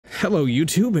Hello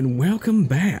YouTube and welcome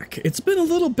back. It's been a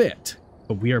little bit,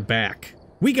 but we are back.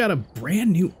 We got a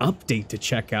brand new update to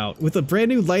check out. With a brand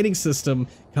new lighting system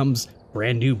comes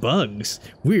brand new bugs.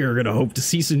 We are gonna hope to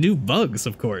see some new bugs,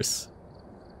 of course.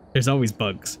 There's always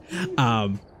bugs.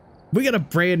 We got a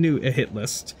brand new hit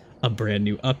list, a brand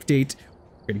new update.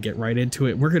 We're gonna get right into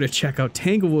it. We're gonna check out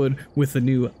Tanglewood with the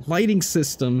new lighting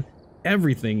system.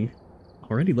 Everything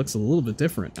already looks a little bit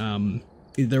different.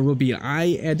 There will be an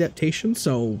eye adaptation,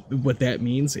 so what that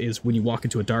means is when you walk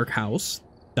into a dark house,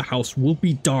 the house will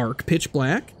be dark, pitch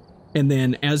black, and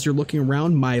then as you're looking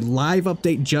around, my live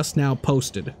update just now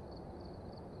posted.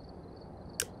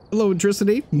 Hello,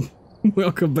 Intricity.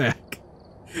 Welcome back.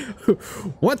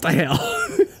 What the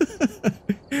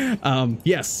hell?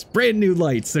 Yes, brand new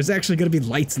lights. There's actually going to be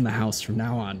lights in the house from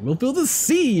now on. We'll be able to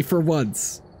see for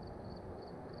once.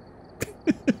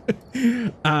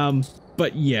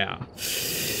 But yeah,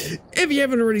 if you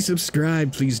haven't already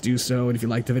subscribed, please do so. And if you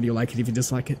like the video, like it. If you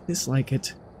dislike it, dislike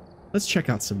it. Let's check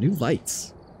out some new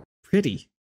lights. Pretty.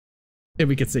 And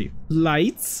we can see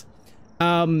lights.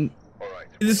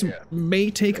 This may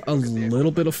take a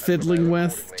little bit of fiddling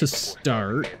with to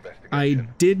start. I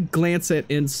did glance at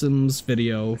Insom's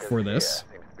video for this.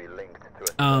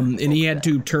 And he had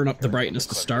to turn up the brightness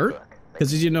to start.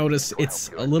 Because as you notice, it's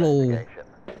a little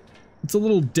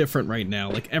different right now.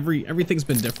 Like everything's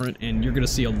been different, and you're gonna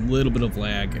see a little bit of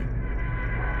lag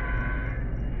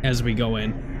as we go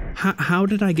in. How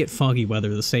did I get foggy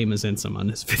weather the same as Insom on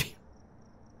this video?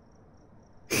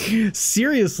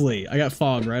 Seriously, I got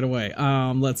fog right away.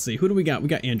 Let's see, who do we got? We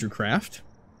got Andrew Craft.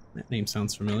 That name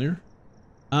sounds familiar.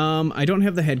 I don't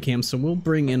have the head cam, so we'll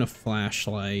bring in a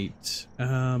flashlight.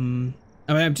 I'm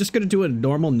just gonna do a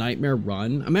normal nightmare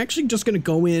run. I'm actually just gonna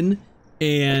go in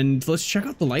and let's check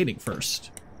out the lighting first.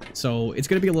 So it's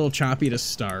gonna be a little choppy to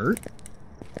start.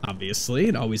 Obviously,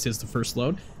 it always is the first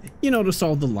load. You notice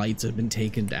all the lights have been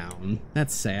taken down.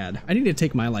 That's sad. I need to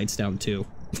take my lights down too.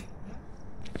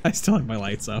 I still have my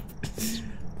lights up.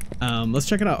 Let's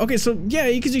check it out. Okay, so yeah,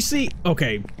 you see,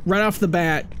 okay, right off the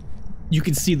bat, you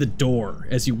can see the door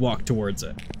as you walk towards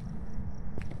it.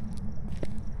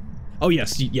 Oh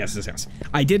yes.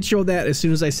 I did show that as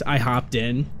soon as I hopped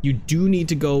in. You do need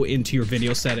to go into your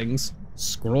video settings,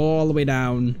 scroll all the way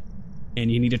down,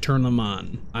 and you need to turn them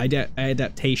on.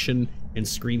 Adaptation and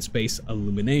screen space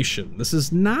illumination. This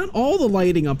is not all the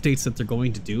lighting updates that they're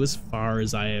going to do as far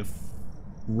as I have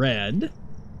read.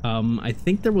 I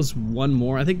think there was one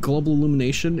more. I think global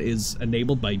illumination is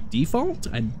enabled by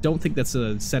default. I don't think that's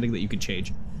a setting that you can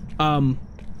change.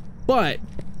 But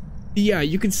yeah,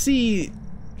 you can see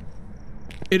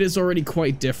it is already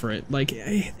quite different. Like,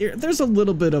 there's a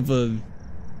little bit of an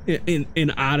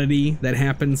oddity that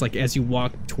happens. Like, as you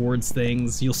walk towards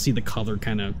things, you'll see the color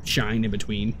kind of shine in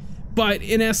between. But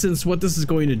in essence, what this is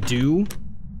going to do...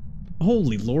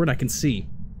 Holy Lord, I can see.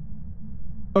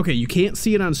 Okay, you can't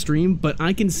see it on stream, but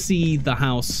I can see the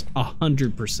house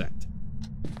 100%.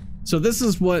 So this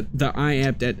is what the eye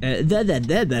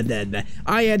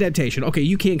adaptation... Okay,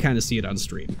 you can kind of see it on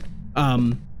stream.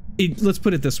 Let's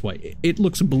put it this way, it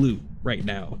looks blue right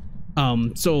now.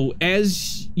 So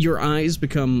as your eyes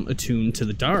become attuned to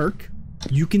the dark,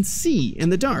 you can see in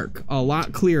the dark a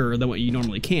lot clearer than what you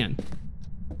normally can.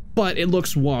 But it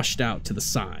looks washed out to the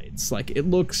sides. Like, it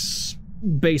looks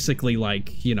basically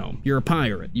like, you know, you're a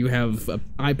pirate. You have an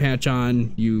eye patch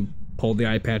on, you pull the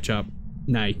eye patch up,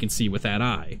 now you can see with that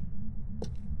eye.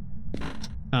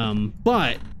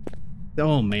 But,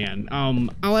 oh man,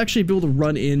 I'll actually be able to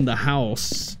run in the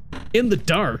house in the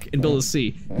dark and be able to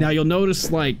see. Now you'll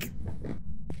notice, like,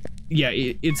 yeah,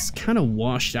 it's kind of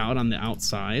washed out on the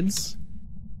outsides.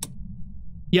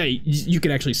 Yeah, you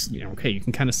can actually, you know, okay, you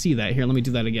can kind of see that. Here, let me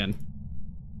do that again.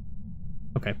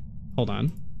 Okay, hold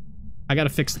on. I gotta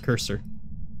fix the cursor.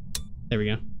 There we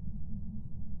go.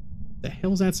 The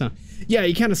hell's that sound? Yeah,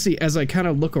 you kind of see as I kind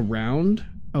of look around.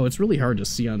 Oh, it's really hard to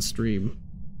see on stream.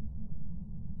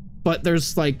 But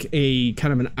there's like a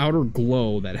kind of an outer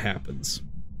glow that happens.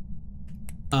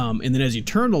 And then as you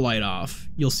turn the light off,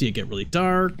 you'll see it get really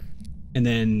dark, and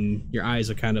then your eyes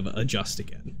will kind of adjust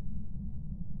again.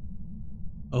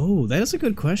 Oh, that is a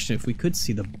good question. If we could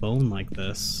see the bone like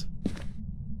this.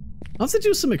 I'll have to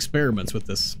do some experiments with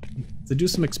this. To do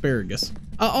some asparagus.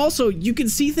 Also, you can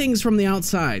see things from the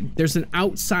outside. There's an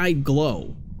outside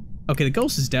glow. Okay, the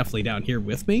ghost is definitely down here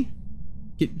with me.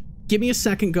 Give me a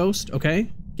second, ghost, okay?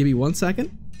 Give me 1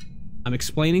 second. I'm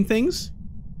explaining things.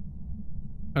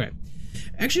 Okay.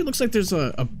 Actually, it looks like there's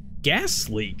a gas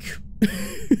leak.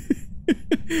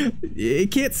 You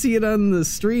can't see it on the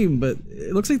stream, but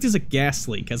it looks like there's a gas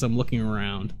leak as I'm looking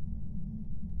around.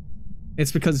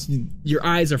 It's because your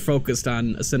eyes are focused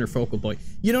on a center focal point.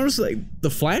 You notice like the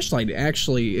flashlight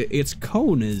actually, its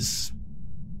cone is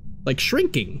like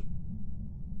shrinking.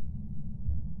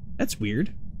 That's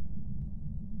weird.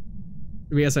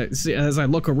 As I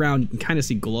look around, you can kind of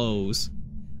see glows.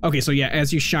 Okay, so yeah,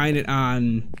 as you shine it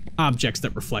on objects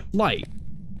that reflect light,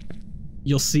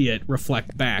 you'll see it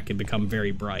reflect back and become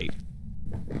very bright.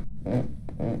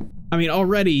 I mean,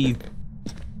 already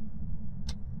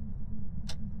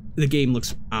the game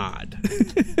looks odd.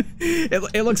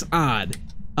 it looks odd,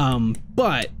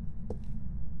 but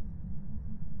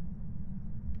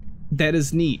that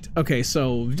is neat. Okay,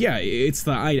 so yeah, it's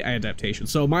the eye adaptation.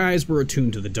 So my eyes were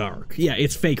attuned to the dark. Yeah,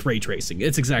 it's fake ray tracing.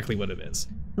 It's exactly what it is.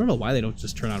 I don't know why they don't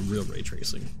just turn on real ray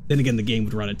tracing. Then again, the game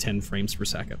would run at 10 frames per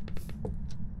second.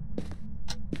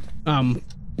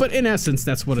 But in essence,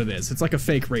 that's what it is. It's like a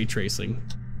fake ray tracing.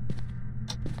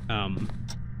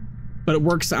 But it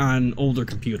works on older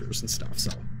computers and stuff,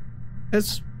 so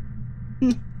it's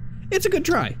a good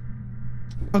try.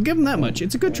 I'll give them that much.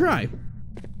 It's a good try.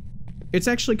 It's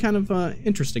actually kind of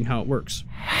interesting how it works.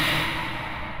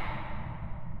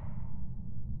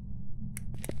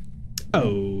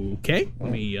 Okay,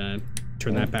 let me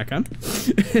turn that back on.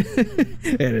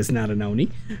 It is not an Oni.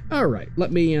 All right,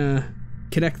 let me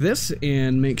connect this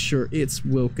and make sure it's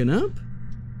woken up.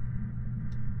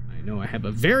 I know I have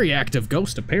a very active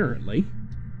ghost, apparently.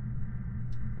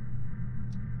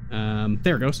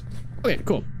 There it goes. Okay,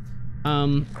 cool.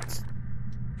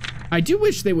 I do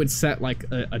wish they would set like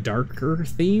a darker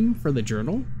theme for the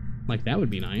journal. Like that would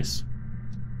be nice.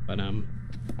 But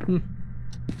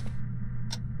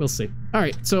we'll see. All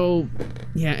right, so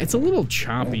yeah, it's a little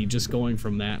choppy just going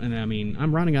from that. And I mean,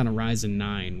 I'm running on a Ryzen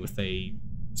 9 with a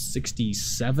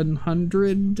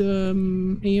 6700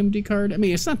 AMD card. I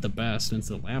mean, it's not the best, and it's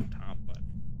a laptop, but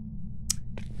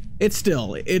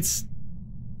it's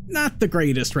not the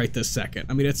greatest right this second.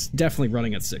 I mean, it's definitely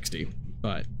running at 60,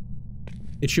 but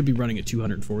it should be running at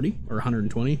 240 or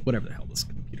 120, whatever the hell this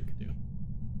computer can do.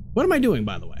 What am I doing,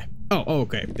 by the way? Oh,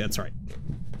 okay, that's right.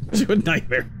 What a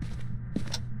nightmare.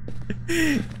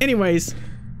 Anyways,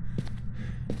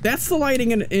 that's the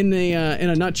lighting in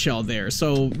a nutshell there.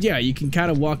 So yeah, you can kind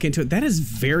of walk into it. That is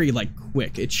very like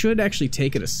quick. It should actually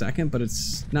take it a second, but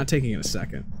it's not taking it a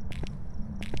second.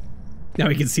 Now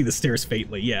we can see the stairs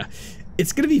faintly. Yeah,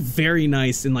 it's gonna be very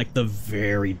nice in like the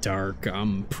very dark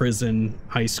prison,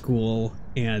 high school,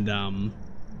 and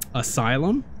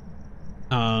asylum,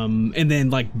 and then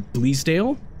like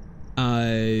Bleasdale,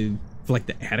 for like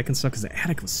the attic and stuff, because the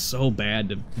attic was so bad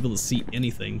to be able to see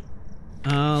anything.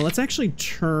 Let's actually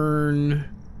turn...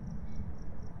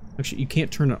 Actually, you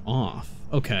can't turn it off.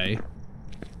 Okay.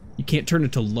 You can't turn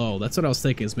it to low. That's what I was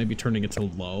thinking, is maybe turning it to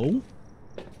low.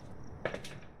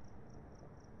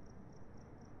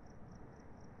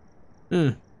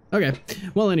 Okay.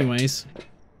 Well, anyways.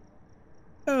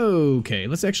 Okay,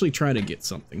 let's actually try to get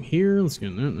something here. Let's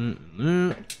get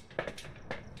that.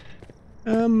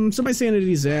 So my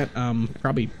sanity's at,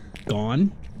 probably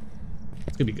gone.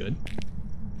 It's gonna be good.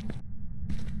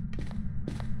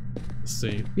 Let's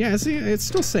see. Yeah, see, it's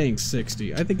still saying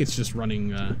 60. I think it's just running,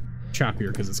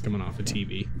 choppier because it's coming off a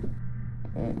TV.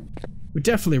 Would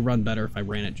definitely run better if I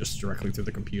ran it just directly through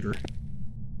the computer.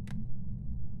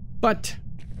 But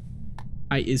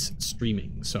I is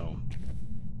streaming, so.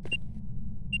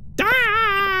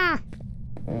 Ah!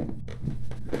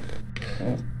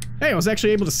 Hey, I was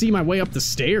actually able to see my way up the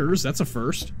stairs. That's a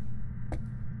first.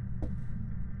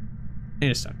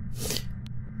 And it's done.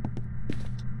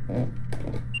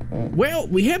 Well,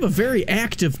 we have a very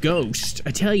active ghost.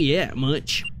 I tell you that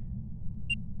much.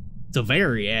 It's a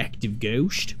very active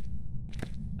ghost.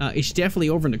 It's definitely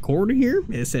over in the corner here.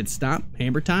 It said stop,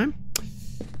 hammer time.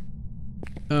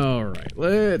 All right,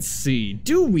 let's see.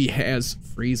 Do we has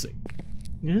freezing?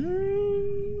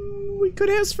 We could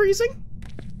has freezing.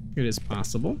 It is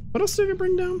possible. What else did I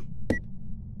bring down?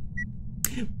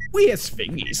 We has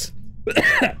fingies.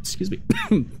 Excuse me.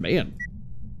 Man.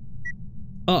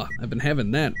 Oh, I've been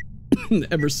having that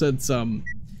ever since I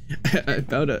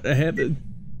found out I have an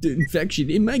infection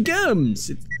in my gums.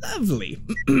 It's lovely.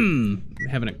 I'm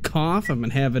having a cough. I've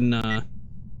been having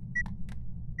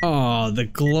oh, the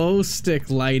glow stick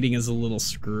lighting is a little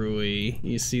screwy.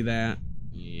 You see that?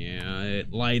 Yeah,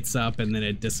 it lights up and then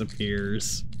it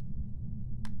disappears.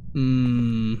 I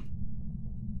mean,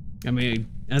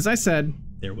 as I said,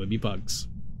 there will be bugs.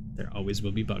 There always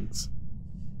will be bugs.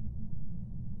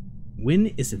 When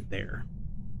is it there?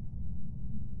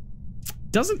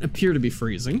 Doesn't appear to be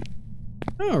freezing.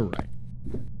 Alright.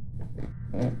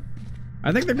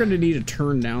 I think they're going to need to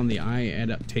turn down the eye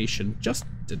adaptation just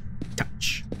a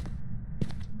touch.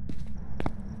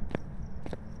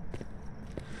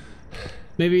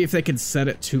 Maybe if they could set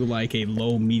it to like a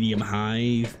low, medium,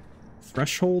 high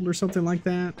threshold or something like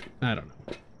that. I don't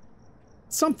know.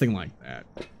 Something like that.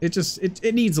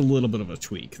 It needs a little bit of a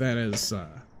tweak. That is,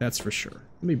 that's for sure.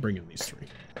 Let me bring in these three.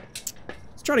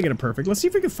 Let's try to get it perfect. Let's see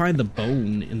if we can find the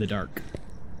bone in the dark.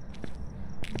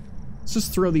 Let's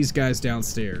just throw these guys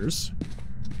downstairs.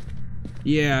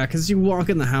 Yeah, because you walk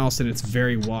in the house and it's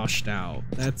very washed out.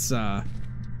 That's,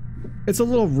 it's a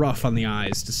little rough on the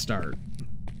eyes to start.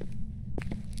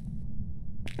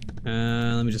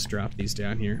 Let me just drop these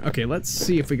down here. Okay, let's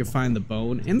see if we can find the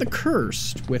bone and the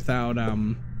cursed without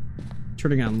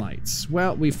turning on lights.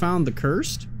 Well, we found the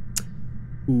cursed.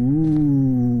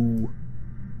 Ooh,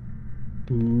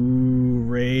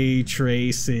 ray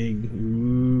tracing.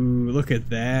 Ooh, look at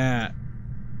that.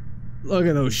 Look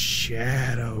at those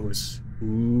shadows.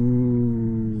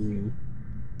 Ooh.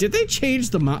 Did they change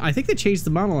the model? I think they changed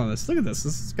the model on this. Look at this.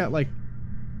 This has got like,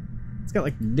 it's got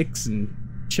like nicks and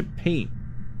chip paint.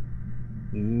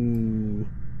 Ooh.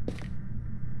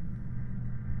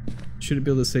 Shouldn't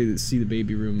be able to say that, see the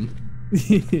baby room.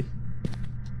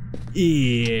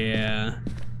 Yeah.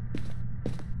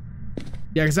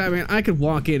 Yeah, because I mean, I could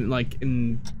walk in like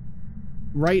in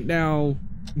right now.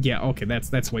 Yeah, okay,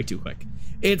 that's way too quick.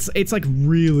 It's like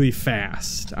really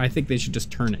fast. I think they should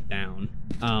just turn it down.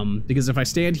 Because if I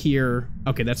stand here,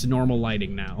 okay, that's normal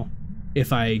lighting now.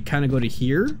 If I kind of go to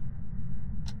here,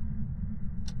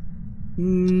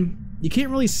 you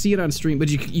can't really see it on stream, but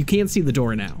you can see the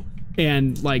door now,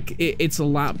 and like it's a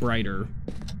lot brighter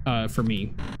for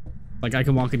me. Like I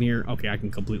can walk in here. Okay, I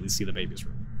can completely see the baby's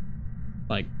room.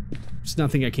 Like there's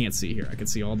nothing I can't see here. I can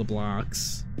see all the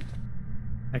blocks.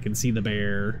 I can see the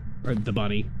bear or the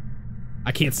bunny.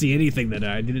 I can't see anything that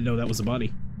I didn't know that was a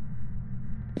bunny.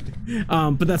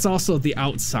 But that's also the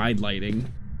outside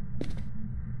lighting,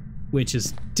 which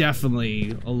is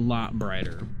definitely a lot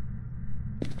brighter.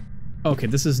 Okay,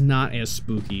 this is not as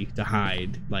spooky to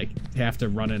hide, like to have to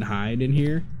run and hide in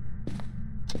here.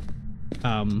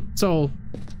 So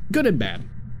good and bad.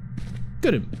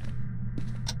 Good and bad.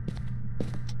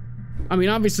 I mean,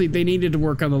 obviously they needed to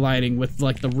work on the lighting with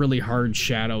like the really hard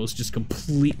shadows just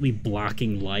completely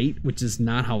blocking light, which is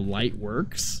not how light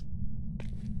works.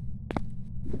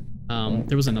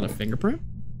 There was another fingerprint.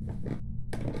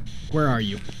 Where are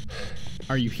you?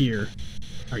 Are you here?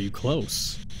 Are you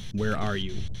close? Where are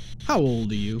you? How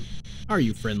old are you? Are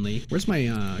you friendly? Where's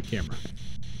my camera?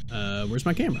 Where's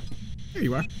my camera? There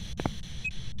you are.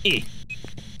 Okay.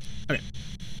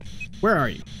 Where are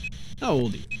you? How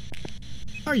old are you?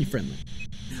 Are you friendly?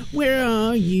 Where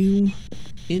are you?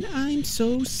 And I'm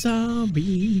so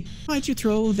sorry. Why'd you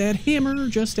throw that hammer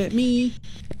just at me?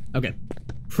 Okay.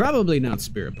 Probably not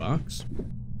Spirit Box.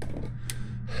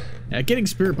 Getting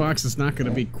Spirit Box is not going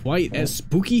to be quite as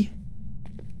spooky.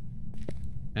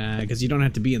 Because you don't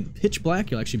have to be in the pitch black.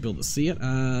 You'll actually be able to see it.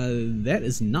 That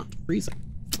is not freezing.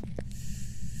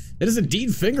 It is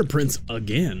indeed fingerprints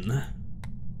again.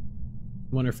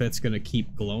 Wonder if that's going to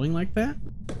keep glowing like that.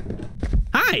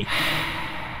 Hi!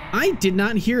 I did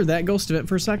not hear that ghost event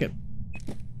for a second.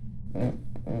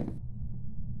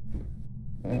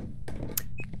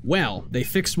 Well, they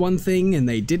fixed one thing and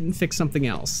they didn't fix something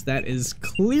else. That is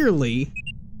clearly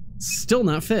still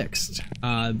not fixed.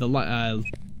 The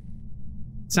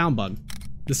sound bug.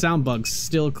 The sound bug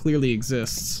still clearly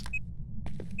exists.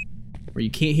 Where you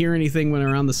can't hear anything when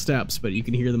they're on the steps, but you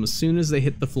can hear them as soon as they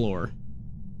hit the floor.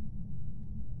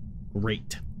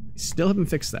 Great. Still haven't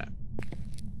fixed that.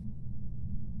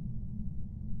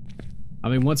 I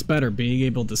mean, what's better, being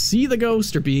able to see the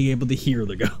ghost or being able to hear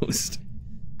the ghost?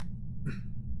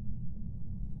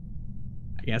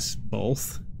 I guess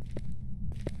both.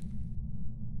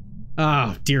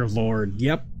 Oh, dear Lord.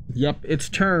 Yep, it's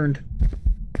turned.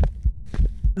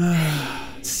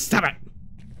 Stop it!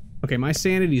 Okay, my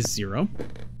sanity is 0.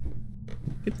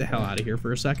 Get the hell out of here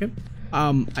for a second.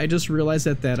 I just realized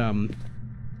that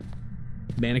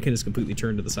mannequin is completely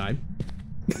turned to the side.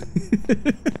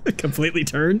 Completely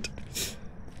turned.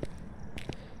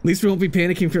 At least we won't be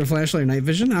panicking for a flashlight or night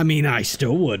vision. I mean, I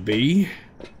still would be.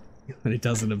 When it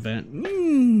does an event.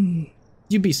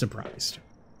 You'd be surprised.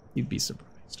 You'd be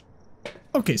surprised.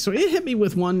 Okay, so it hit me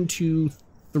with 1, 2,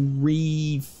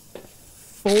 3,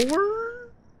 4?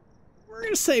 We're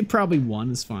gonna say probably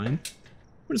 1 is fine.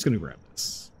 We're just gonna grab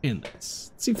this and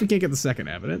this. Let's see if we can't get the second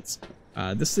evidence.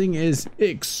 This thing is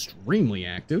extremely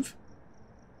active.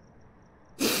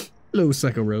 Hello,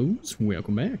 Psycho Rose.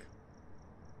 Welcome back.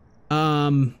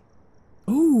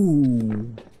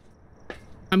 Ooh.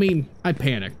 I mean, I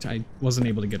panicked. I wasn't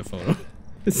able to get a photo.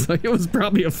 It's like it was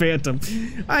probably a phantom.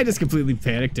 I just completely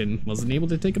panicked and wasn't able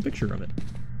to take a picture of it.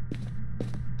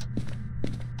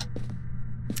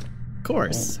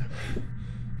 course.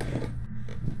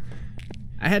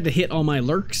 I had to hit all my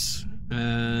lurks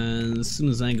as soon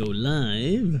as I go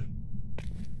live.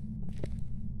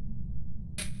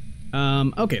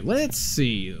 Okay, let's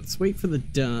see. Let's wait for the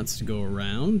dots to go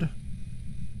around.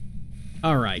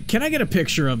 All right, can I get a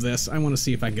picture of this? I want to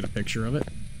see if I can get a picture of it.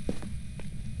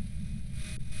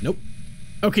 Nope.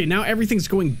 Okay, now everything's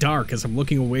going dark as I'm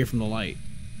looking away from the light.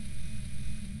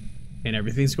 And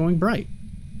everything's going bright.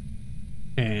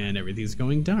 And everything's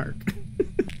going dark.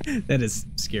 That is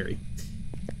scary.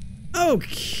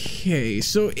 Okay,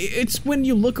 so it's when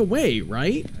you look away,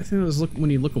 right? I think it was when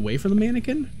you look away from the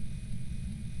mannequin.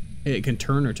 It can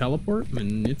turn or teleport,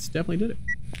 and it's definitely did it.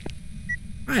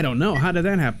 I don't know, how did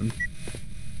that happen?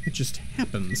 It just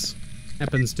happens.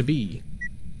 Happens to be.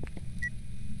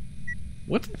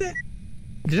 What did that...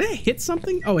 Did I hit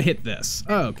something? Oh, it hit this.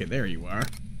 Oh, okay, there you are.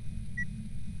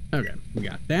 Okay, we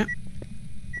got that.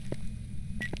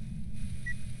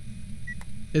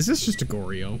 Is this just a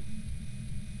Goryo?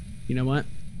 You know what?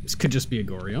 This could just be a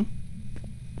Goryo.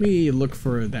 Let me look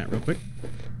for that real quick.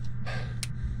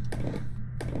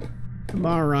 I'm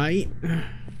alright.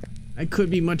 I could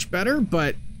be much better,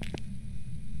 but...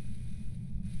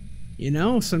 You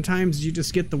know, sometimes you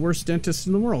just get the worst dentist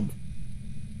in the world.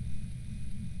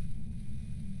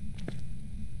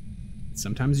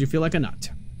 Sometimes you feel like a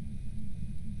nut.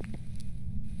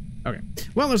 Okay.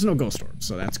 Well, there's no ghost orb,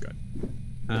 so that's good.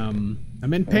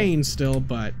 I'm in pain still,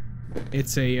 but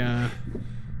it's a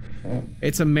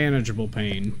manageable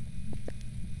pain.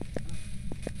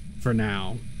 For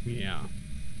now, yeah.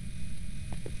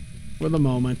 For the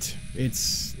moment,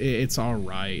 it's all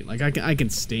right. Like I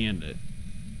can stand it.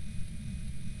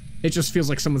 It just feels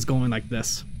like someone's going like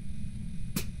this.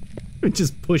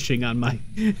 Just pushing on my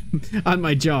on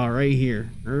my jaw right here.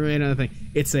 Right on the thing.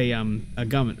 It's a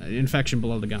gum an infection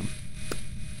below the gum.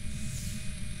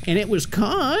 And it was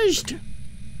caused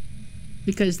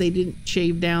because they didn't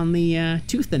shave down the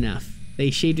tooth enough.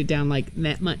 They shaved it down like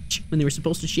that much when they were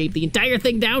supposed to shave the entire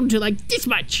thing down to like this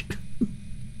much.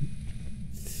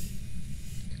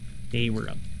 They were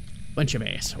a bunch of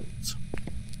assholes.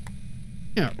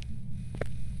 Yeah.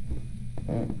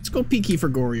 Let's go peeky for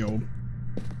Goryo.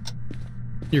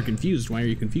 You're confused. Why are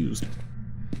you confused?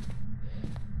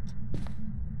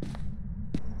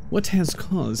 What has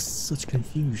caused such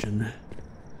confusion?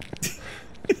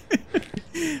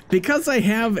 Because I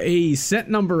have a set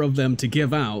number of them to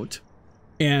give out,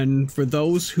 and for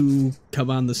those who come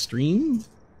on the stream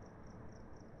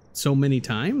so many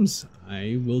times,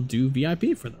 I will do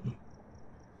VIP for them.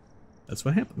 That's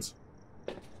what happens.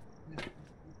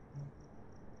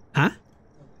 Huh?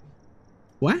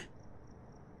 What?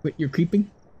 Wait, you're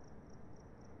creeping?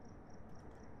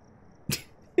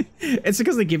 It's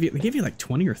because they give you like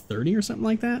 20 or 30 or something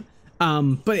like that.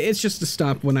 But it's just to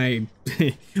stop when I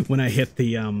when I hit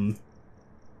the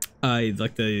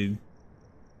like the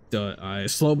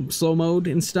slow mode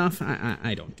and stuff.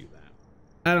 I don't do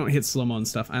that. I don't hit slow mode and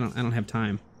stuff. I don't have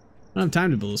time. I don't have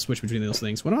time to be able to switch between those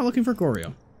things. What am I looking for,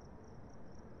 Goryo?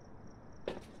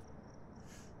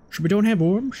 We don't have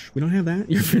orbs. We don't have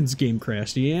that. Your friend's game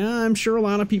crashed. Yeah, I'm sure a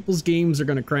lot of people's games are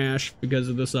gonna crash because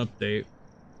of this update.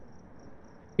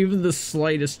 Even the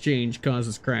slightest change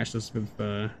causes crashes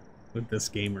with this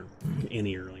game or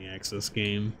any early access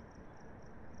game.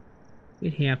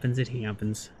 It happens. It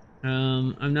happens.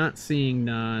 I'm not seeing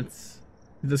knots.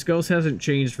 If this ghost hasn't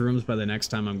changed rooms by the next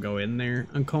time I'm go in there,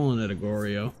 I'm calling it a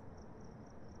Goryo.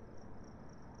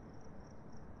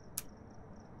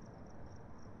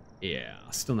 Yeah,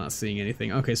 still not seeing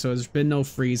anything. Okay, so there's been no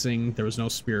freezing. There was no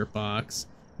spirit box.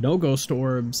 No ghost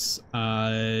orbs.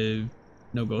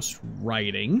 No ghost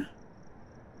writing.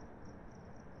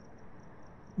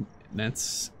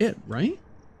 That's it, right?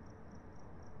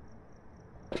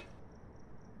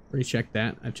 Already checked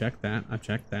that. I've checked that. I've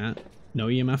checked that. No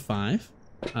EMF 5.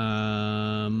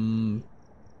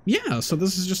 Yeah, so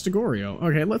this is just a Goryo.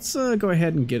 Okay, let's go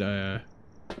ahead and get a...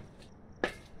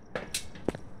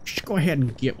 Just go ahead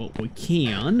and get what we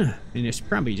can. And it's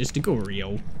probably just a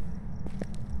Goryo.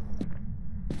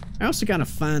 I also gotta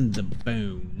find the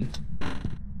bone.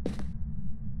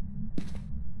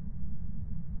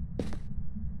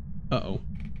 Uh-oh.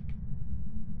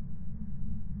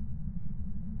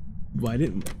 Why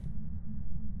didn't...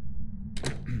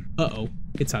 Uh-oh.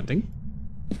 It's hunting.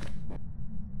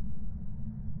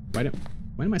 Why did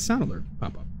my sound alert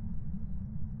pop up?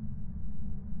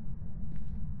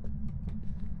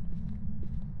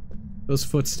 Those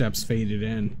footsteps faded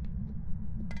in.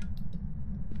 I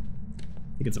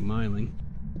think it's a myling.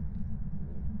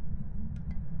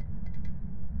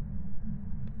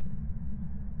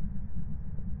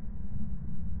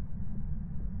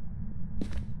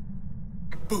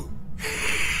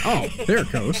 Oh, there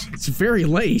it goes. It's very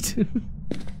late.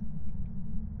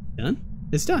 Done?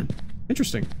 It's done.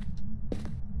 Interesting.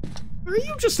 Are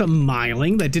you just a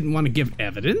myling that didn't want to give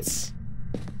evidence?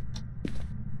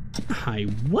 I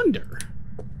wonder.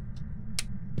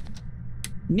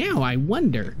 Now I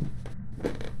wonder.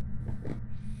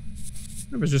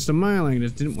 It was just a myling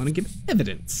that didn't want to give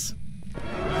evidence.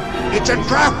 It's a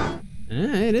trap!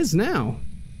 It is now.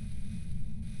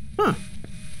 Huh.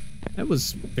 That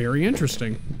was very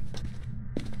interesting.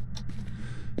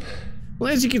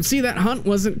 Well, as you can see, that hunt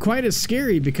wasn't quite as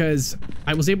scary because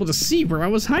I was able to see where I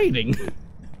was hiding.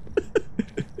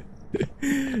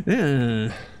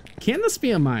 Can this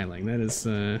be a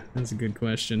myling? That's a good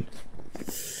question.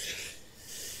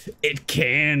 It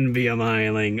can be a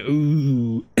myling.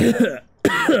 Ooh.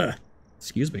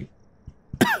 Excuse me.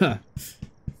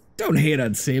 Don't hate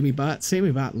on SammyBot.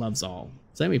 SammyBot loves all.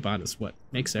 SammyBot is what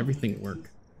makes everything work.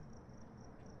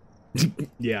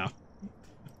 Yeah.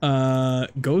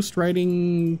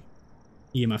 Ghostwriting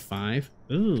EMF 5.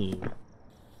 Ooh.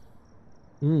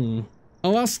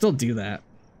 Oh, I'll still do that.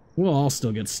 We'll all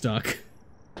still get stuck.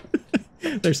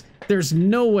 There's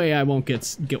no way I won't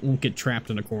get trapped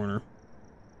in a corner.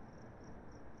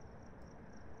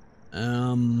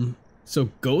 So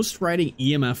ghostwriting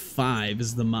EMF 5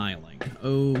 is the myling.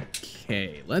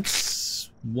 Okay, let's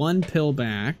one pill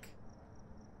back.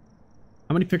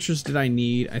 How many pictures did I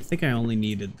need? I think I only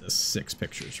needed the 6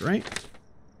 pictures, right?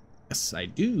 Yes, I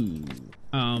do.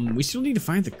 We still need to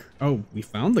find the... Oh, we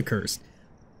found the curse.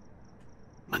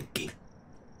 Monkey.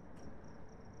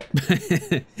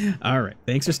 All right,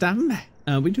 thanks for stopping by.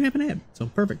 We do have an ad, so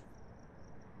perfect.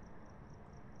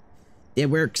 It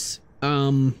works.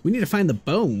 We need to find the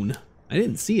bone. I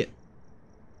didn't see it.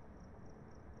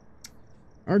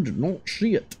 I did not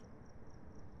see it.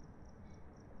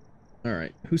 All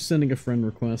right, who's sending a friend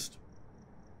request?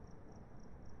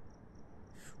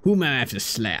 Who am I have to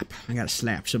slap? I gotta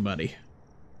slap somebody.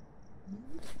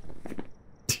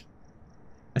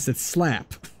 I said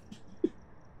slap.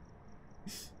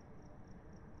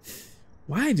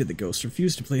 Why did the ghost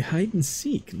refuse to play hide and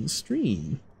seek in the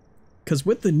stream? Because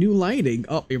with the new lighting,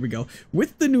 oh, here we go.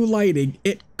 With the new lighting,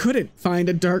 it couldn't find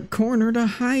a dark corner to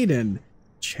hide in.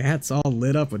 Chat's all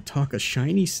lit up with talk of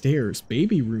shiny stairs,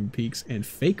 baby room peaks, and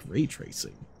fake ray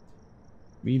tracing.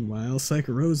 Meanwhile,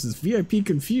 Psycho Rose is VIP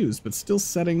confused, but still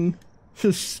setting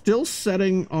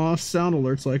off sound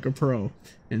alerts like a pro.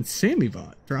 And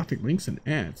SammyBot dropping links and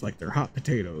ads like they're hot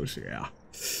potatoes. Yeah.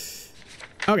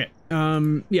 Okay.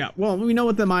 Yeah. Well, we know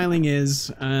what the myling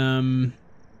is.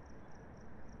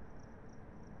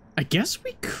 I guess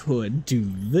we could do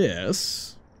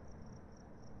this.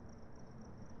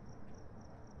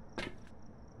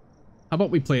 How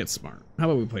about we play it smart?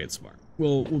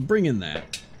 We'll bring in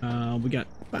that. We got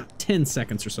about 10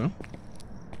 seconds or so.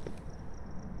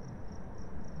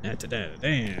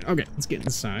 Okay, let's get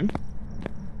inside.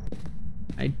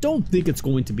 I don't think it's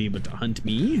going to be able to hunt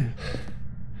me.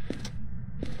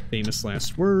 Famous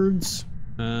last words.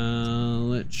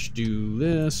 Let's do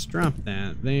this. Drop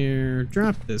that there.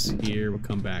 Drop this here. We'll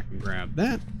come back and grab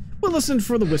that. We'll listen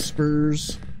for the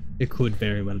whispers. It could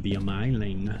very well be a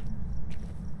myling.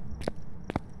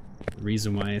 The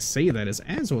reason why I say that is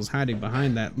as I was hiding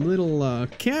behind that little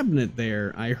cabinet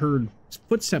there, I heard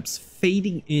footsteps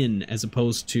fading in as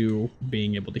opposed to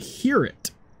being able to hear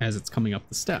it as it's coming up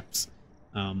the steps.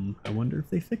 I wonder if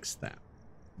they fixed that.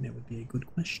 That would be a good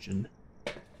question.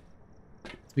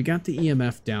 We got the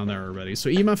EMF down there already. So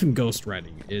EMF and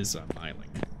ghostwriting is myling.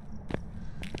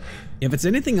 If it's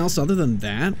anything else other than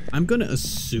that, I'm going to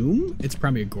assume it's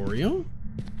probably a Goryo.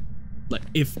 Like,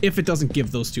 if it doesn't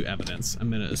give those two evidence, I'm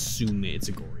going to assume it's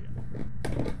a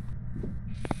Goryo.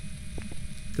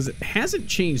 Because it hasn't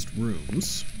changed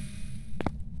rooms.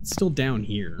 It's still down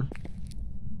here.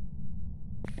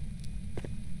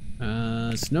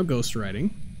 It's no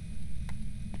ghostwriting.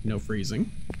 No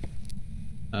freezing.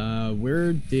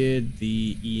 Where did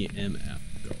the EMF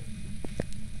go?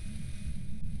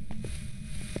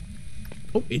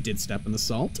 Oh, it did step in the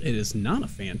salt. It is not a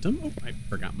phantom. Oh, I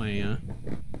forgot my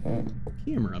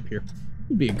camera up here.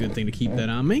 Would be a good thing to keep that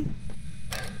on me.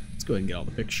 Let's go ahead and get all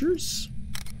the pictures.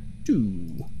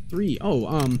 2, 3.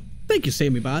 Oh, thank you,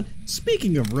 SammyBot.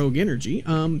 Speaking of rogue energy, you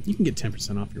can get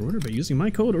 10% off your order by using my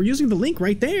code or using the link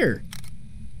right there.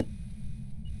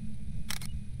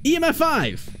 EMF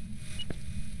 5.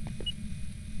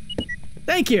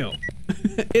 Thank you.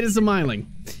 It is a myling.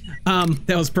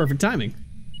 That was perfect timing.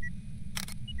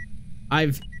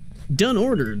 I've done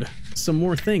ordered some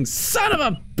more things. Son of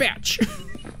a bitch!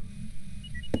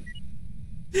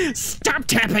 Stop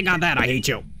tapping on that. I hate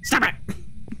you. Stop it.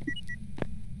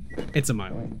 It's a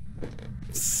mile.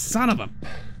 Son of a...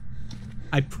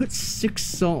 I put 6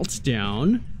 salts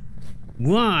down.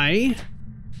 Why?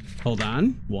 Hold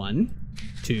on. 1,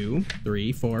 2,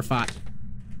 3, 4, 5.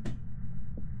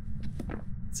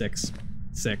 6.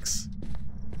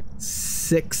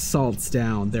 6 salts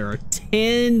down. There are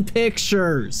 10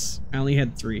 pictures. I only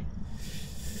had 3.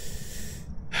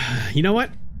 You know what?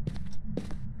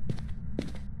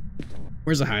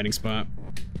 Where's a hiding spot?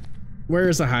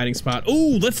 Where's a hiding spot?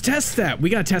 Oh, let's test that. We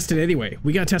gotta test it anyway.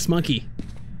 We gotta test monkey.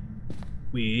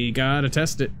 We gotta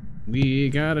test it. We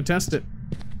gotta test it.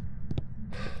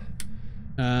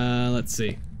 Let's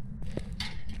see.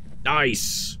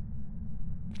 Nice.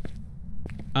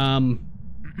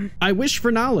 I wish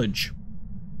for knowledge.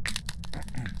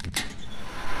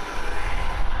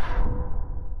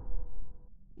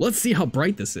 Let's see how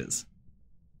bright this is.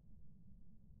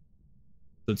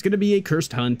 So it's gonna be a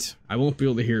cursed hunt. I won't be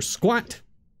able to hear squat.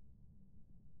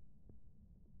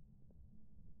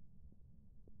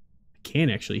 I can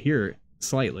actually hear it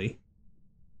slightly.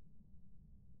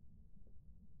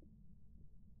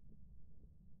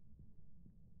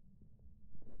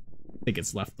 I think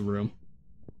it's left the room.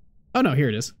 Oh no, here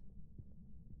it is.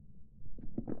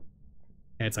 Yeah,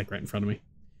 it's like right in front of me.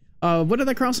 What did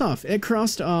I cross off? It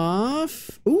crossed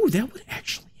off... Ooh, that would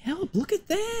actually help. Look at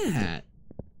that.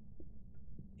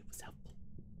 It was helpful.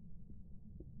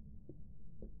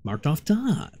 Marked off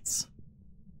dots.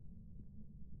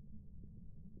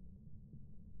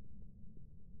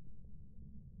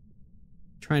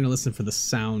 Trying to listen for the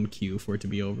sound cue for it to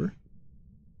be over.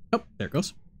 Oh, there it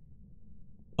goes.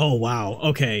 Oh, wow.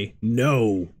 Okay.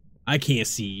 No. I can't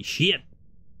see shit.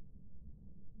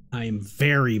 I am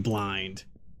very blind.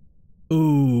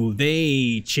 Ooh,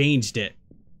 they changed it.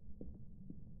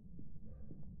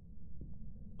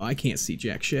 Oh, I can't see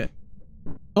jack shit.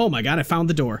 Oh my god, I found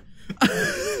the door.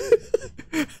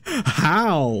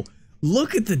 How?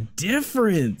 Look at the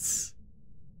difference.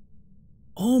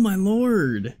 Oh my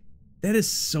lord. That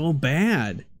is so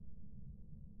bad.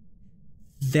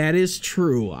 That is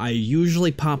true. I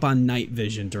usually pop on night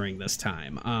vision during this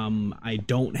time. I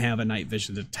don't have a night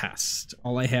vision to test.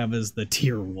 All I have is the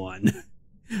tier 1.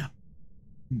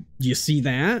 You see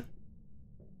that?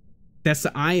 That's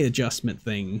the eye adjustment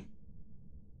thing.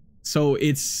 So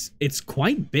it's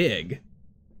quite big.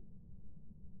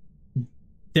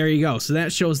 There you go. So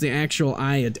that shows the actual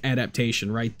eye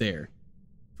adaptation right there.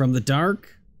 From the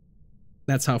dark,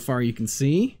 that's how far you can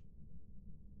see.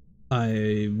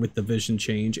 With the vision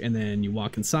change, and then you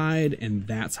walk inside, and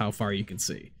that's how far you can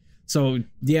see. So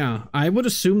yeah, I would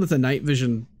assume that the night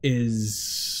vision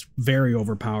is very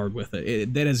overpowered with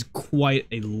it. That is quite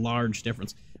a large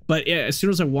difference. But yeah, as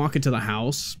soon as I walk into the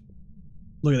house,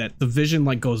 look at that. The vision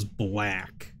like goes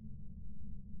black.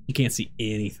 You can't see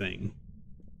anything.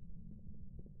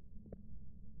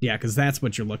 Yeah, because that's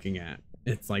what you're looking at.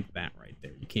 It's like that right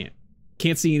there. You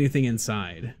can't see anything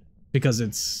inside. Because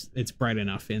it's bright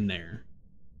enough in there.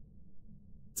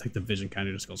 It's like the vision kind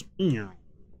of just goes.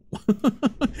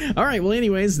 All right, well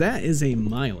anyways, that is a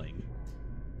miling.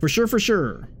 For sure, for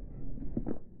sure.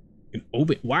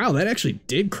 Wow, that actually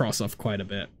did cross off quite a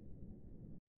bit.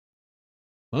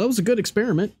 Well, that was a good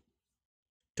experiment.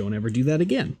 Don't ever do that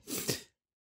again.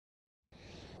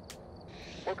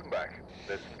 Welcome back.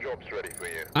 There's jobs ready for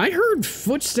you. I heard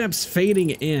footsteps fading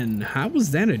in. How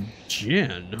was that a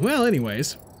gen? Well,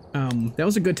 anyways. That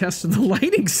was a good test of the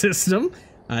lighting system.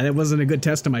 That wasn't a good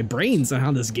test of my brains on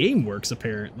how this game works,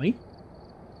 apparently.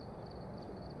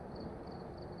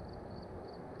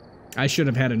 I should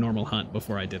have had a normal hunt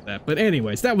before I did that. But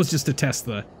anyways, that was just to test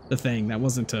the thing. That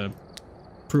wasn't to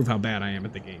prove how bad I am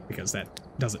at the game, because that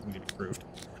doesn't need to be proved.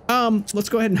 Let's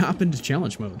go ahead and hop into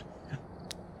challenge mode.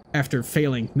 After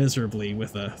failing miserably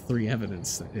with 3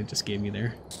 evidence that it just gave me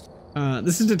there.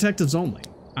 This is detectives only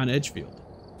on Edgefield.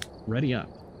 Ready up.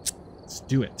 Let's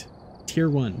do it. Tier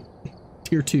 1.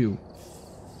 Tier 2.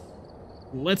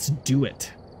 Let's do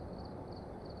it.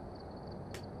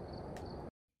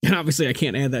 And obviously I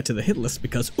can't add that to the hit list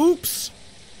because oops!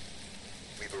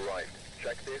 We've arrived.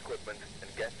 Check the equipment and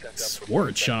get set up. Swore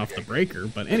it shut off the breaker,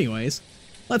 but anyways.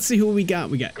 Let's see who we got.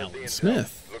 We got Ellen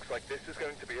Smith. Looks like this is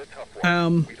going to be a tough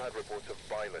one. We've had reports of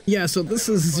violence. Yeah, so this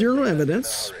is 0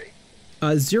 evidence.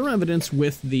 0 evidence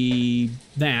with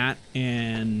that,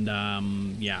 and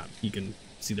yeah, you can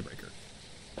see the breaker.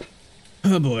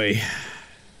 Oh boy.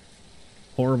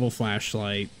 Horrible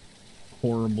flashlight.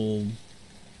 Horrible.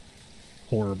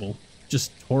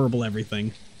 Just horrible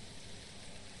everything.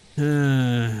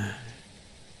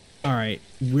 Alright,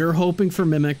 we're hoping for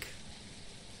Mimic,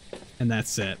 and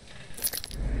that's it.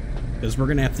 Because we're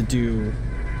gonna have to do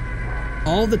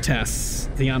all the tests,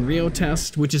 the Onryo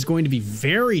test, which is going to be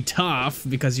very tough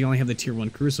because you only have the tier 1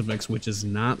 crucifix, which is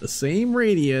not the same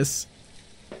radius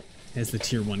as the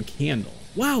tier 1 candle.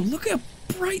 Wow, look how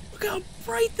bright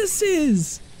this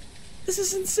is. This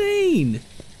is insane.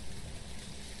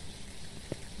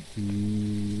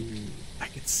 Ooh, I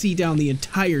can see down the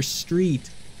entire street.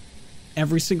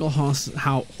 Every single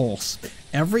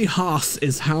every house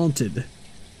is haunted.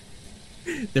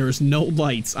 There is no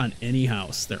lights on any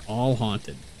house. They're all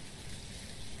haunted.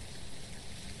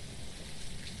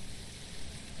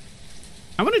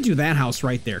 I want to do that house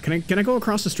right there. Can I go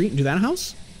across the street and do that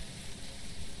house?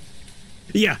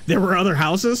 Yeah, there were other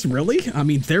houses? Really? I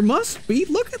mean, there must be.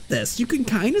 Look at this. You can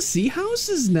kind of see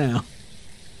houses now.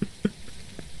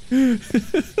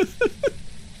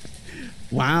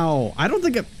 Wow. I don't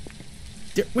think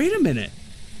wait a minute.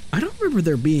 I don't remember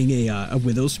there being a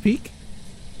Widow's Peak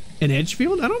in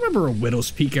Edgefield. I don't remember a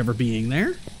Widow's Peak ever being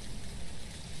there.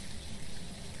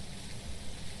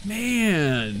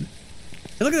 Man.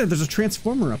 Hey, look at that. There's a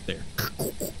transformer up there.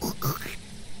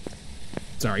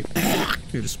 Sorry.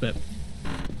 Here to spit.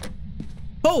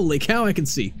 Holy cow, I can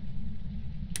see.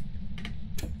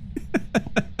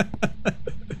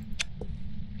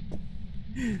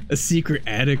 A secret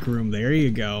attic room. There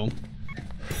you go.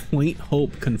 Point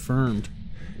Hope confirmed.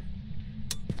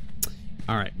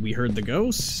 All right, we heard the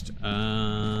ghost. Hey,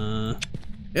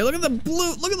 look at the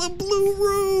blue. Look at the blue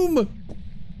room.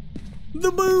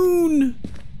 The moon.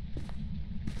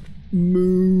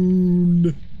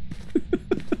 Moon.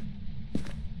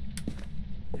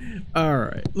 All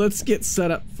right, let's get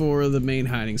set up for the main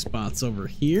hiding spots over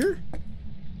here.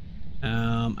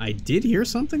 I did hear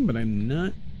something, but I'm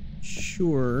not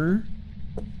sure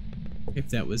if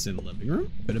that was in the living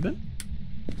room. Could have been.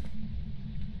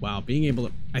 Wow, being able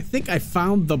to... I think I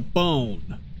found the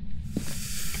bone.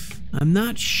 I'm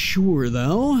not sure,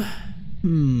 though.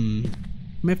 I'm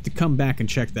gonna have to come back and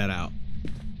check that out.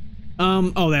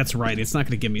 Oh, that's right. It's not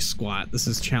gonna give me squat. This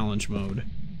is challenge mode.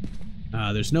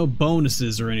 There's no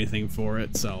bonuses or anything for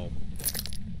it, so...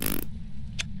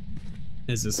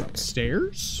 Is this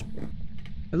upstairs?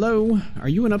 Hello? Are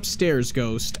you an upstairs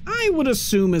ghost? I would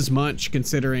assume as much,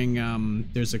 considering,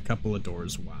 there's a couple of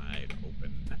doors wide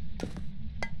open.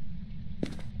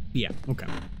 Yeah, okay.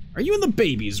 Are you in the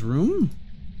baby's room?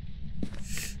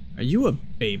 Are you a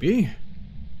baby?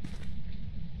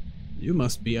 You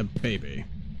must be a baby.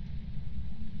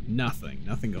 Nothing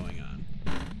going on.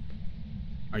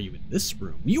 Are you in this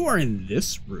room? You are in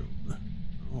this room.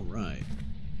 All right.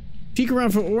 Peek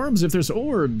around for orbs. If there's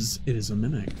orbs, it is a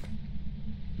mimic.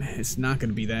 Man, it's not going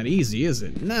to be that easy, is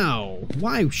it? No.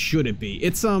 Why should it be?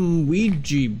 It's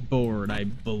Ouija board, I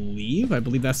believe. I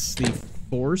believe that's the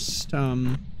forced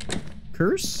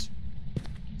curse.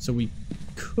 So we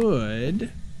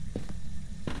could.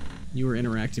 You are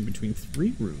interacting between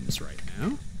 3 rooms right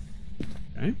now.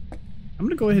 Okay. I'm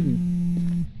gonna go ahead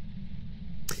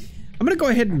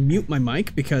and mute my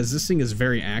mic because this thing is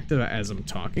very active as I'm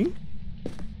talking.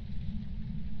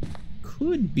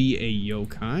 Could be a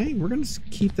yokai. We're gonna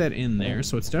keep that in there,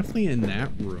 so it's definitely in that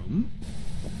room.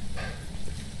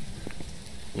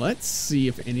 Let's see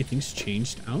if anything's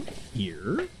changed out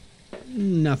here.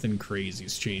 Nothing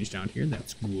crazy's changed out here.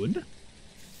 That's good.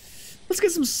 Let's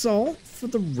get some salt for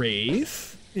the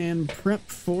Wraith and prep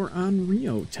for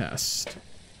Onryo test.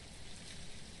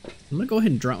 I'm gonna go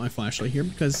ahead and drop my flashlight here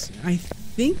because I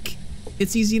think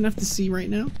it's easy enough to see right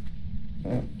now.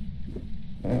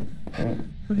 Go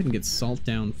ahead and get salt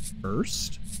down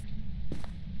first.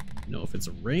 Know if it's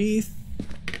a Wraith.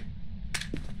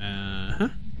 Look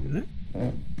at that.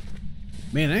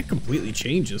 Man, that completely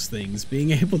changes things.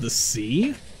 Being able to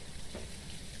see.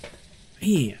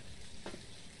 Man.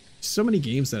 So many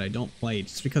games that I don't play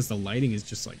just because the lighting is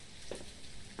just like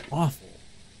awful.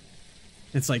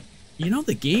 It's like, you know,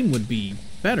 the game would be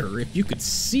better if you could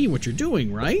see what you're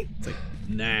doing, right? It's like,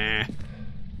 nah.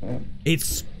 It's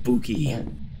spooky.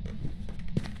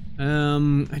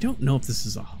 I don't know if this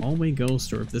is a hallway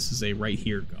ghost or if this is a right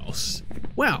here ghost.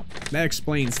 Well, that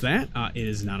explains that. It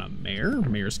is not a mare.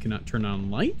 Mares cannot turn on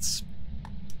lights.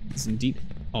 It's indeed.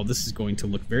 Oh, this is going to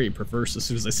look very perverse as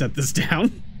soon as I set this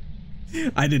down.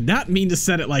 I did not mean to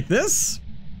set it like this,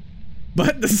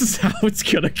 but this is how it's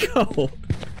gonna go.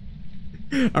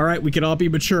 All right, we can all be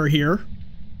mature here.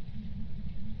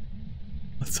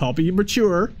 Let's all be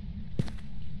mature.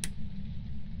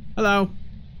 Hello.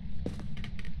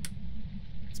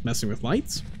 It's messing with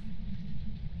lights.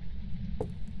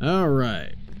 All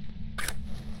right.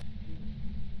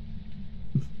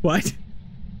 What?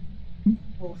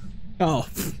 Oh.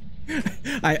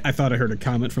 I thought I heard a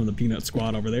comment from the Peanut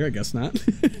Squad over there. I guess not.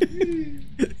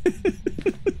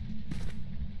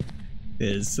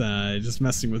 is just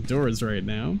messing with doors right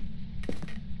now.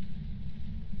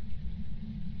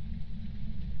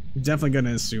 I'm definitely going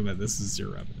to assume that this is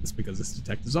 0 evidence because it's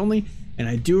detectives only. And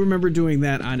I do remember doing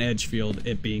that on Edgefield,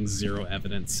 it being 0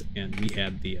 evidence, and we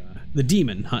had the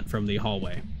demon hunt from the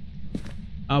hallway.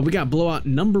 We got blowout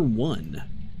number 1.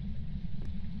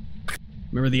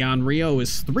 Remember, the Onryo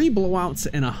is 3 blowouts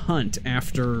and a hunt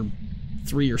after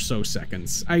 3 or so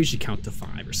seconds. I usually count to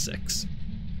 5 or 6.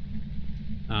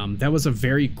 That was a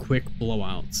very quick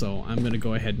blowout, so I'm going to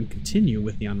go ahead and continue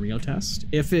with the Onryo test.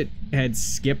 If it had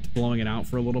skipped blowing it out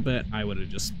for a little bit, I would have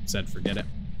just said forget it.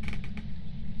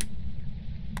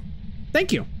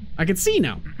 Thank you. I can see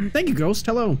now. Thank you, Ghost.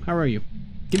 Hello. How are you?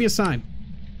 Give me a sign.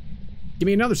 Give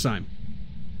me another sign.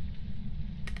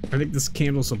 I think this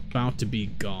candle's about to be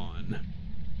gone.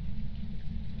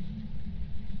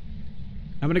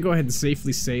 I'm going to go ahead and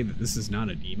safely say that this is not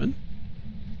a demon.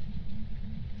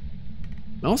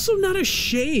 Also not a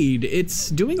shade. It's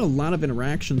doing a lot of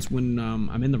interactions when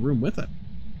I'm in the room with it.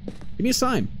 Give me a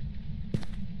sign.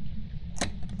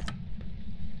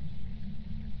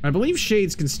 I believe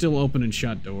shades can still open and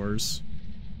shut doors.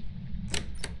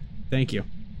 Thank you.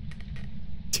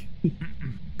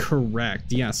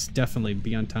 Correct. Yes, definitely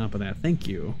be on top of that. Thank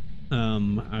you.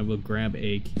 I will grab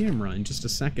a camera in just a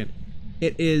second.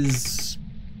 It is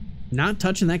not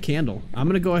touching that candle. I'm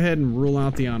gonna go ahead and rule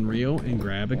out the Onryo and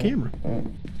grab a camera.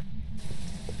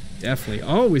 Definitely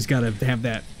always gotta have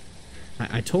that.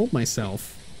 I told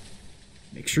myself,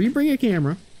 make sure you bring a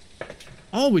camera.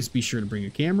 Always be sure to bring a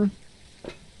camera.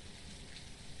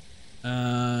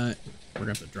 We're gonna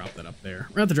have to drop that up there.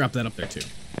 We're gonna have to drop that up there too.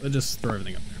 We'll just throw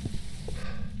everything up there.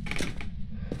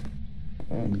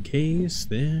 In case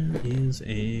there is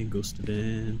a ghost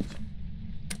event.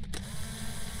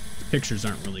 Pictures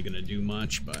aren't really gonna do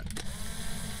much, but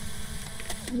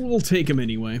we'll take them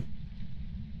anyway.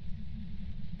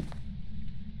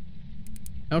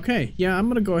 Okay, yeah, I'm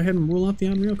gonna go ahead and rule out the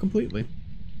Onryo completely.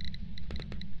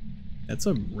 That's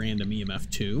a random EMF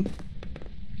 2.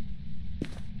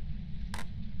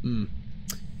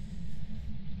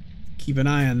 Keep an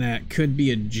eye on that. Could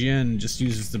be a gen, just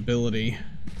uses the ability.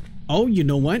 Oh, you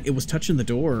know what? It was touching the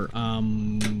door.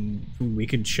 We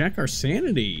can check our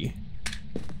sanity.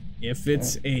 If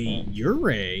it's a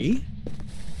Ure, it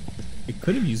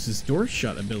could have used this door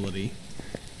shut ability.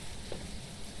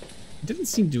 It didn't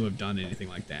seem to have done anything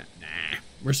like that. Nah,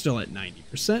 we're still at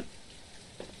 90%.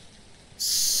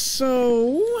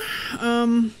 So,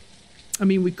 I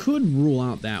mean, we could rule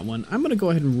out that one. I'm gonna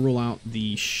go ahead and rule out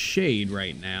the Shade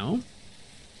right now.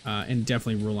 And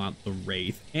definitely rule out the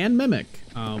Wraith and Mimic.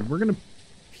 We're gonna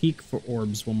peek for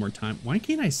orbs one more time. Why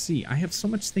can't I see? I have so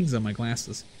much things on my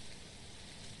glasses.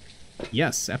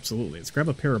 Yes, absolutely. Let's grab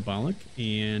a parabolic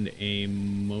and a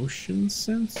motion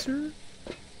sensor.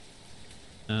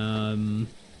 To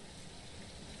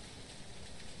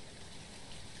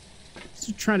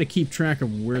try to keep track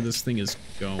of where this thing is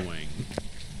going.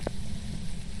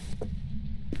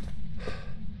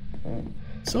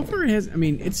 So far it has, I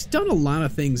mean, it's done a lot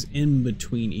of things in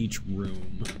between each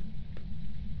room.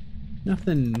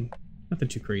 Nothing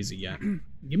too crazy yet.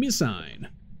 Give me a sign.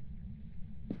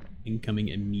 Incoming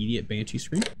immediate Banshee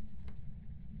screen.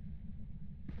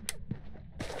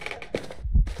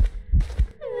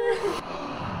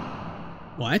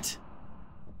 What?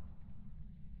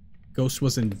 Ghost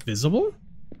was invisible?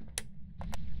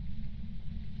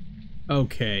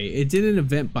 Okay, it did an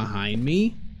event behind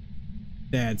me.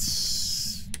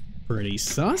 That's pretty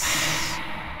sus.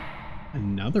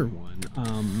 Another one.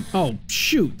 Oh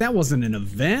shoot, that wasn't an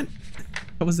event.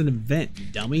 That was an event, you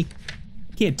dummy.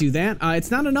 Can't do that. It's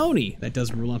not an Oni. That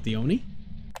does rule out the Oni.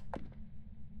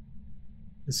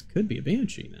 This could be a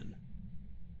Banshee then.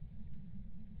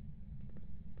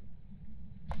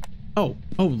 Oh,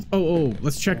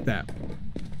 let's check that.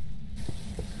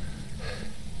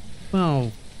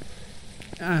 Well,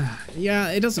 yeah,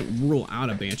 it doesn't rule out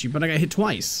a Banshee, but I got hit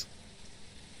twice.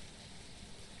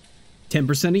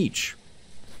 10% each.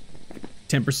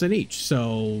 10% each,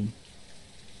 so...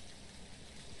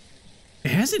 It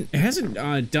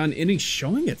hasn't done any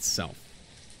showing itself.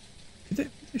 Is that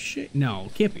a shade? No,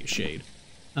 it can't be a shade.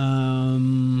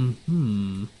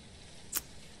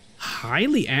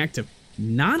 Highly active.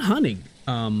 Not hunting.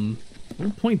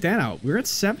 We'll point that out. We're at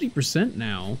 70%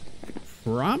 now.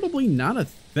 Probably not a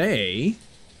Thay.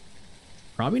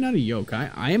 Probably not a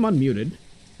yokai. I am unmuted.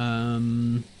 I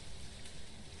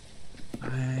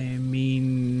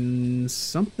mean,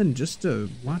 something just to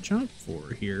watch out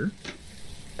for here.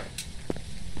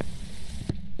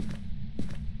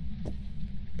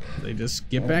 They just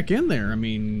get back in there. I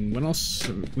mean, what else?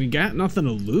 We got nothing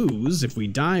to lose. If we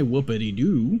die,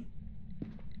 whoopity-doo.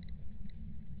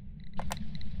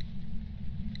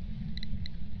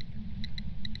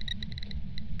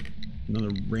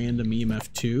 Another random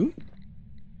EMF 2.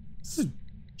 This is a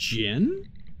Jinn?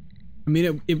 I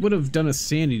mean, it would have done a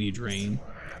sanity drain.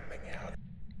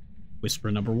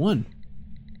 Whisper number 1.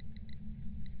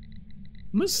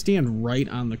 I'm gonna stand right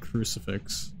on the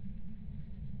crucifix.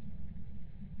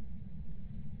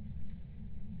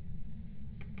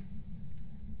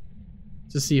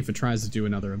 To see if it tries to do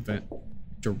another event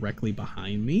directly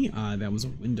behind me. That was a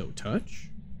window touch.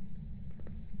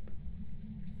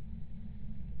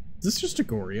 Is this just a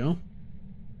Goryo?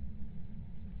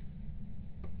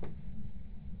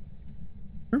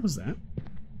 Where was that?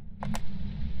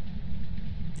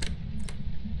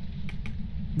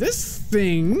 This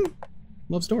thing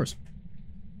loves doors.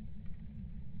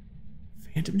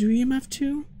 Phantom do EMF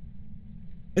 2?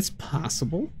 It's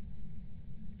possible.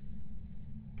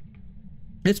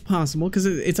 It's possible because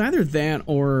it's either that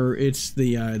or it's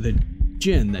the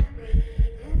Jinn that.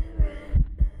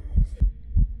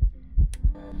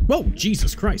 Whoa,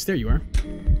 Jesus Christ! There you are.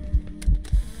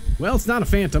 Well, it's not a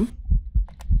phantom.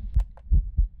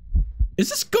 Is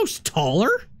this ghost taller?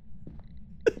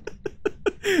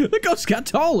 The ghost got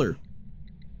taller.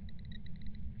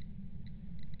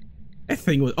 That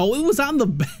thing was. Oh, it was on the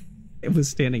bed. It was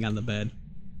standing on the bed.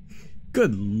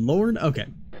 Good Lord. Okay.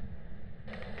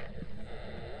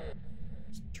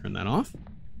 Turn that off.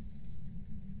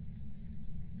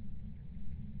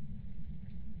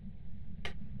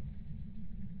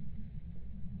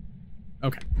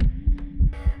 Okay.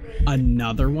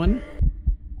 Another one.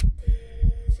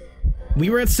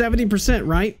 We were at 70%,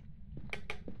 right?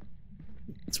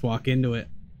 Let's walk into it.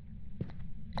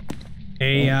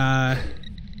 A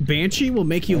Banshee will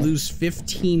make you lose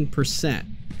 15%.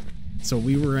 So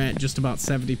we were at just about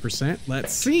 70%.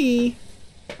 Let's see.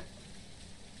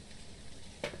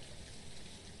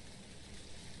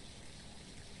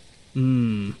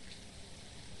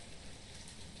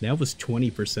 That was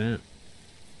 20%.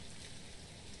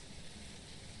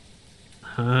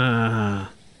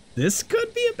 This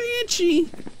could be a Banshee.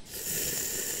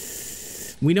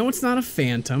 We know it's not a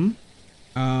phantom.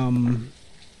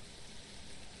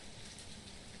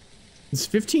 It's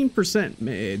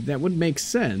 15%. That would make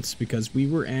sense because we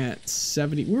were at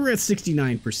 70. We were at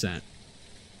 69%.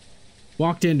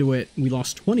 Walked into it, we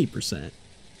lost 20%.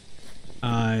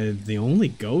 The only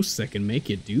ghost that can make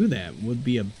you do that would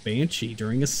be a Banshee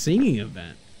during a singing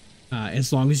event,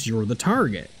 as long as you're the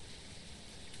target.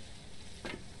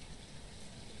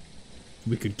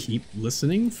 We could keep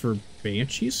listening for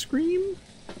Banshee scream.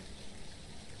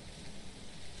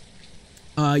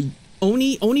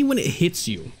 Only when it hits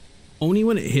you. Only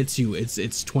when it hits you, it's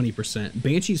 20%.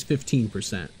 Banshee's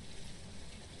 15%.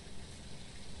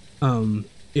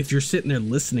 If you're sitting there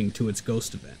listening to its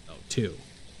ghost event, though, too.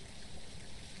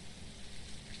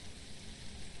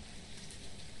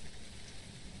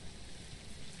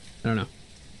 I don't know.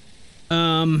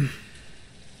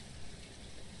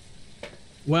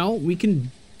 Well, we can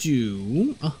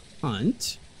do a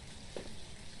hunt.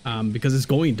 Because it's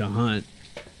going to hunt.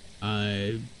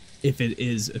 If it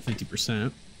is a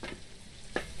 50%.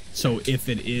 So if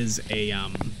it is a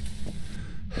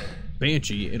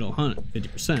Banshee, it'll hunt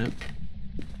 50%.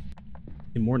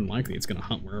 And more than likely, it's gonna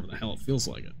hunt wherever the hell it feels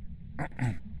like it.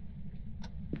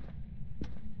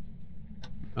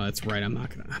 Oh, that's right. I'm not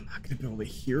gonna be able to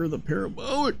hear the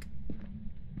parabolic.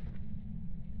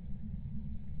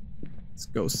 This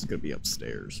ghost is gonna be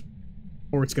upstairs,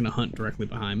 or it's gonna hunt directly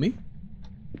behind me.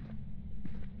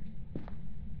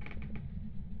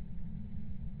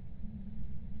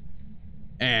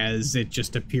 As it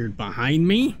just appeared behind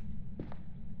me.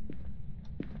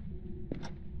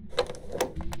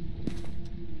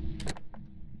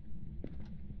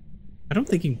 I don't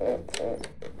think he...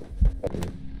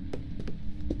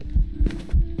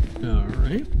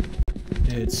 Alright.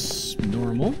 It's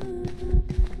normal.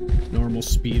 Normal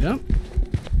speed up.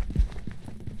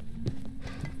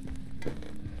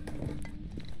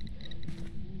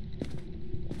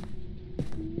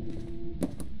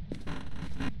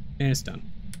 And it's done.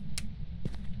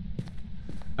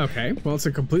 Okay, well, it's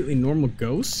a completely normal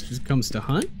ghost. Just comes to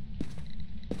hunt.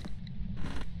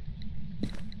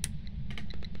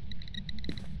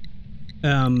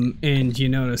 And you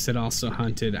notice it also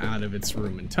hunted out of its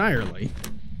room entirely.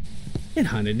 It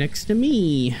hunted next to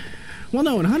me. Well,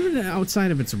 no, it hunted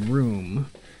outside of its room.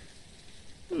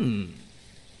 I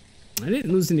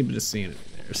didn't lose any bit of sanity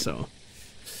there, so...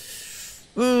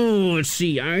 Oh, let's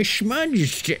see. I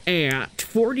smudged at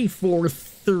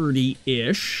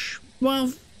 4430-ish.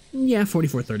 Well, yeah,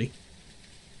 4430.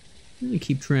 Let me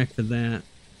keep track of that.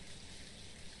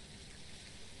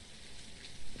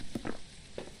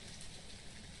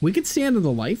 We could stand in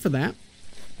the light for that.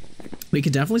 We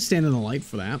could definitely stand in the light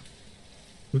for that.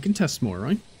 We can test more,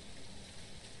 right?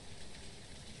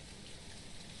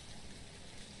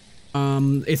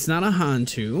 It's not a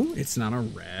Hantu. It's not a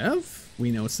Rev.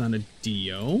 We know it's not a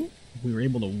Dio. We were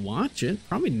able to watch it.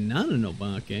 Probably not a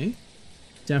Nobake.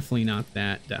 Definitely not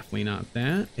that. Definitely not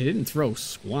that. It didn't throw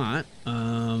squat.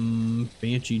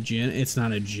 Banshee Jin. It's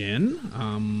not a Jin.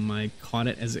 I caught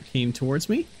it as it came towards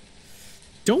me.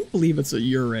 Don't believe it's a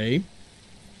Yurei.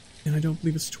 And I don't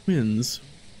believe it's twins.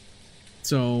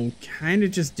 So, kind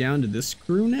of just down to this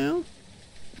crew now.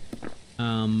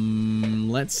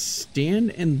 Let's stand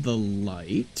in the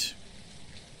light.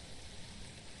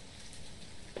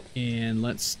 And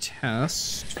let's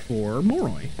test for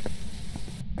Moroi.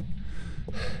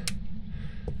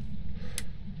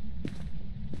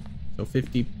 So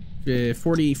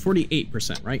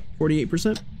 48%, right?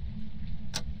 48%?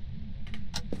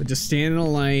 But just stand in the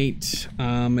light.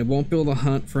 It won't be able to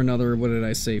hunt for another, what did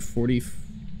I say,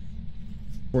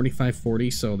 45,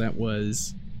 40. So that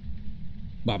was,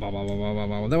 that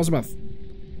was about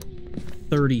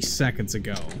 30 seconds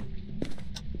ago.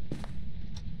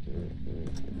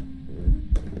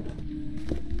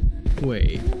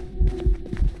 Wait,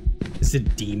 is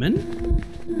it demon?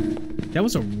 That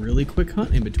was a really quick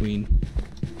hunt in between.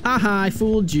 Haha, I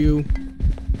fooled you.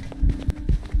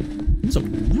 It was a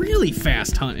really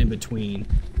fast hunt in between.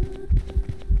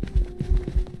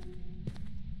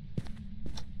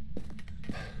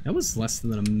 That was less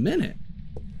than a minute.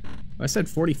 I said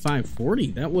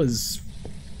 45-40. That was...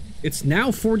 It's now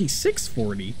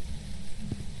 46-40.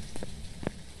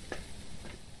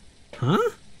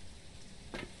 Huh?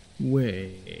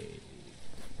 Wait.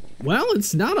 Well,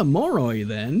 it's not a Moroi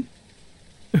then.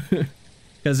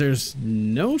 Because there's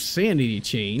no sanity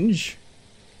change.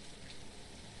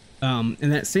 And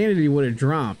that sanity would have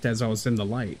dropped as I was in the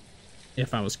light.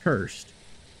 If I was cursed.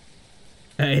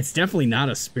 It's definitely not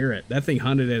a spirit. That thing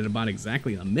hunted at about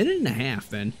exactly a minute and a half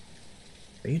then.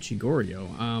 Banshee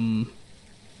Goryo.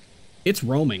 It's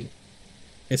roaming.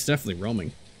 It's definitely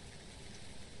roaming.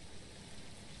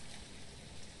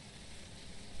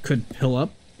 Could pill up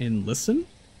and listen.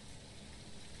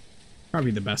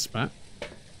 Probably the best spot.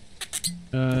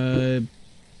 2? I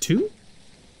don't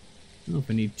know if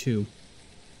I need 2.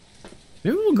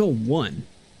 Maybe we'll go 1.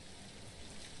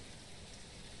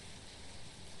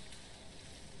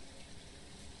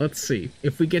 Let's see.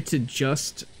 If we get to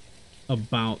just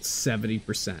about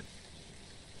 70%. I'm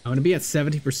going to be at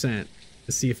 70%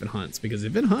 to see if it hunts. Because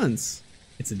if it hunts,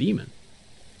 it's a demon.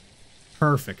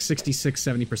 Perfect. 66,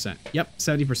 70%. Yep,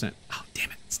 70%. Oh,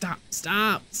 damn it. Stop.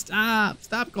 Stop. Stop.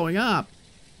 Stop going up.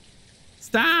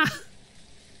 Stop.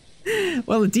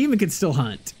 Well, the demon can still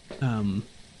hunt.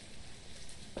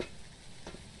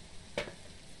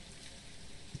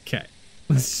 Okay.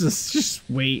 Let's just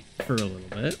wait for a little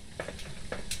bit.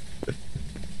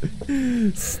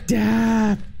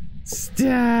 Stop.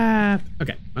 Stop.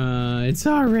 Okay. It's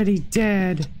already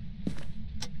dead.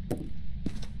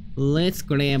 Let's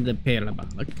grab the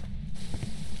parabolic.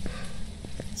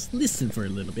 Let's listen for a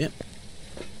little bit.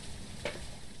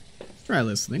 Let's try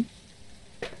listening.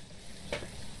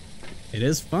 It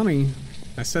is funny.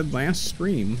 I said last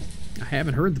stream, I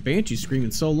haven't heard the Banshee scream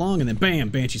in so long, and then bam,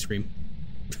 Banshee scream.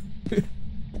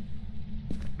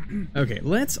 Okay,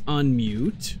 let's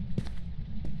unmute.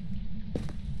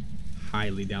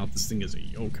 Highly doubt this thing is a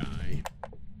yokai.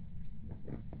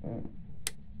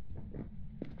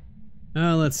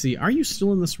 Let's see. Are you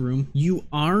still in this room? You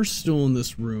are still in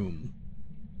this room.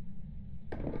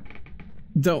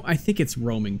 Though I think it's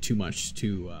roaming too much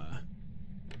to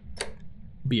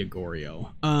be a Goryo.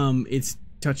 It's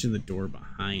touching the door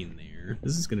behind there.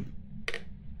 This is gonna be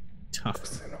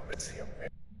tough.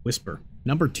 Whisper.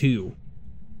 Number 2.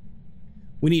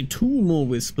 We need 2 more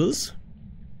whispers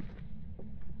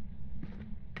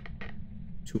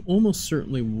to almost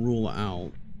certainly rule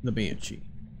out the Banshee.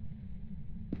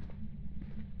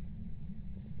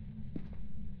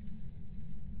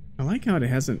 I like how it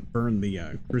hasn't burned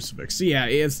the crucifix. Yeah,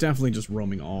 it's definitely just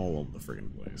roaming all over the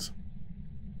friggin' place.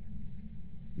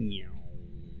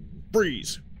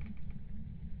 Freeze!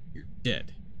 You're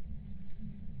dead.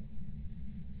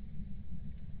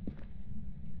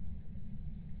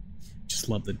 Just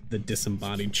love the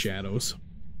disembodied shadows.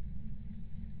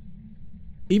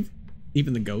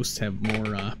 Even the ghosts have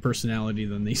more personality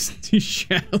than these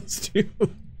shadows do.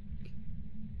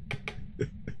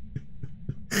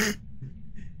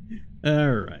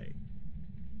 Alright.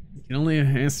 You can only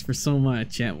ask for so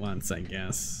much at once, I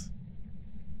guess.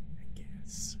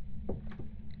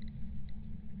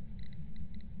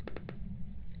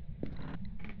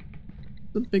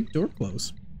 The big door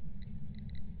close.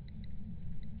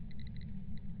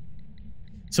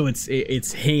 So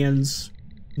it's hands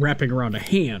wrapping around a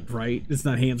hand, right? It's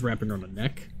not hands wrapping around a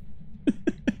neck.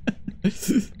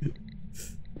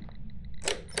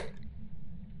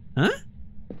 Huh?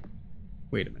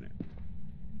 Wait a minute.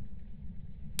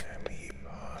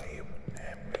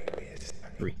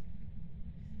 3.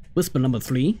 Whisper number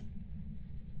 3.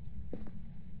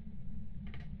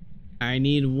 I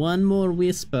need one more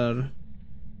whisper.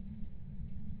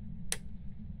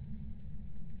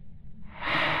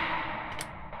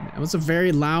 That was a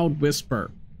very loud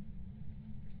whisper.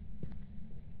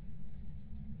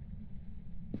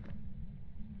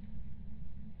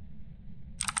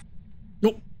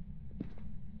 Nope.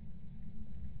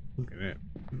 Look at it.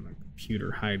 My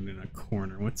computer hiding in a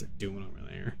corner. What's it doing over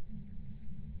there?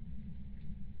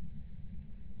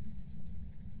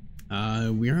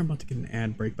 We are about to get an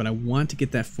ad break, but I want to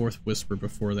get that 4th whisper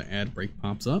before the ad break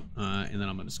pops up, and then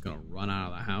I'm just gonna run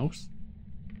out of the house.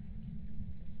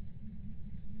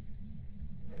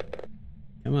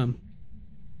 Come on.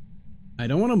 I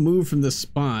don't want to move from this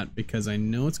spot because I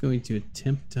know it's going to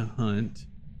attempt to hunt.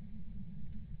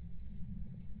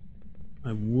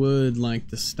 I would like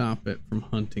to stop it from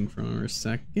hunting for a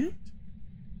second.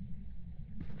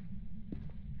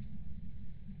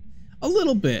 A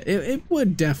little bit. It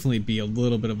would definitely be a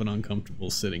little bit of an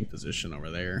uncomfortable sitting position over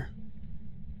there.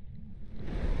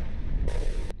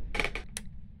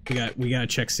 We gotta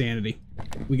check sanity.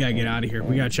 We gotta get out of here.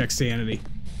 We gotta check sanity.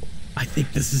 I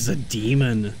think this is a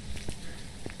demon.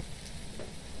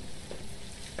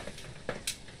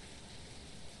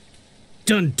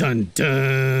 Dun dun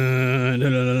dun.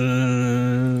 Dun,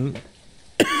 dun,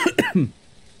 dun.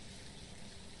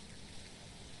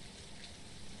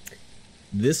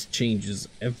 This changes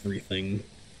everything.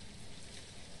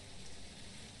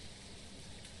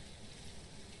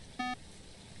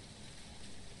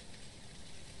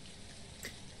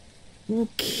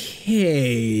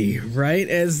 Okay, right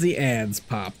as the ads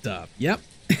popped up. Yep.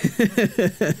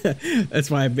 That's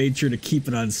why I made sure to keep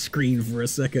it on screen for a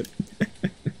second.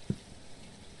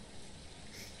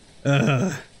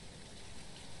 I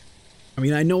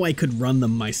mean, I know I could run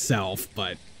them myself,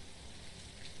 but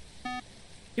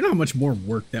you know how much more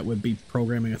work that would be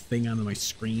programming a thing onto my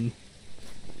screen?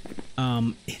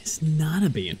 It's not a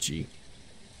Banshee.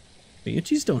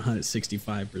 Banshees don't hunt at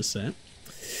 65%.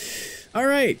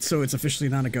 Alright, so it's officially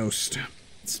not a ghost.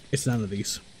 It's none of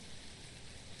these.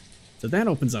 So that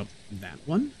opens up that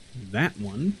one, not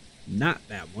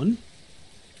that one,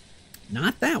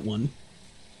 not that one.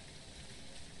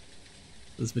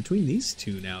 It's between these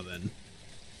two now then.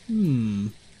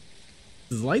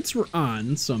 The lights were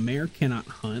on, so Mare cannot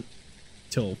hunt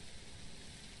till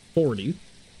 40.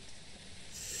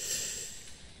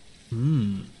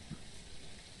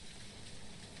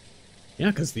 Yeah,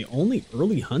 because the only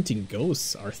early hunting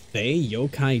ghosts are Thay,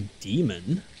 Yokai,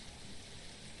 Demon,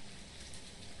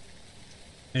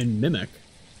 and Mimic.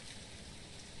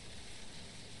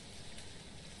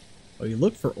 Well, you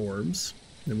look for orbs.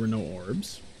 There were no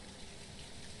orbs.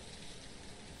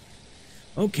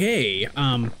 Okay,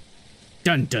 dun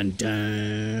dun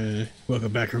dun.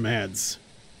 Welcome back from ads.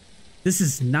 This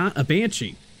is not a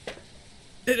Banshee.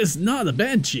 It is not a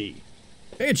Banshee.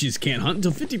 Banshees can't hunt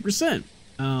until 50%.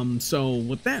 So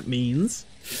what that means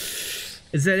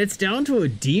is that it's down to a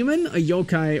demon, a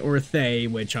yokai, or a Thay,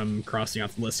 which I'm crossing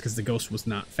off the list because the ghost was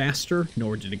not faster,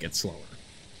 nor did it get slower.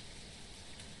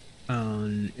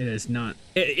 It is not.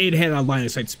 It had a line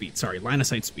of sight speed. Sorry, line of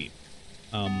sight speed.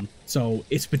 So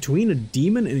it's between a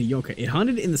demon and a yokai. It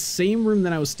hunted in the same room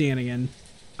that I was standing in.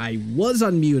 I was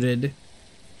unmuted.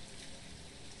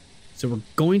 So we're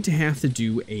going to have to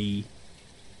do a...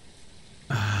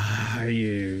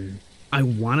 I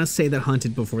want to say that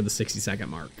hunted before the 60-second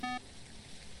mark.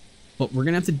 But we're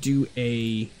going to have to do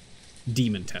a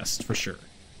demon test for sure.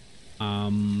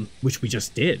 Which we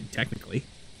just did, technically.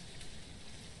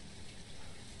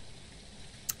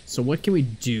 So what can we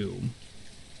do?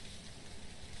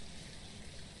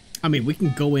 I mean, we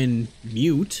can go in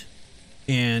mute,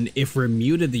 and if we're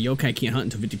muted, the yokai can't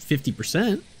hunt until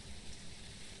 50%.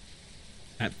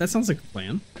 That sounds like a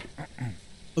plan.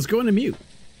 Let's go into mute.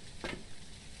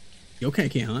 Yokai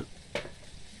can't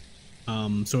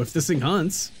hunt. So if this thing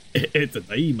hunts, it's a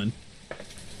demon.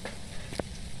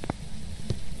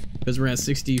 Because we're at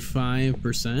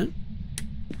 65%.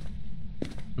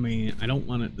 I mean, I don't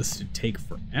want this to take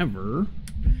forever.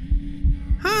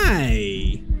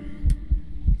 Hi!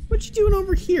 What you doing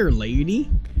over here, lady?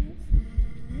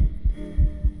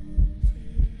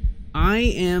 I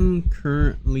am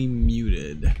currently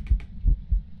muted.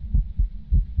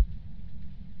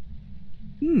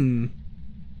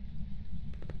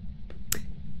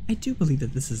 I do believe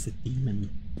that this is a demon.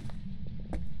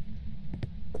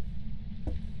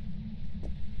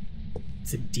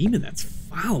 It's a demon that's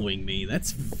following me.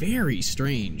 That's very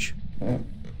strange.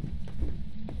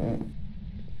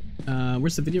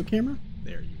 Where's the video camera?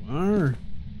 There you are.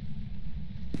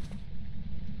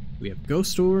 We have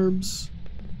ghost orbs.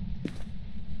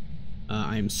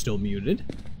 I am still muted.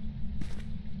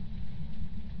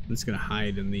 I'm just gonna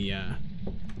hide in the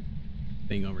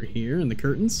thing over here in the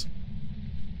curtains.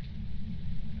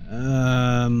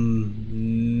 No,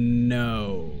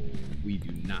 we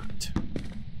do not.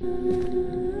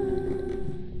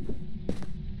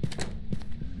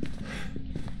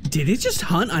 Did it just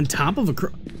hunt on top of a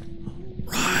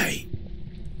Right.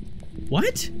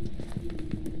 What?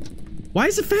 Why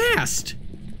is it fast?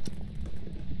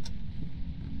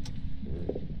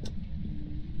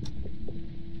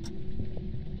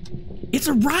 It's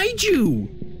a Raiju!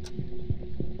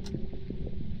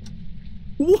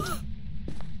 What?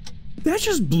 That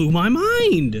just blew my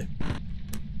mind!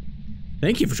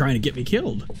 Thank you for trying to get me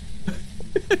killed.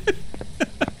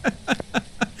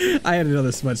 I had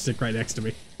another smudge stick right next to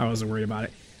me. I wasn't worried about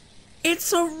it.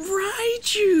 It's a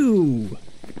Raiju!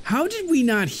 How did we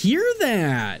not hear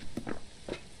that?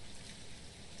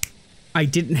 I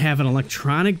didn't have an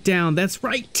electronic down. That's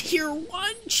right, tier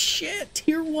 1 shit.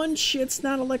 Tier 1 shit's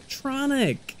not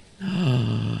electronic.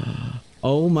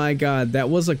 Oh my god, that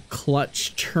was a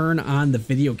clutch turn on the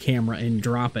video camera and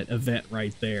drop it event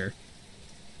right there.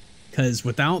 Because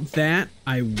without that,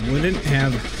 I wouldn't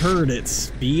have heard it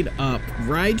speed up.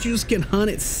 Raijus can hunt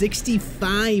at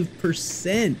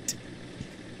 65%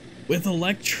 with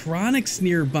electronics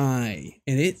nearby,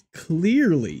 and it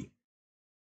clearly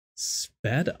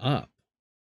sped up.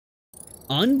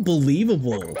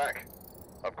 Unbelievable. Welcome back.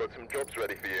 I've got some jobs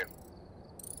ready for you.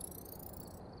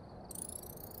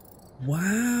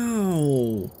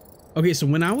 Wow. Okay, so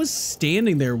when I was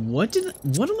standing there, what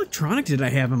electronic did I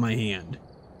have in my hand?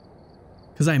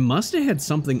 Because I must have had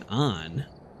something on.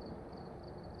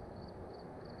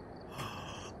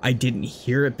 I didn't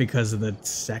hear it because of the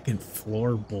second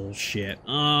floor bullshit.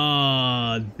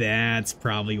 Oh, that's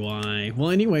probably why.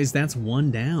 Well, anyways, that's one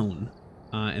down.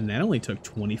 And that only took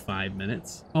 25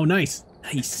 minutes. Oh, nice.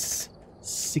 Nice.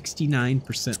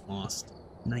 69% lost.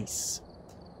 Nice.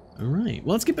 All right.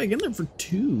 Well, let's get back in there for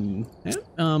 2.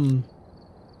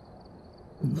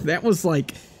 That was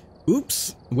like,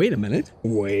 oops. Wait a minute.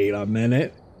 Wait a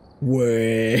minute.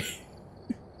 Wait.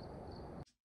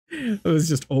 It was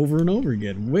just over and over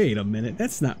again. Wait a minute.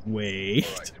 That's not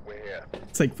wait.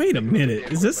 It's like, wait a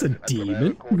minute. Is this a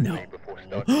demon? No.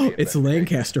 Oh, it's the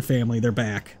Lancaster family. They're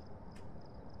back.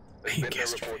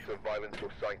 Lancaster family.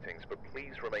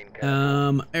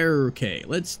 Okay,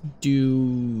 let's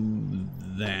do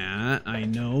that. I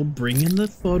know. Bring in the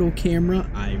photo camera.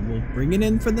 I will bring it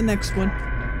in for the next one.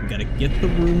 We gotta get the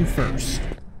room first.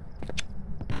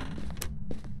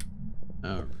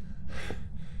 Alright.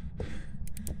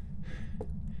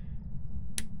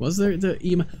 Was there the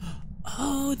EMF?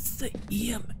 Oh, it's the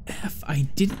EMF. I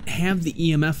didn't have the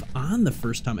EMF on the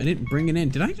first time. I didn't bring it in.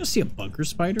 Did I just see a bunker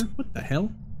spider? What the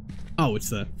hell? Oh, it's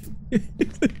the...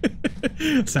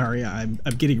 Sorry, I'm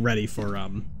getting ready for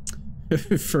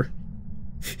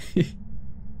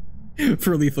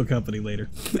for Lethal Company later.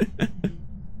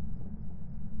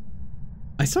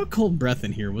 I saw cold breath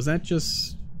in here. Was that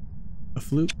just a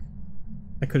fluke?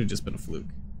 That could have just been a fluke.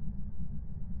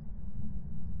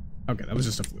 Okay, that was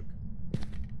just a fluke.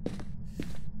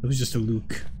 It was just a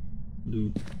Luke.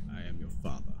 Luke, I am your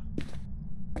father.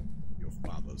 Your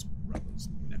father's brothers,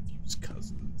 nephews,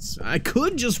 cousins. I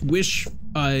could just wish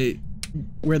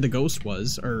where the ghost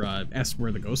was, or ask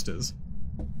where the ghost is.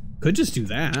 Could just do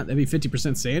that. That'd be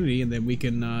 50% sanity, and then we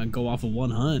can go off of one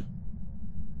hunt.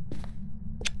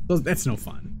 That's no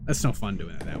fun. That's no fun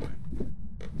doing it that way.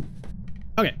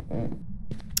 Okay.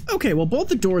 Okay, well, both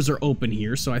the doors are open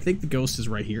here, so I think the ghost is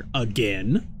right here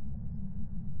again.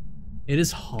 It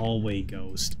is hallway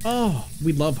ghost. Oh,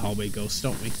 we love hallway ghosts,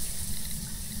 don't we?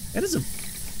 That is a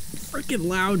freaking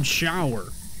loud shower.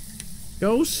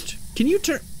 Ghost, can you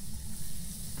turn?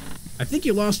 I think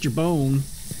you lost your bone.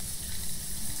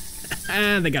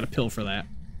 Ah, they got a pill for that.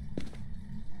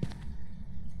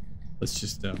 Let's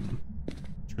just turn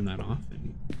that off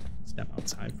and step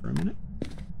outside for a minute.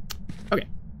 Okay.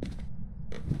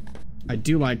 I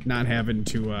do like not having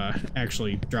to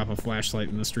actually drop a flashlight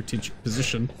in a strategic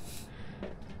position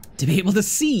to be able to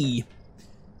see.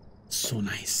 So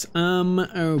nice.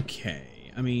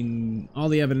 Okay. I mean, all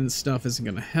the evidence stuff isn't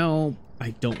gonna help. I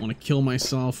don't want to kill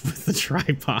myself with the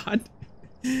tripod.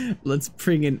 Let's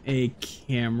bring in a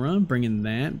camera, bring in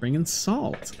that, bring in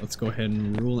salt. Let's go ahead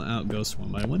and rule out ghosts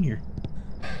one by one here.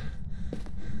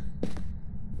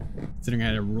 Considering I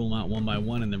had to rule them out one by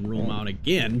one and then rule them out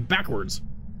again backwards.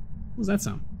 was that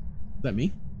sound? Is that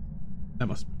me? That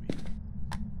must be me.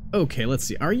 Okay, let's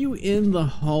see. Are you in the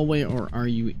hallway or are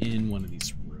you in one of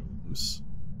these rooms?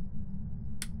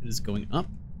 It is going up.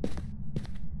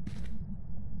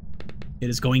 It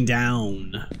is going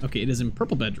down. Okay, it is in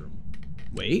purple bedroom.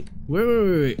 Wait.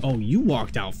 Wait. Oh, you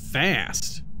walked out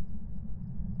fast.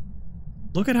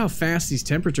 Look at how fast these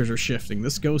temperatures are shifting.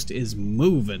 This ghost is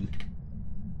moving.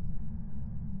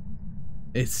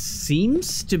 It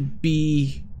seems to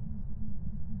be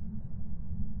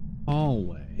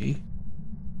hallway.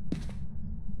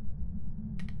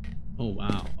 Oh,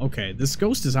 wow. Okay, this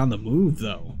ghost is on the move,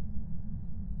 though.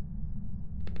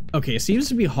 Okay, it seems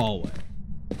to be hallway.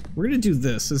 We're gonna do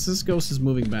this, since this ghost is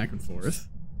moving back and forth.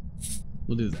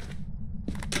 We'll do that.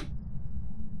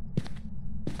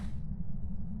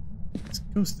 This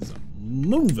ghost is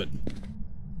moving.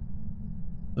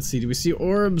 Let's see, do we see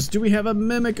orbs? Do we have a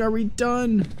mimic? Are we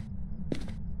done?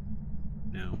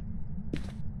 No.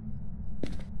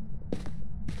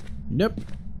 Nope.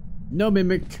 No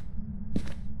mimic.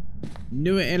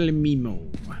 No el mimo.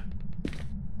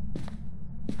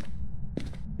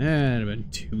 That'd have been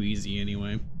too easy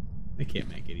anyway. I can't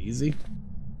make it easy.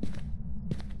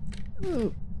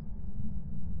 Oh.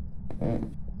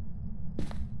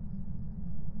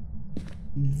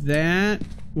 That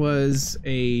was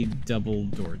a double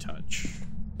door touch.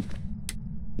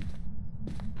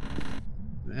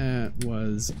 That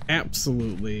was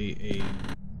absolutely a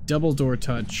double door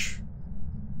touch,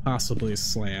 possibly a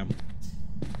slam.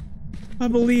 I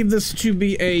believe this to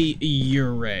be a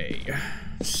Uray.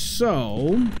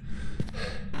 So,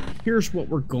 here's what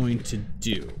we're going to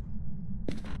do.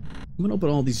 I'm gonna open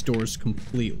all these doors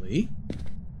completely.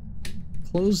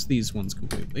 Close these ones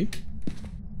completely.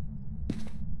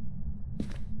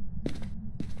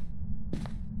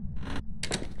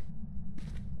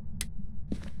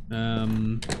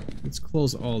 Let's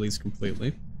close all these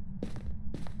completely.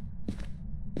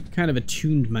 Kind of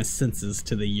attuned my senses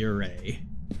to the Uray.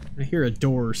 I hear a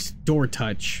door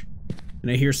touch, and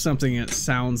I hear something that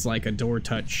sounds like a door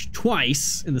touch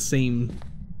twice in the same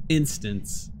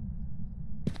instance.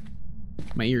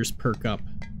 My ears perk up.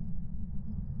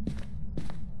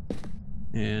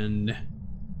 And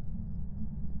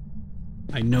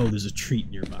I know there's a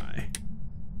treat nearby.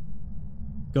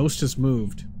 Ghost has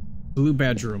moved. Blue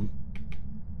bedroom.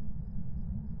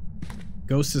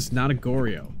 Ghost is not a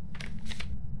Goryo.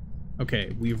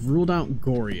 Okay, we've ruled out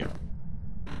Goryo.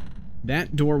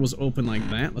 That door was open like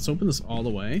that. Let's open this all the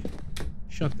way.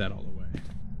 Shut that all the way.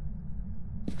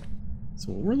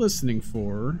 So what we're listening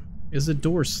for is a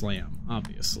door slam,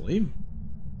 obviously,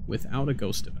 without a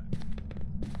ghost event.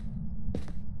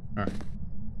 Alright.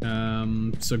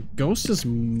 So ghost has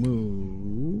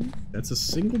moved. That's a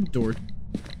single door.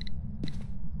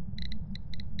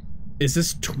 Is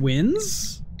this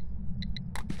twins?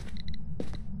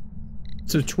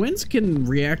 So twins can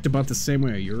react about the same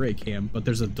way a Uray can, but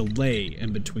there's a delay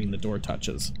in between the door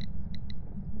touches.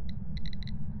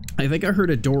 I think I heard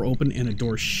a door open and a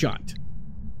door shut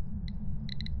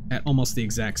at almost the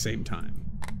exact same time.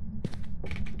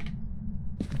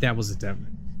 That was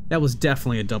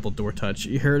definitely a double door touch.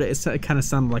 You heard it? It kind of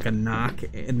sounded like a knock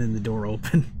and then the door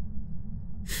opened.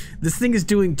 This thing is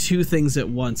doing two things at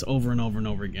once over and over and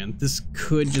over again. This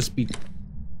could just be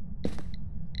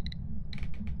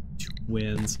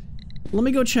twins. Let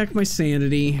me go check my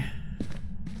sanity.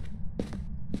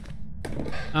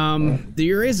 The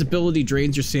Uray's ability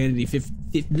drains your sanity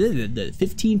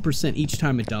 15% each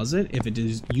time it does it, if it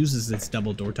uses its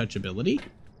double door touch ability.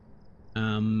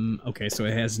 Okay, so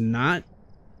it has not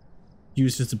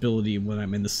used its ability when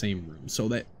I'm in the same room. So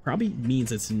that probably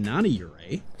means it's not a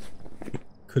Uray. It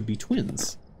could be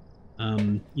twins.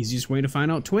 Easiest way to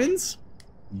find out twins?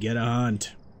 Get a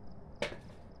hunt.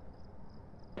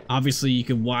 Obviously, you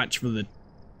can watch for the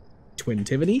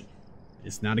twintivity.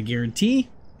 It's not a guarantee.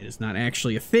 It is not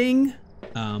actually a thing.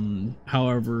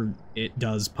 However, it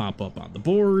does pop up on the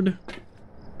board.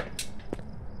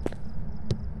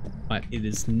 But it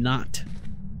is not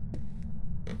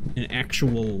an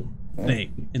actual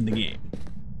thing in the game.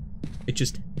 It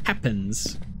just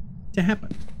happens to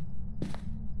happen.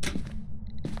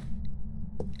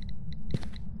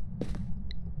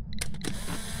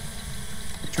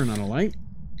 Turn on a light.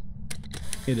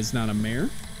 It is not a mare.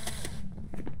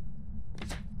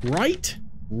 Right?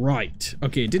 Right.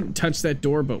 Okay, it didn't touch that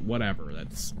door, but whatever.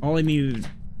 That's all I needed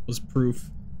was proof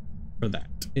for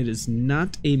that. It is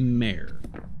not a mare.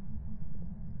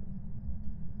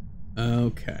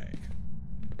 Okay.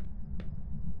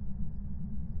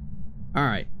 All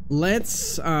right.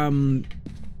 Let's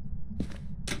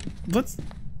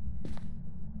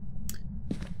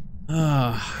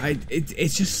It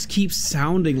just keeps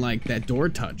sounding like that door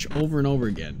touch over and over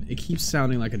again. It keeps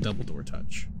sounding like a double door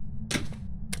touch.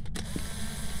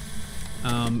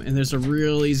 And there's a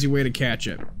real easy way to catch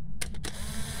it.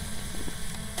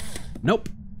 Nope,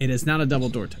 it is not a double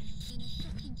door touch.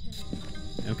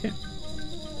 Okay.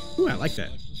 Ooh, I like that.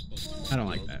 I don't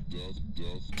like that.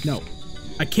 No,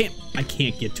 I can't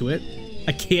get to it.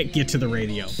 I can't get to the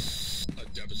radio.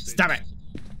 Stop it!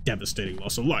 Devastating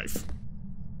loss of life.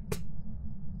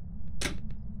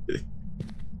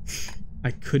 I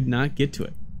could not get to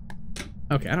it.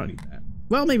 Okay, I don't need that.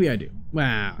 Well, maybe I do.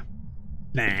 Wow.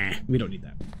 Nah, we don't need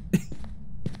that.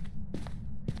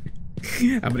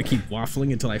 I'm gonna keep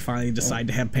waffling until I finally decide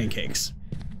to have pancakes.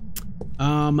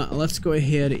 Let's go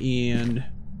ahead and...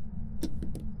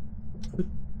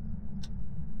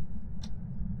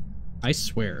 I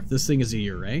swear, if this thing is a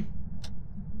array,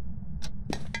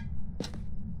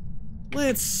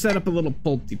 let's set up a little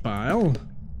pulty pile.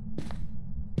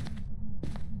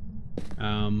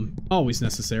 Always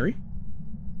necessary.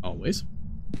 Always.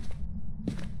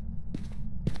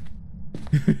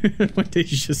 One day you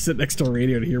just sit next to a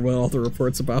radio to hear what all the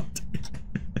reports about.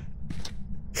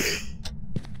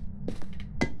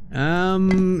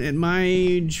 At my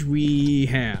age, we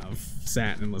have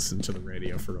sat and listened to the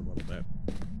radio for a little bit.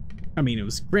 I mean, it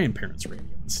was grandparents'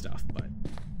 radio and stuff, but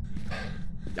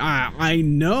I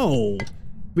know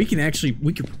we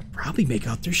could probably make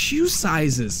out their shoe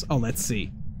sizes. Oh, let's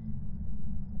see.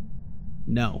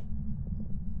 No.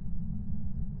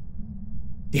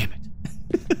 Damn it.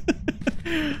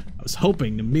 I was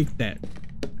hoping to make that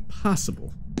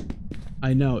possible.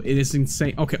 I know, it is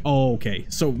insane. Okay, oh, okay.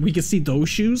 So we can see those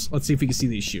shoes? Let's see if we can see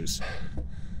these shoes.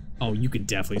 Oh, you can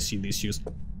definitely see these shoes.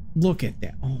 Look at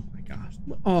that. Oh my gosh.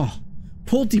 Oh,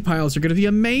 pulty piles are gonna be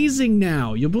amazing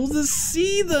now. You'll be able to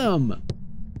see them.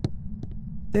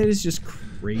 That is just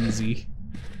crazy.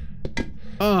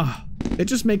 Oh, it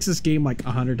just makes this game like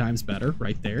 100 times better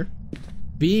right there.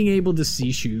 Being able to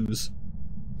see shoes.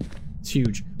 It's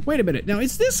huge. Wait a minute. Now,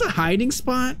 is this a hiding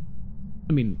spot?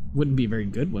 I mean, wouldn't be a very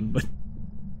good one, but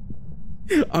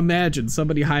imagine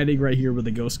somebody hiding right here when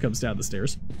the ghost comes down the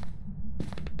stairs.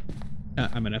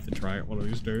 I'm gonna have to try it one of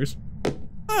these days.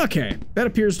 Okay, that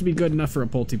appears to be good enough for a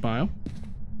pulty pile.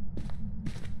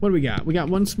 What do we got? We got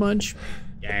one smudge?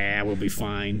 Yeah, we'll be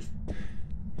fine.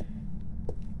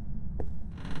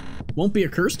 Won't be a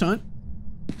cursed hunt.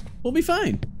 We'll be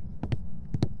fine.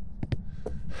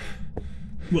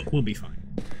 We'll be fine.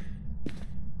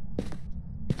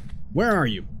 Where are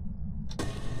you?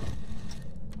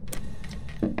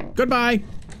 Goodbye.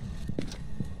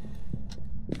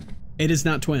 It is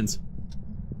not twins.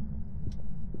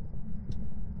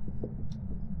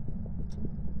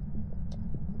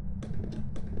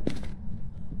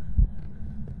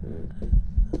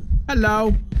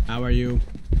 Hello. How are you?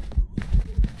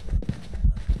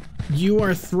 You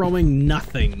are throwing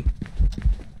nothing.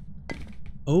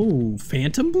 Oh,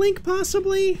 Phantom Blink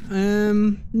possibly?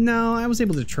 No, I was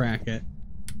able to track it.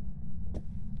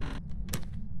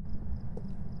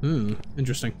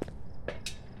 Interesting.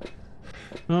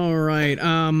 All right,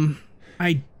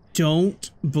 I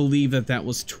don't believe that that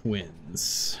was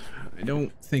twins. I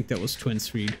don't think that was twin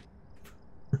speed.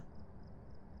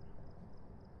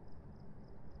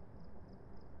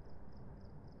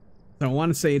 So I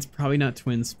want to say it's probably not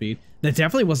twin speed. That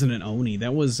definitely wasn't an Oni.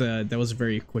 That was a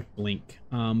very quick blink.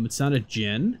 It's not a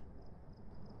Jinn.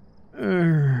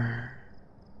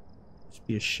 Just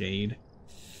be a shade.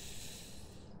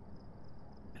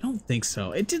 I don't think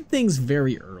so. It did things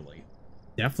very early.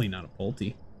 Definitely not a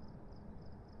Pulti.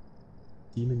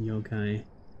 Demon Yokai.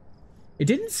 It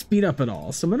didn't speed up at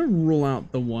all, so I'm gonna rule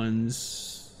out the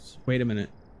ones. Wait a minute.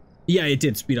 Yeah, it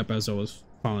did speed up as it was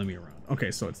following me around.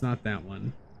 Okay, so it's not that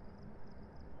one.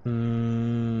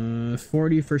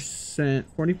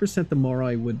 40% the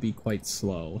Morai would be quite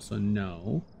slow, so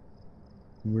no.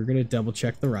 We're gonna double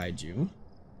check the Raiju.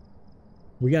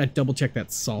 We gotta double check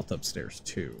that salt upstairs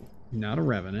too. Not a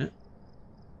Revenant.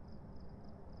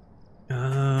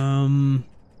 I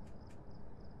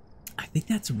think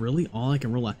that's really all I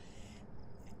can rule out.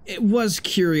 It was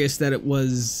curious that it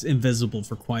was invisible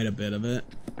for quite a bit of it.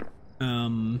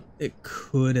 It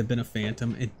could have been a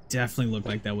Phantom. It definitely looked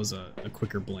like that was a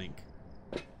quicker blink.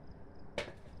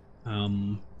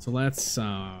 So let's go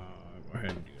ahead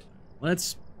and do that.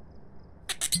 Let's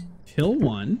kill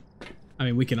one. I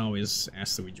mean, we can always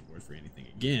ask the Ouija board for anything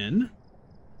again.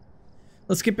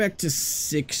 Let's get back to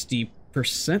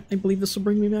 60%. I believe this will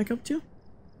bring me back up to.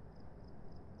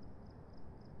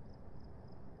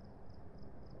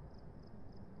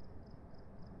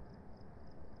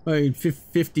 I mean,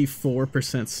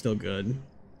 54% still good.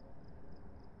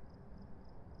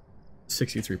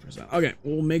 63%. Okay,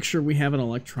 we'll make sure we have an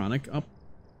electronic up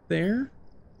there.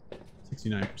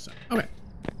 69%. Okay.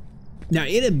 Now,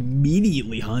 it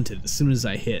immediately hunted as soon as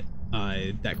I hit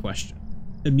that question.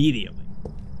 Immediately.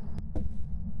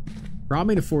 Brought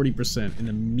me to 40% and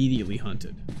immediately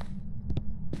hunted.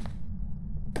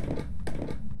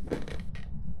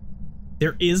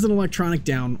 There is an electronic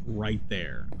down right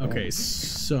there. Okay,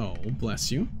 so,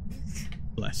 bless you.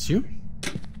 Bless you.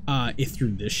 It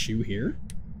threw this shoe here.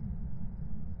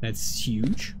 That's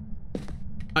huge.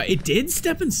 It did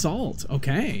step in salt.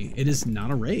 Okay, it is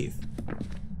not a wraith.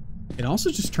 It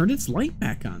also just turned its light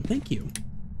back on. Thank you.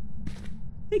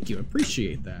 Thank you,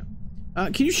 appreciate that.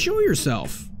 Can you show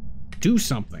yourself? Do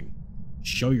something.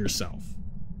 Show yourself.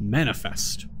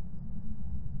 Manifest.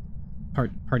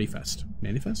 Party fest.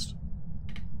 Manifest?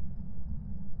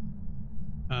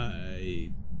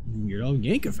 Weirdo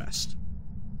Yankafest.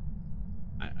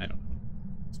 I don't know.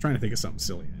 I was trying to think of something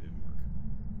silly. It didn't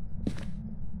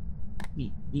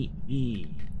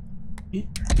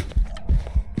work.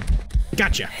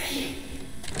 Gotcha.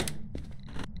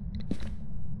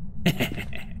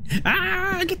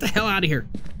 Ah, get the hell out of here.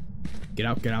 Get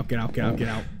out, get out, get out, get out, get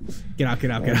out. Get out,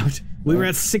 get out, get out. We were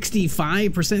at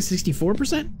 65%,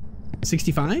 64%?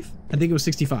 65? I think it was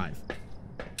 65.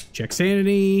 Check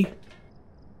sanity.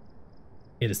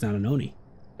 It is not an Oni.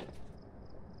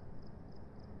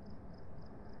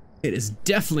 It is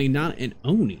definitely not an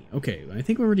Oni. Okay, I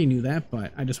think we already knew that,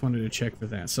 but I just wanted to check for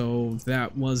that. So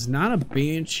that was not a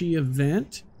Banshee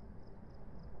event.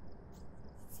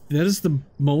 That is the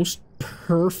most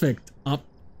perfect up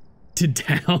to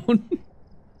down.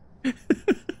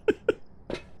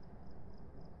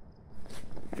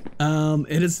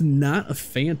 It is not a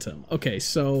phantom. Okay,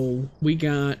 so we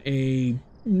got a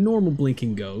normal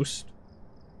blinking ghost.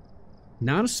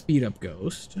 Not a speed up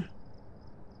ghost.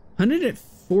 Hunted at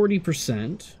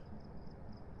 40%.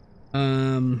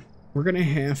 We're gonna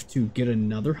have to get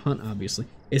another hunt, obviously.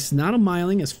 It's not a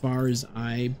miling as far as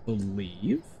I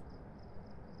believe.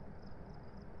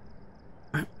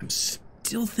 I'm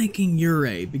still thinking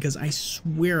Ure because I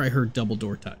swear I heard double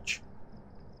door touch.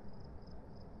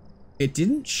 It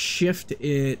didn't shift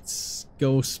its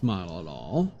ghost model at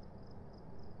all.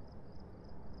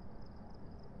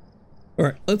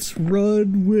 Alright, let's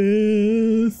run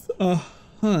with a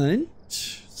hunt.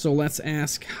 So let's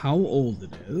ask how old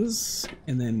it is,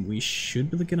 and then we should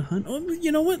be looking at a hunt. Oh,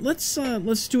 you know what? Let's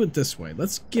do it this way.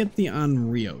 Let's get the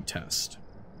Onryo test.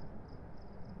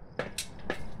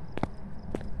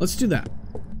 Let's do that.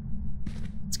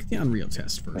 Let's get the Onryo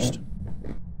test first.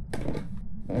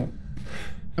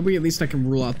 That way at least I can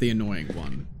rule out the annoying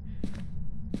one.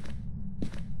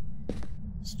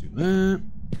 Let's do that.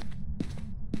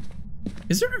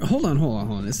 Is there, hold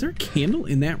on. Is there a candle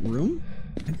in that room?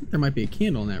 I think there might be a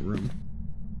candle in that room.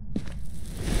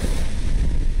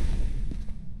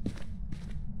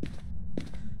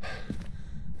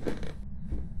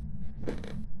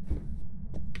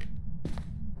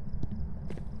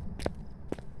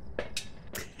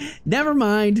 Never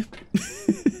mind.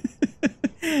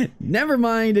 Never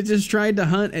mind. It just tried to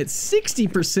hunt at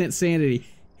 60% sanity.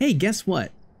 Hey, guess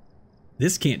what?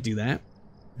 This can't do that.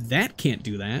 That can't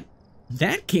do that.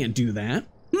 That can't do that.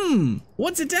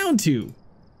 What's it down to?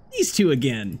 These two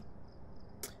again.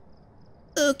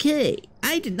 Okay,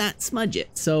 I did not smudge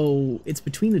it, so it's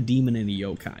between a demon and a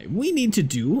yokai. We need to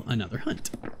do another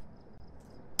hunt.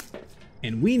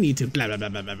 And we need to blah blah blah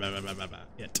blah blah blah blah blah blah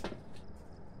it.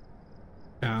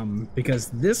 Because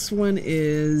this one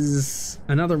is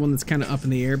another one that's kind of up in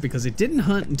the air because it didn't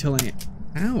hunt until I...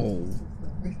 Ow.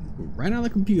 Right on the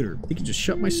computer. They can just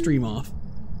shut my stream off.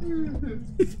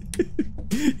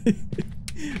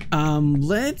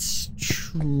 Let's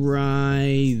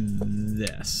try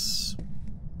this.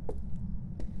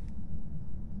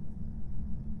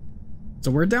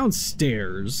 So we're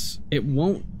downstairs. It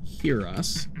won't hear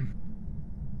us.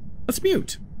 Let's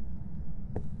mute.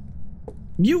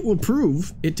 Mute will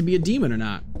prove it to be a demon or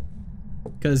not.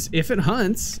 Because if it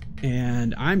hunts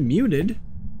and I'm muted,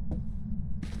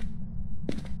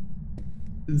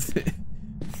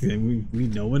 then we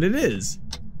know what it is.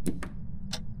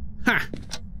 Ha!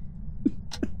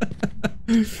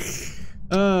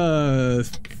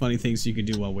 Funny things you can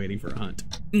do while waiting for a hunt.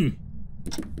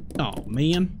 Oh,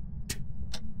 man.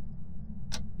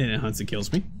 And it hunts and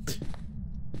kills me.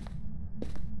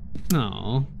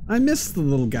 Oh, I miss the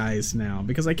little guys now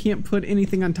because I can't put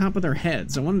anything on top of their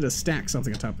heads. I wanted to stack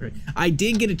something on top of their head. I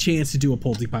did get a chance to do a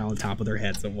pulte pile on top of their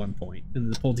heads at one point,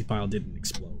 and the pulte pile didn't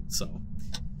explode, so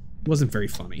it wasn't very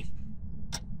funny.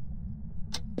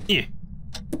 Yeah.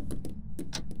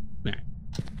 Alright.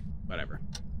 Whatever.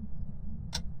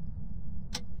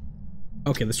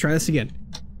 Okay, let's try this again.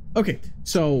 Okay,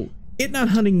 so it not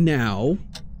hunting now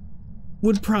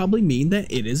would probably mean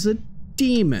that it is a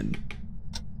demon.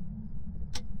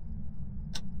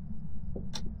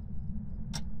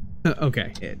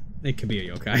 Okay, it could be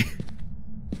a yokai.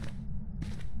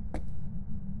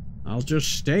 I'll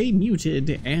just stay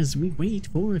muted as we wait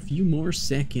for a few more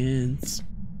seconds.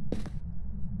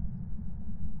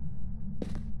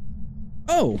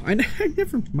 Oh, I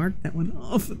never marked that one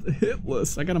off of the hit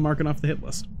list. I gotta mark it off the hit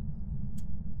list.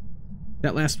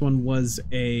 That last one was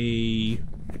a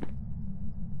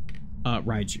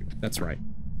Raiju. That's right.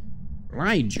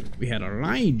 Raiju. We had a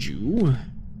Raiju.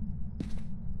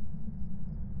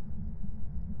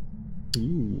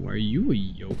 Ooh, are you a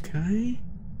yokai?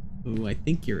 Ooh, I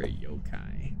think you're a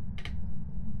yokai.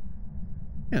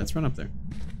 Yeah, let's run up there.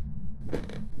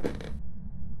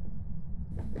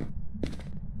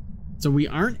 So we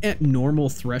aren't at normal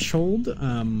threshold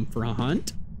for a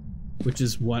hunt, which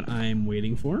is what I'm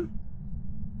waiting for.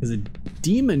 Because a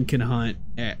demon can hunt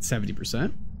at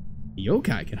 70%. A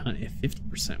yokai can hunt at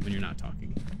 50% when you're not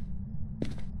talking.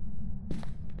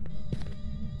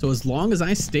 So as long as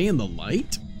I stay in the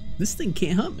light, this thing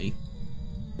can't hunt me.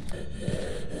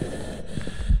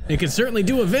 It can certainly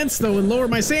do events though and lower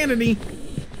my sanity.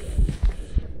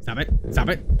 Stop it, stop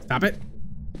it, stop it.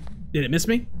 Did it miss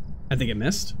me? I think it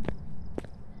missed.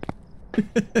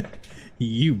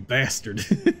 You bastard.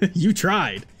 You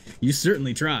tried. You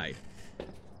certainly tried.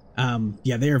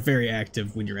 Yeah, they are very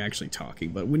active when you're actually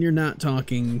talking, but when you're not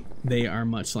talking, they are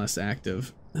much less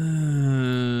active. I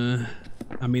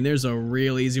mean, there's a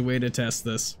real easy way to test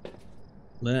this.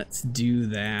 Let's do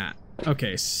that.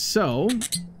 Okay, so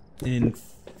in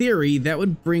theory, that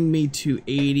would bring me to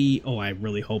 80. Oh, I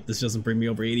really hope this doesn't bring me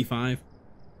over 85.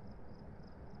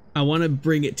 I want to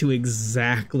bring it to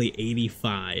exactly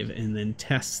 85 and then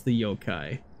test the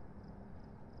yokai.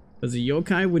 Because the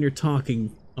yokai, when you're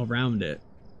talking around it,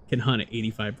 can hunt at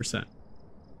 85%.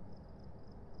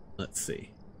 Let's see.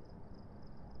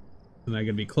 Am I going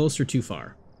to be close or too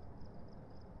far?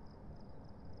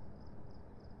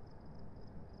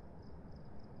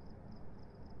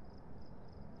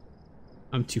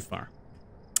 I'm too far.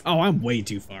 Oh, I'm way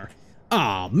too far.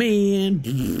 Oh, man.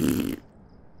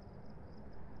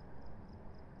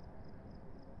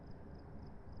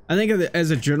 I think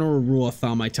as a general rule of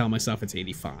thumb, I tell myself it's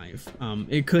 85.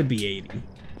 It could be 80.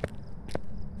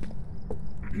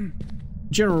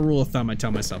 General rule of thumb, I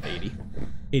tell myself 80.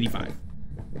 85.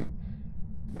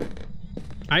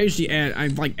 I usually add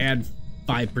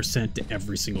 5% to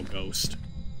every single ghost.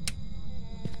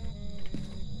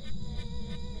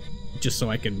 Just so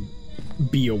I can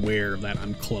be aware that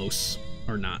I'm close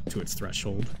or not to its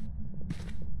threshold.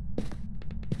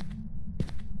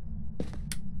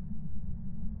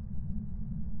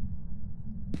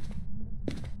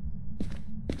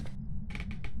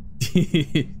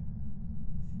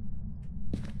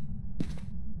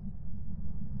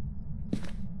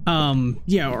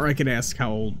 Yeah, or I could ask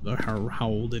how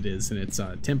old it is, and it's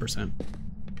 10%.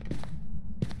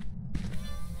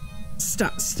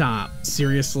 Stop.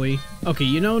 Seriously? Okay,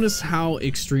 you notice how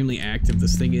extremely active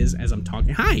this thing is as I'm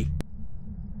talking. Hi!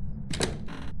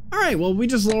 Alright, well, we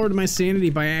just lowered my sanity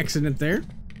by accident there.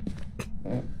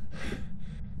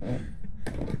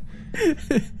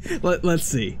 Let's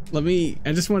see.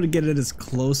 I just want to get it as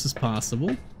close as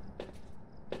possible.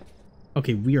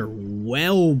 Okay, we are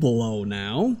well below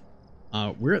now.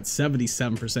 We're at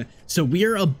 77%. So we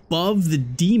are above the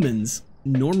demon's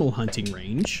normal hunting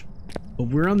range. But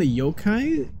we're on the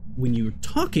yokai, when you're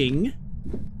talking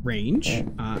range.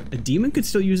 A demon could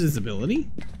still use his ability.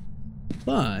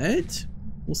 But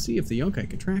we'll see if the yokai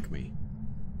can track me.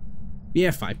 Yeah,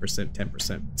 5%,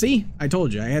 10%. See? I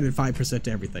told you, I added 5%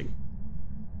 to everything.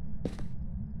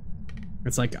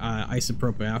 It's like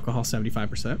isopropyl alcohol,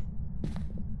 75%.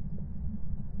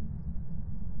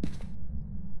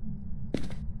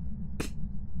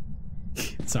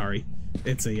 Sorry,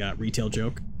 it's a retail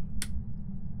joke.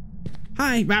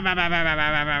 Hi. I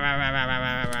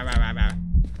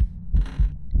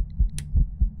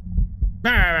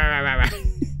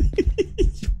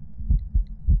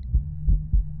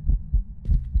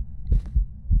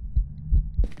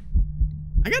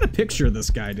got a picture of this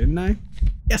guy, didn't I?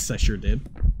 Yes, I sure did.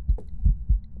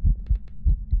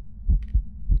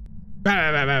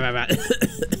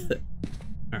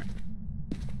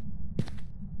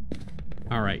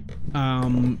 All right.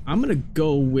 I'm gonna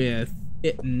go with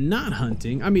it not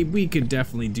hunting. I mean, we could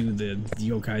definitely do the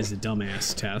yokai's a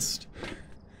dumbass test.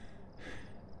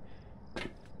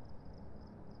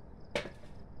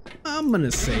 I'm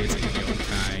gonna say it's a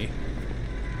yokai.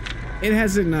 It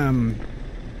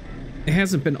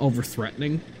hasn't been over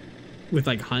threatening. with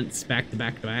like hunts back to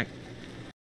back to back.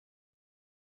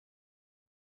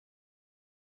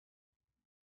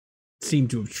 Seemed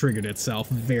to have triggered itself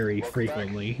very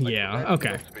frequently. Yeah,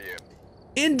 okay.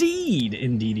 Indeed,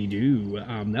 indeedy do.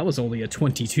 That was only a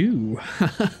 22.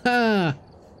 Man,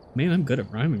 I'm good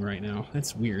at rhyming right now.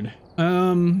 That's weird.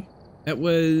 That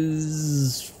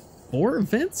was 4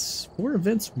 events? 4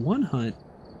 events, 1 hunt.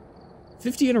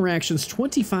 50 interactions,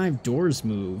 25 doors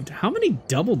moved. How many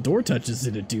double door touches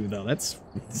did it do, though? That's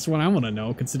what I want to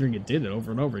know, considering it did it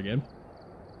over and over again.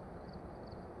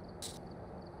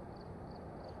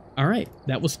 All right,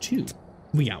 that was 2.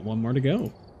 We got 1 more to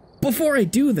go. Before I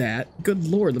do that, good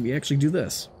lord, let me actually do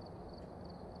this.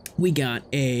 We got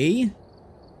a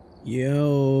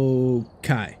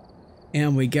yokai,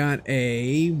 and we got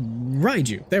a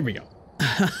raiju. There we go.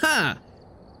 Haha.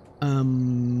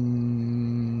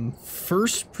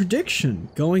 First prediction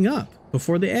going up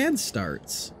before the ad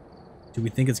starts. Do we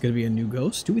think it's going to be a new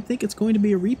ghost? Do we think it's going to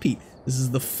be a repeat? This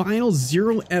is the final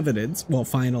 0 evidence, well,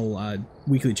 final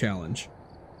weekly challenge.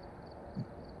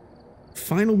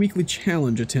 Final weekly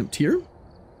challenge attempt here.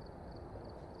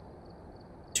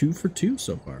 2 for 2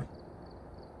 so far.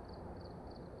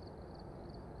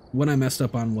 What I messed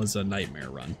up on was a nightmare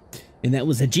run, and that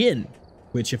was a djinn,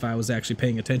 which if I was actually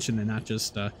paying attention and not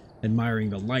just admiring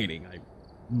the lighting, I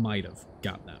might have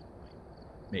gotten that.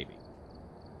 Maybe.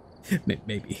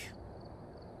 Maybe.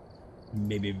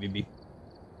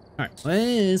 Alright,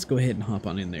 let's go ahead and hop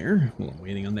on in there while I'm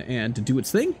waiting on the ad to do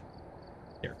its thing.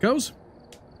 There it goes.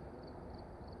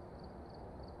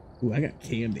 Ooh, I got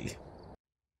candy.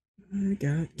 I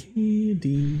got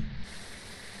candy.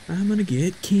 I'm gonna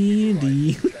get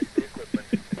candy.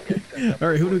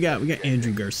 Alright, who do we got? We got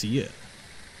Andrew Garcia.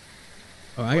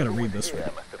 Oh, I gotta read this one.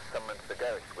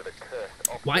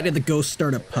 Why did the ghost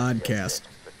start a podcast?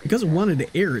 Because it wanted to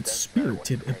air its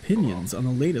spirited opinions on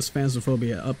the latest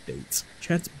Phasmophobia updates.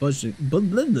 Chat's buzzing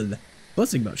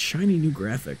about shiny new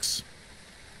graphics.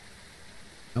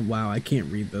 Oh, wow, I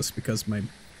can't read this because my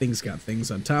thing's got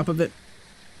things on top of it.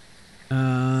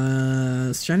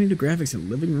 Shiny new graphics and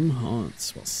living room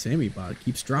haunts, while SammyBot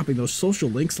keeps dropping those social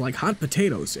links like hot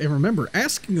potatoes. And remember,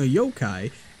 asking a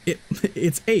yokai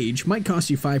its age might cost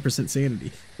you 5%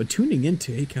 sanity, but tuning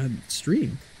into Acon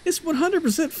stream is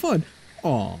 100% fun.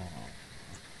 Aww.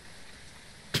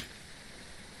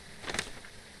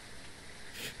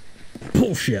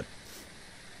 Bullshit.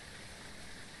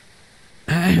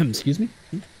 Excuse me?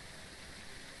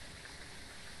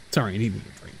 Sorry, I needed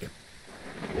a drink.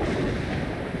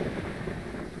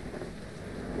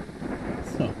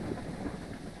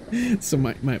 So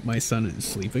my son is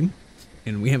sleeping,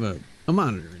 and we have a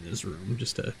monitor in his room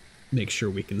just to make sure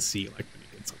we can see like when he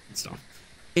gets up and stuff.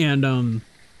 And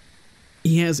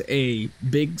he has a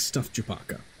big stuffed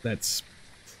Chewbacca that's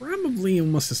probably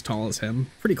almost as tall as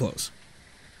him, pretty close.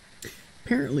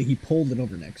 Apparently he pulled it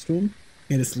over next to him,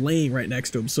 and it's laying right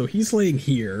next to him. So he's laying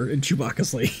here, and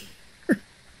Chewbacca's laying here.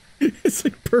 It's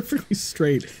like perfectly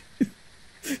straight.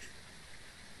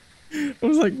 I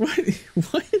was like, what?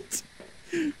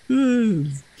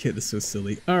 Kid is so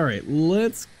silly. All right,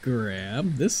 let's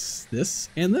grab this,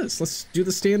 and this. Let's do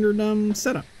the standard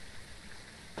setup.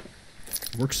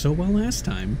 Worked so well last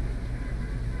time.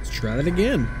 Let's try that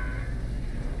again.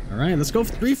 All right, let's go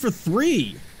 3 for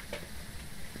 3.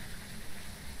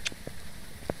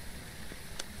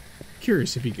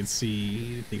 Curious if you can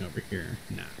see anything over here.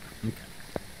 Nah. Okay.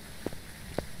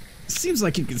 Seems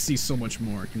like you can see so much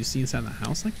more. Can you see inside the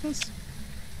house like this?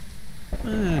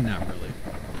 Not really.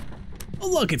 Oh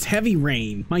look, it's heavy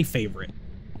rain. My favorite.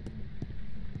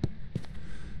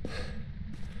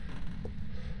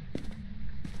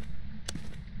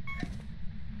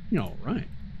 All right.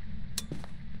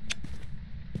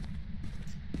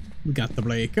 We got the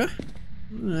breaker.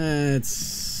 Let's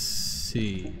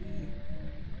see.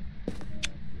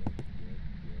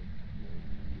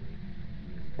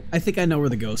 I think I know where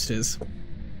the ghost is.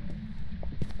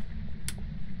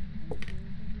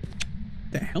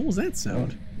 The hell was that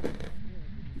sound?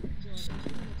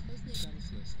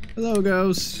 Hello,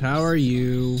 ghost. How are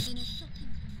you?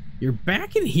 You're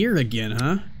back in here again,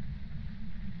 huh?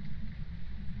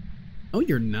 Oh,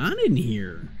 you're not in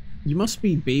here. You must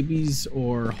be babies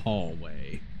or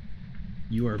hallway.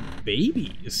 You are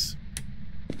babies.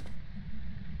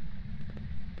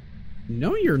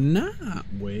 No, you're not.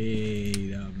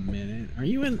 Wait a minute. Are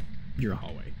you in your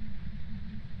hallway?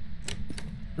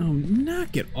 Oh,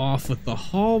 knock it off with the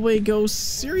hallway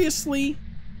ghost. Seriously?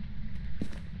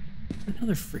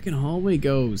 Another freaking hallway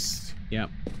ghost. Yep.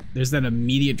 There's that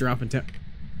immediate drop in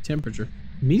temperature.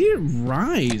 Immediate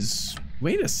rise.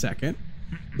 Wait a second.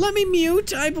 Let me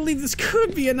mute. I believe this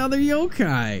could be another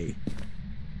yokai.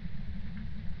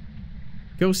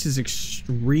 Ghost is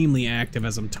extremely active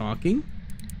as I'm talking.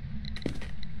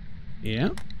 Yeah,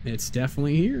 it's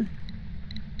definitely here.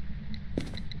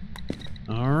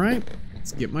 All right,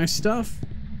 let's get my stuff.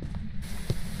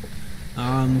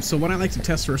 So what I like to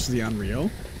test first is the Unreal.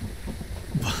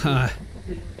 Huh?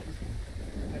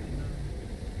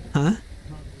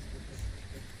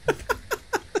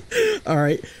 All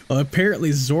right. Well,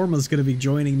 apparently Zorma's gonna be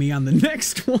joining me on the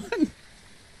next one.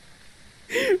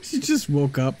 She just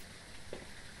woke up.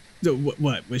 So,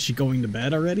 what? Was she going to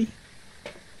bed already?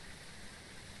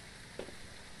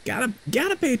 Gotta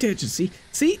pay attention. See.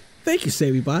 Thank you,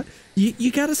 SavvyBot.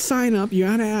 You gotta sign up. You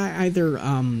gotta either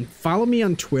follow me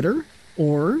on Twitter,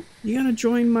 or you gotta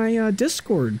join my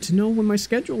Discord to know when my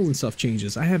schedule and stuff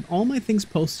changes. I have all my things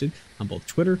posted on both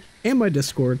Twitter and my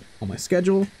Discord. All my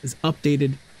schedule is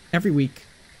updated every week.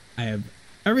 I have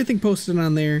everything posted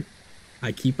on there.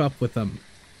 I keep up with them.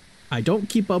 I don't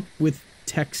keep up with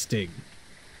texting.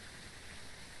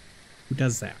 Who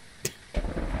does that?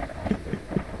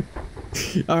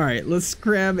 All right, let's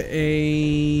grab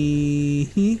a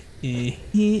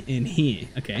and he.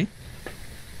 Okay. I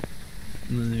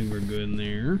think we're good in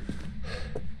there.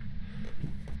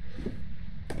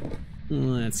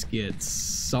 Let's get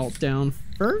salt down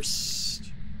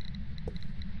first.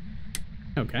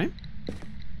 Okay.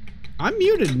 I'm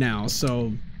muted now,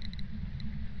 so...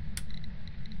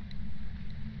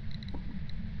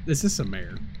 Is this a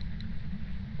mare?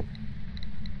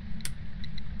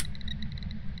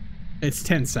 It's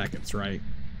 10 seconds, right?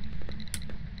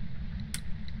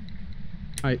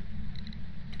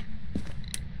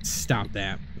 Stop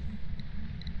that.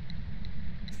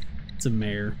 It's a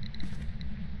mare.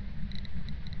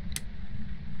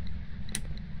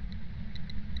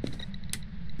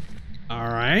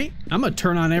 Alright. I'm gonna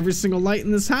turn on every single light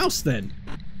in this house then.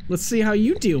 Let's see how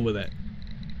you deal with it.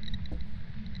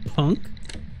 Punk.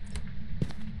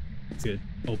 It's gonna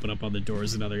open up other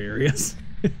doors in other areas.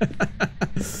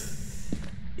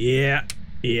 Yeah.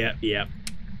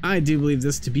 I do believe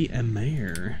this to be a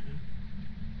mare.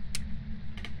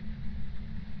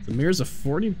 The mare's a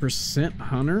 40%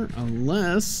 hunter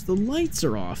unless the lights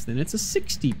are off. Then it's a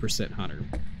 60% hunter.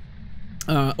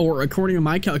 Or according to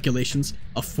my calculations,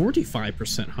 a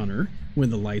 45% hunter when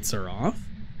the lights are off.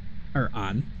 Or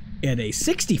on. And a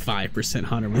 65%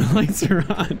 hunter when the lights are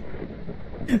on.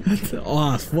 That's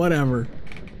off. Whatever.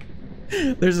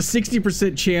 There's a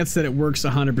 60% chance that it works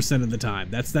 100% of the time.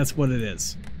 That's what it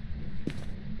is.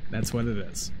 That's what it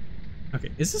is. Okay,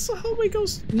 is this a hallway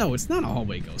ghost? No, it's not a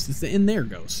hallway ghost. It's the in there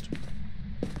ghost.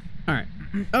 All right.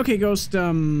 Okay, ghost. You're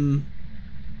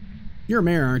a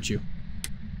mare, aren't you?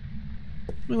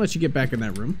 Let me let you get back in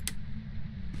that room.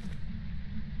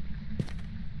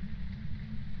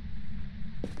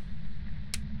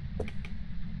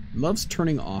 Loves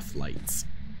turning off lights.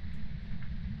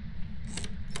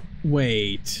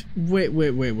 Wait.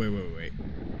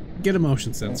 Get a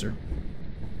motion sensor.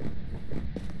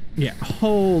 Yeah,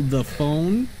 hold the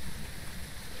phone.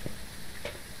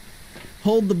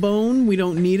 Hold the bone, we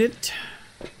don't need it.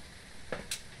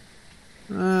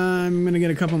 I'm gonna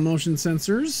get a couple motion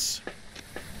sensors.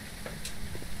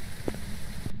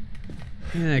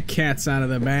 Yeah, cat's out of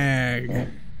the bag.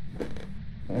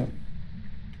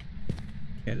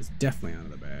 Cat is definitely out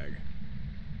of the bag.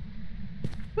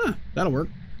 Huh, that'll work.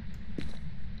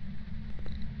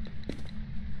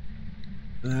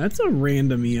 That's a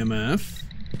random EMF.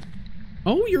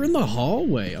 Oh, you're in the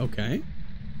hallway. Okay.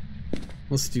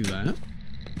 Let's do that.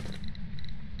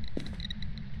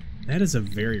 That is a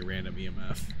very random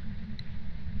EMF.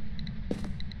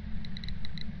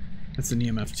 That's an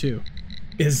EMF too.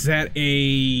 Is that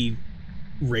a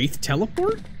Wraith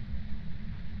teleport?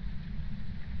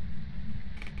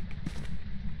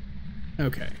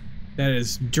 Okay. That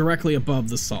is directly above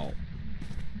the salt.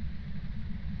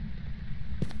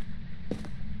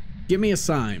 Give me a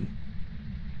sign.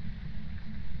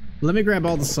 Let me grab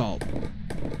all the salt.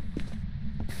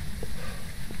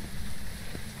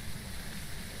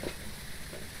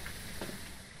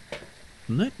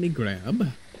 Let me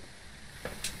grab.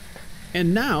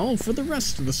 And now for the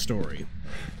rest of the story.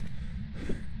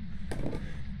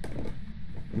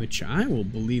 Which I will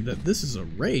believe that this is a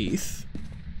wraith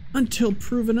until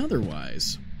proven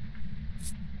otherwise.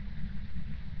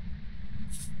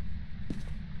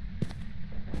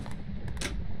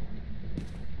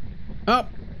 Oh!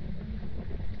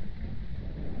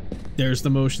 There's the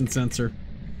motion sensor.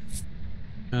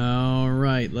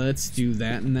 Alright, let's do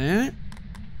that and that.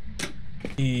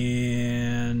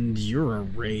 And you're a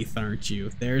wraith, aren't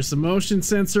you? There's the motion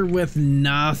sensor with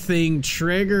nothing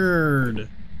triggered.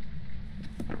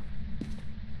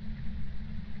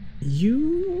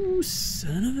 You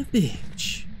son of a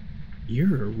bitch.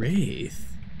 You're a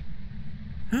wraith.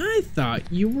 I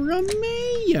thought you were a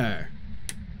mayor.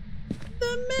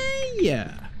 The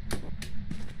mayor.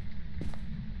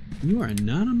 You are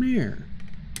not a mayor.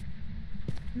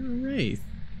 You're a wraith.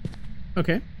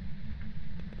 Okay.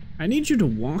 I need you to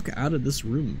walk out of this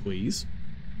room, please.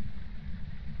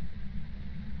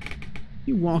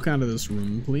 You walk out of this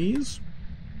room, please.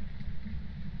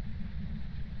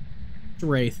 It's a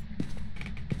wraith.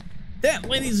 That,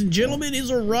 ladies and gentlemen, is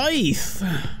a wraith.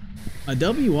 A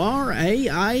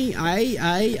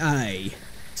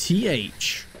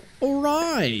W-R-A-I-I-I-I-T-H. A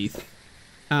wraith.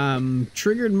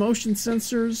 Triggered motion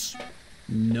sensors.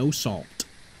 No salt.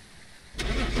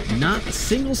 Not a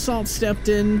single salt stepped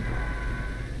in.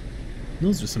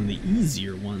 Those are some of the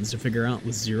easier ones to figure out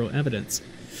with zero evidence.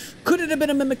 Could it have been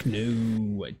a mimic?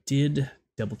 No, I did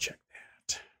double check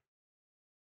that.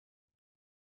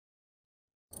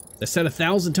 I said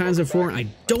 1,000 times before, I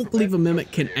don't believe a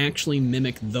mimic can actually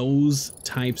mimic those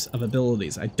types of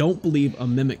abilities. I don't believe a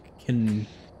mimic can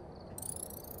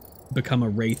become a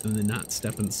wraith and then not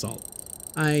step in salt.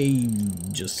 I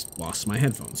just lost my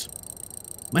headphones.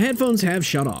 My headphones have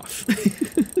shut off.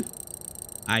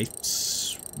 I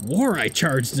swore I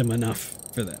charged them enough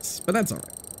for this, but that's all right.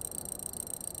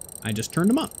 I just turned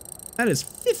them up. That is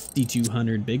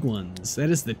 5,200 big ones.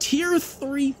 That is the tier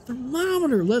 3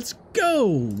 thermometer. Let's go.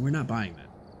 We're not buying that.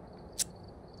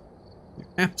 We're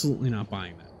absolutely not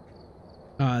buying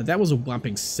that. That was a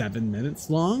whopping 7 minutes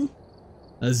long.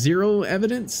 Zero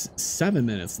evidence, 7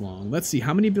 minutes long. Let's see,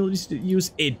 how many abilities did it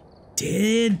use? It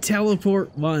did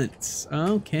teleport once.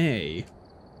 Okay.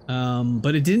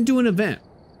 But it didn't do an event.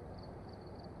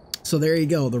 So there you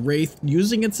go. The Wraith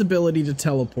using its ability to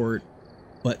teleport,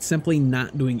 but simply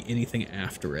not doing anything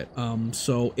after it.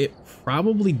 So it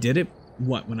probably did it,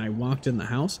 what, when I walked in the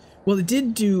house? Well, it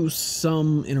did do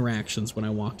some interactions when I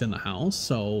walked in the house,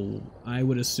 so I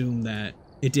would assume that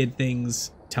it did things,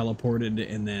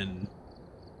 teleported, and then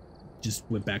just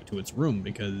went back to its room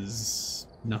because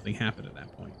nothing happened at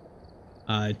that point.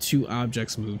 2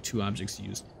 objects moved, 2 objects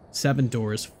used, 7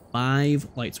 doors, 5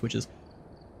 light switches.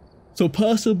 So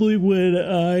possibly when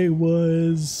I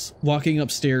was walking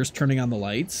upstairs, turning on the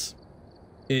lights,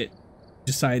 it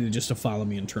decided just to follow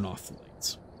me and turn off the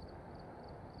lights.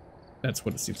 That's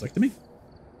what it seems like to me.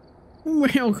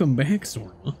 Welcome back,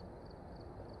 Zorma.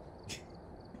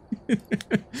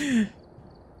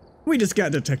 We just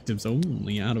got detectives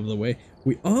only out of the way.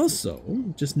 We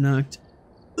also just knocked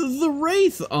the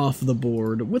Wraith off the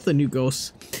board with a new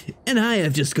ghost, and I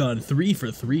have just gone 3 for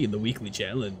 3 in the weekly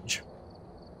challenge.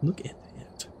 Look at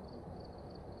that.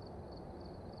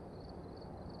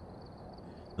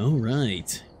 All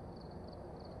right.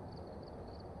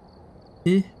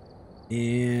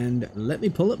 And let me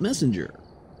pull up Messenger.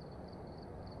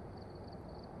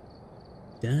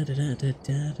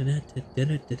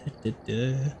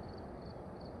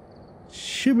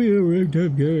 Should be a rigged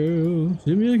up girl.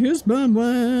 Should be a kiss by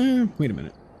my. Wait a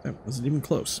minute. That wasn't even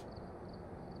close.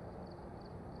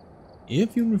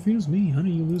 If you refuse me,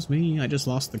 honey, you lose me. I just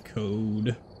lost the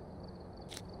code.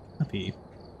 Happy.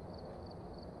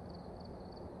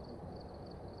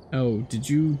 Oh, did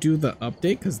you do the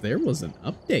update? Because there was an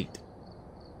update.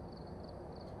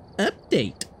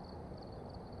 Update.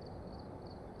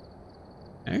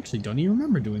 I actually don't even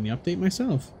remember doing the update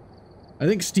myself. I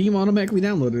think Steam automatically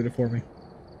downloaded it for me.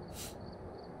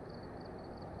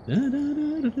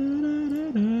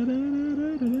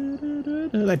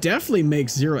 That definitely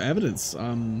makes zero evidence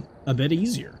a bit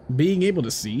easier. Being able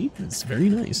to see is very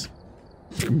nice.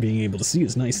 Being able to see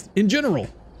is nice in general.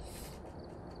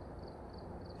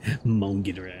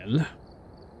 Mongirel.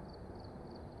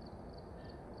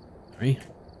 Alright.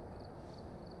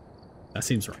 That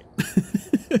seems right.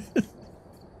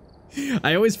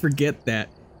 I always forget that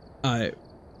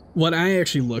what I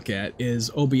actually look at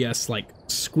is OBS like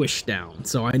squished down.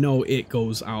 So I know it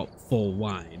goes out full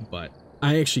wide, but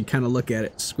I actually kind of look at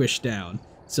it squished down.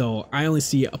 So I only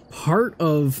see a part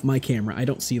of my camera. I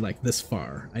don't see like this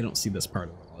far. I don't see this part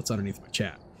at all. It's underneath my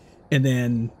chat. And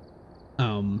then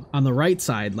on the right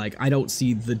side, like I don't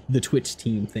see the Twitch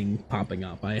team thing popping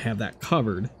up. I have that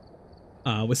covered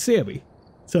with Sammy.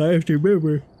 So I have to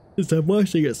remember, since I'm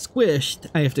watching it squished,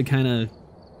 I have to kind of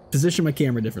position my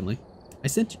camera differently. I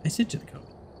sent you the code.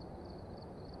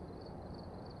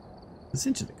 I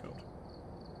sent you the code.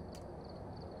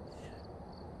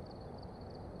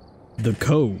 The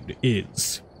code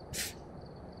is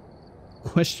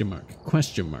question mark,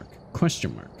 question mark,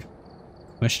 question mark,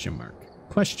 question mark,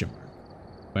 question mark,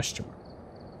 question mark,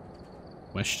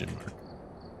 question mark,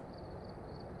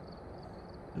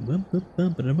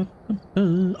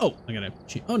 Oh, I gotta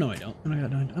change. Oh no, I don't. I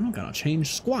don't gotta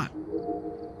change squat.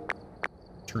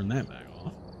 Turn that back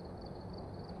off.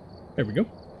 There we go.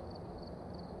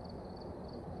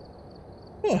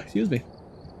 Oh, excuse me.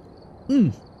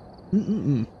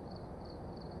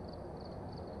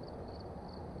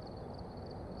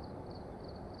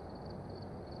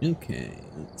 Okay,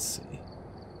 let's see.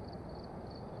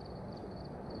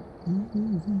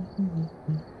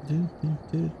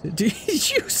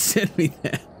 Did you send me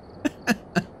that?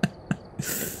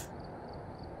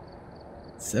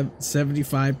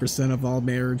 75% of all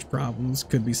marriage problems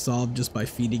could be solved just by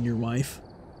feeding your wife.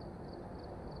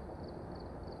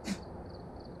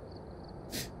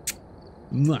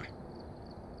 Mwah.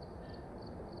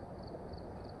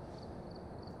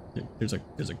 There's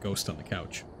a ghost on the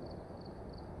couch.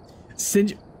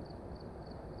 Send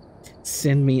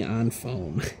me on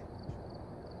phone.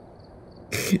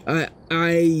 I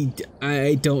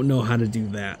don't know how to do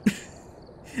that.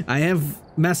 I have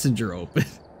Messenger open.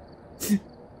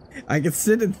 I can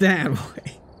send it that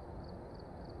way.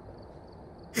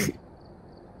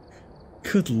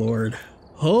 Good lord.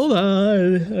 Hold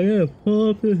on. I gotta pull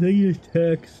up the thing you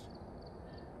text.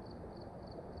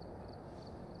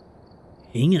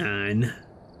 Hang on.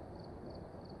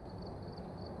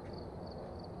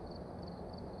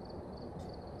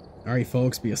 Alright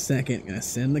folks, be a second. Gonna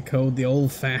send the code the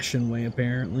old-fashioned way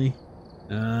apparently.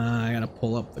 I gotta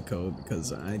pull up the code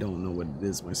because I don't know what it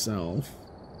is myself.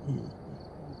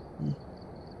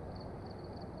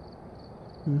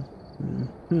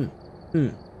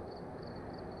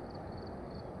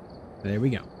 There we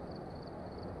go.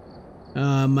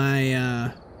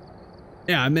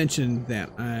 Yeah, I mentioned that.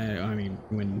 I mean,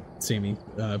 when Sammy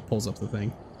pulls up the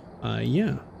thing,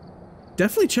 yeah.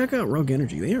 Definitely check out Rogue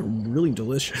Energy. They are really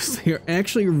delicious. They are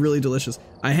actually really delicious.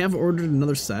 I have ordered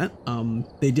another set.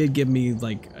 They did give me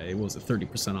like, it was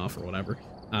 30% off or whatever,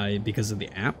 because of the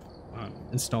app.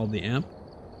 Installed the app,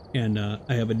 and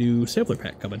I have a new sampler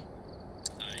pack coming.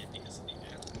 Because of the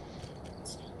app.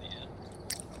 Installed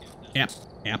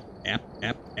the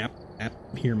app. App.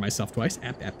 I'm hearing myself twice.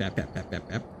 App.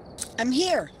 I'm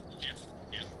here.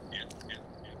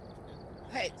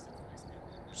 Hey,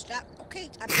 stop. Okay,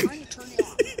 I'm trying to turn you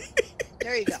off.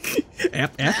 There you go.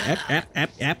 App.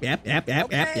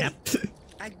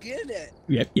 I get it.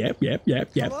 Yep.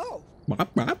 Hello.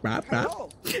 Hello.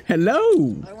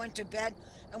 Hello. I went to bed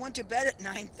at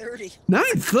 9:30.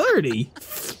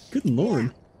 9:30? Good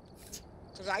lord.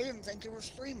 Because I didn't think you were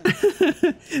streaming.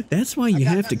 That's why you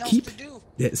have to keep. To do.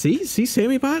 Yeah, see,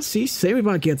 SammyBot? See,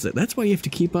 SammyBot gets it. That's why you have to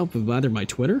keep up with either my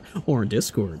Twitter or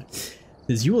Discord.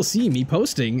 Because you will see me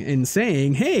posting and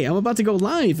saying, hey, I'm about to go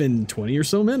live in 20 or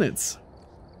so minutes.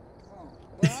 Oh,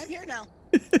 well, I'm here now.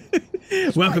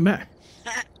 Welcome back.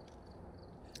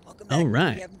 Welcome back. All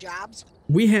right. We have jobs?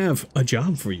 We have a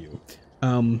job for you.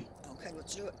 Okay,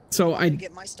 let's do it. So Can I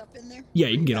get my stuff in there? Yeah,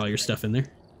 you can get all your stuff in there.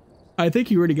 I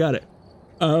think you already got it.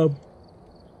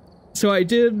 So I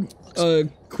did a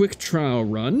quick trial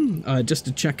run just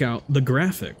to check out the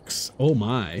graphics. Oh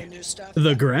my. The new stuff?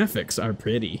 The graphics are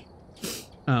pretty.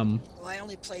 Well, I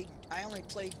only played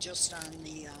just on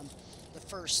the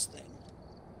first thing.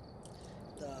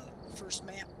 The first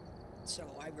map. So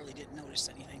I really didn't notice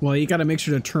anything. Well, you got to make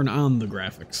sure to turn on the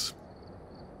graphics.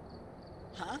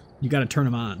 Huh? You got to turn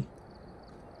them on.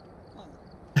 Oh.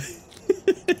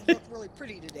 You look really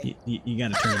pretty today. You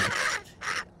got to turn them on.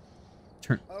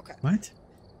 Turn. Okay. What?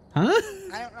 Huh?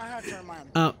 I don't know how to turn them on.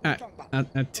 Oh, What are you talking about?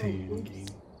 I'll tell you in game.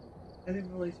 I didn't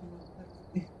realize you wanted that.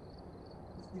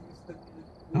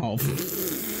 Oh,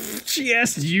 she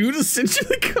asked you to send you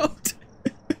the code.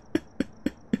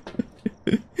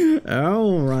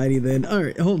 Alrighty then.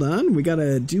 Alright, hold on. We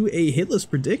gotta do a hitless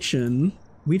prediction.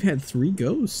 We've had 3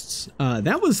 ghosts.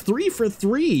 That was 3 for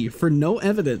 3 for no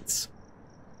evidence.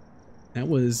 That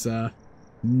was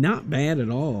not bad at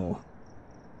all.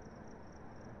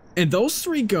 And those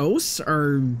 3 ghosts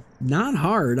are not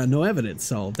hard on no evidence,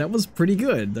 so that was pretty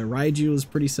good. The Raiju is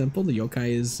pretty simple. The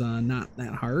Yokai is not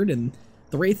that hard, and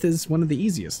the Wraith is one of the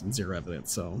easiest in 0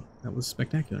 evidence. So that was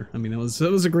spectacular. I mean, that was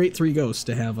a great 3 ghosts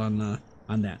to have on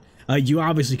that. You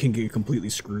obviously can get completely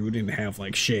screwed and have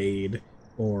like Shade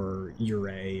or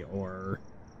Urei or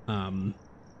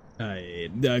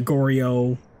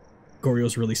Goryo.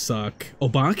 Gorios really suck.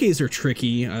 Obakes are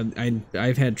tricky.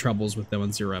 I've had troubles with them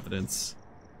on 0 evidence.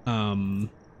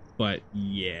 But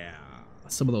yeah,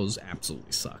 some of those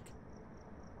absolutely suck.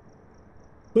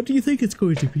 What do you think it's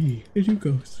going to be? A new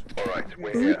ghost. Alright,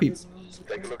 we're here.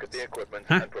 Take a look at the equipment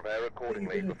and prepare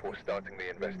accordingly before starting the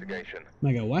investigation.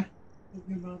 I go, what?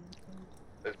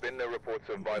 There's been no reports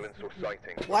of violence or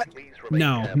sightings. What? Please remain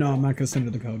No, careful. no, I'm not gonna send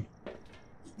her the code.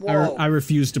 Whoa. I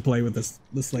refuse to play with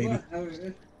this lady. What? How is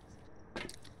it?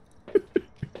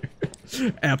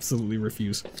 Absolutely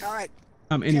refuse. All right.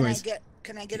 Anyways,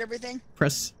 Can I get everything?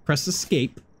 press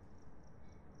escape.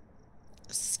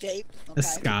 Escape. Okay.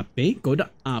 Escape. Go to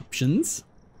options.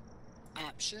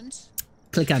 Options.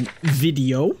 Click on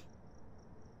video.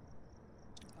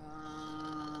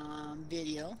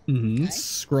 Video. Mm-hmm. Okay.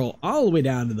 Scroll all the way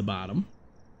down to the bottom.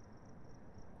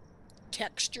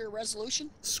 Texture resolution.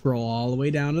 Scroll all the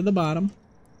way down to the bottom.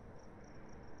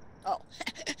 Oh,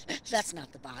 that's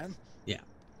not the bottom. Yeah.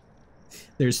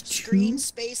 There's Screen two.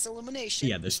 space illumination.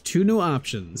 Yeah, there's two new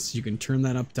options. You can turn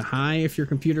that up to high if your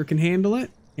computer can handle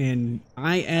it, and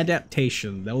eye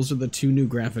adaptation. Those are the two new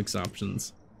graphics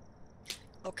options.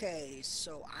 Okay,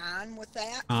 so on with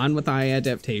that. On with eye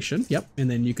adaptation. Yep. And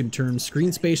then you can turn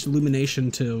screen space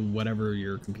illumination to whatever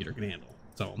your computer can handle.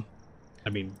 So, I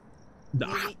mean,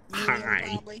 Medium, high.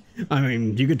 probably. I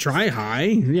mean, you could try high.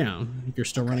 Yeah. If you're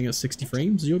still running at 60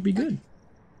 frames, you'll be good.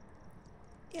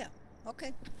 Yeah.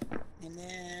 Okay. And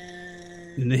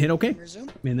then. And then hit OK. Resume.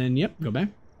 And then, yep, go back.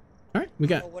 All right, we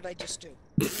got. Oh, what'd I just do?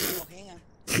 Oh, hang on.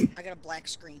 I got a black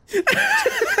screen.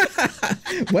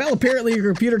 Well, apparently your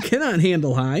computer cannot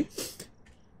handle high.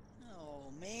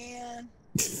 Oh man.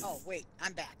 Oh wait,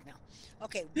 I'm back now.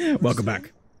 Okay. Welcome resume.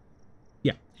 back.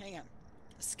 Yeah. Hang on.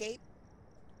 Escape.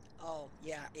 Oh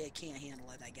yeah, it can't handle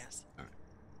it, I guess.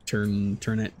 Turn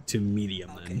it to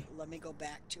medium Okay, then. let me go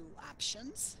back to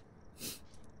options.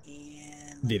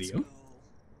 And let's Video. go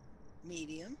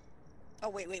medium. Oh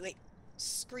wait.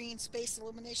 Screen space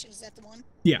illumination, is that the one?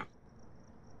 Yeah.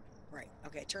 Right.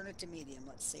 Okay, turn it to medium.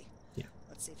 Let's see. Yeah.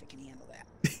 Let's see if it can handle that.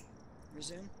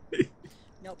 Resume.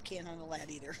 Nope, can't handle that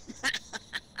either.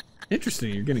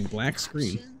 Interesting. You're getting black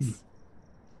screen. Options.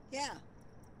 Yeah.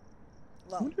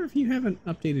 I Low. wonder if you haven't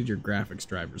updated your graphics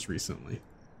drivers recently,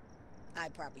 I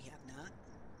probably have not.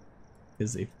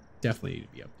 because they definitely need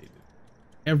to be updated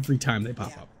every time they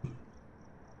pop Yeah. up.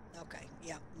 Okay.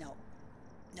 Yeah. No.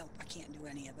 Nope. I can't do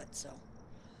any of it. So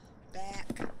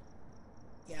back.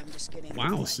 Yeah, I'm just getting.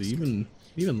 Wow. black So screen.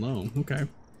 even low. Okay.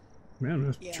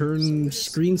 Man, Yeah, so turn we're just-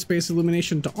 screen space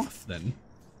illumination to off then.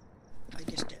 I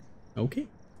just did. Okay.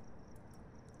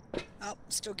 Oh,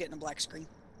 still getting a black screen.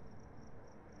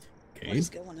 Okay. What is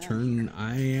going on Turn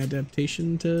eye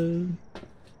adaptation to.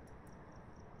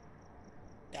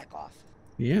 Back off.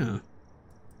 Yeah. And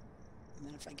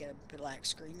then if I get a black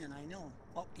screen, then I know.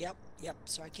 Oh, yep.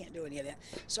 So I can't do any of that.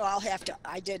 So I'll have to.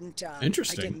 I didn't.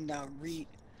 Interesting.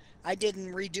 I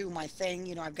didn't redo my thing.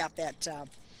 You know, I've got that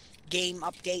game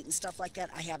update and stuff like that.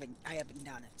 I haven't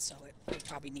done it, so it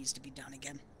probably needs to be done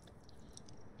again.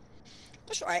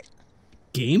 That's all right.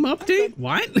 Game update?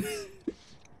 What?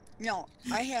 No,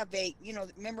 I have a. You know,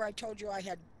 remember I told you I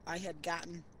had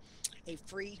gotten a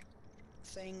free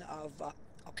thing of.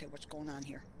 Okay, what's going on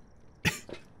here?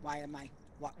 Why am I?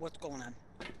 What's going on?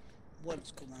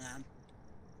 What's going on?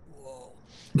 Whoa.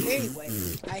 Anyway,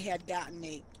 I had gotten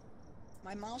a.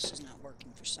 My mouse is not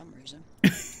working for some reason.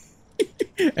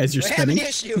 As you're We're spinning. having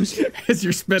issues. As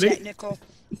you're spinning.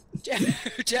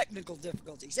 Technical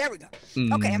difficulties. There we go.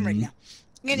 Okay, I'm ready now.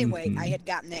 Anyway, I had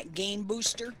gotten that game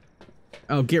booster.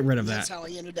 Oh, get rid of That's that. how I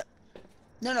ended up.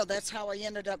 No, that's how I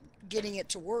ended up getting it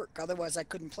to work. Otherwise, I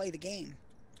couldn't play the game.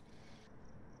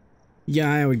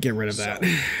 Yeah, I would get rid of So, that.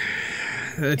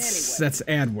 That's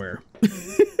adware.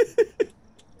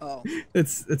 Oh.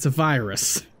 It's a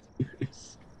virus.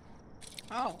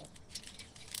 Oh.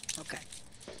 Okay.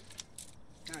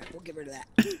 All right, we'll get rid of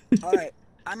that. All right,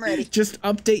 I'm ready. Just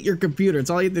update your computer. It's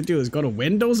all you have to do is go to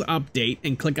Windows Update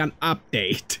and click on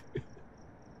Update.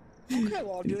 Okay,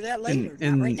 well, I'll do that later.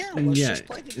 Not right now. and Let's yeah, just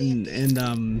play the game.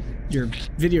 and your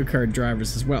video card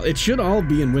drivers as well. It should all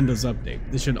be in Windows Update.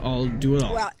 They should all do it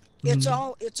all. Well,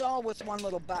 it's all with one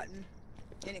little button,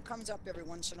 and it comes up every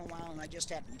once in a while, and I just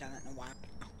haven't done it in a while.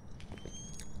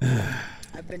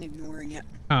 I've been ignoring it.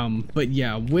 But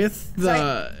yeah, with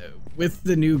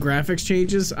the new graphics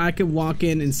changes, I can walk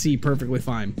in and see perfectly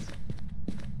fine.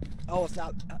 Oh,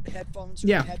 without headphones? Or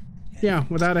Yeah. Yeah,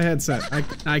 without a headset.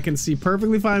 I can see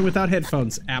perfectly fine without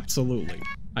headphones. Absolutely.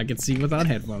 I can see without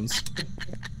headphones.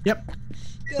 Yep.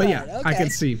 Good, But yeah, okay. I can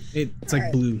see. It's like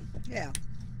Alright. blue. Yeah.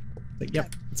 Like,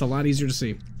 yep. It's a lot easier to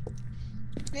see.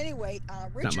 Anyway,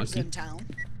 Richard's monkey. in town,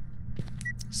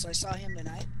 so I saw him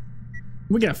tonight.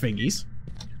 We got fingies.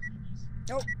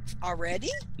 Oh, already?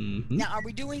 Mm-hmm. Now, are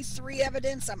we doing 3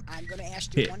 evidence? I'm going to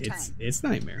ask you one time. It's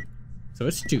Nightmare. So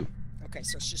it's 2. Okay,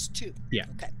 so it's just 2. Yeah.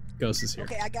 Okay. Ghost is here.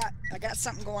 Okay, I got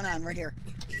something going on right here.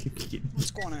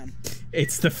 What's going on?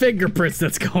 It's the fingerprints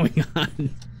that's going on.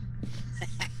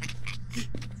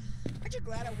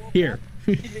 glad I woke Here. up.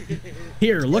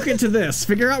 Here, look into this.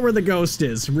 Figure out where the ghost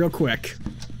is real quick.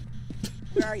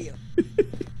 Where are you?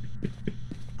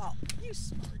 Oh, you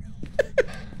smart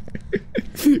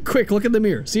aleck. Quick, look in the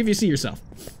mirror. See if you see yourself.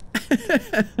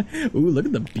 Ooh, look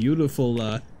at the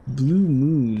beautiful blue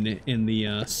moon in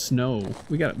the snow.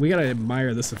 We gotta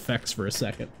admire this effects for a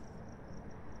second.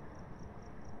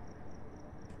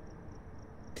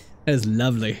 That is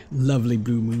lovely, lovely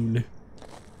blue moon.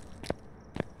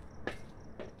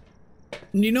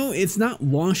 You know, it's not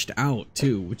washed out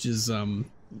too, which is the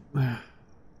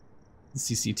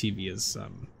CCTV is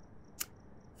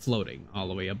floating all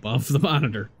the way above the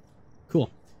monitor.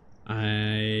 Cool.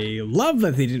 I love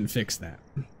that they didn't fix that.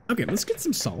 Okay, let's get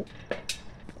some salt.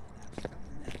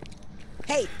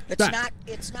 Hey,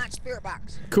 it's not spirit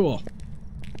box. Cool.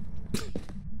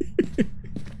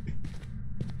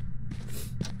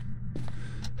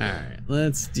 Alright,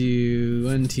 let's do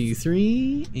 1, 2,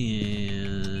 3,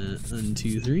 and 1,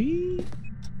 2, 3.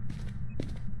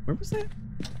 Where was that?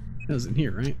 That was in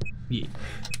here, right? Yeah.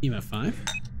 EMF 5.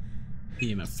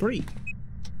 EMF 3.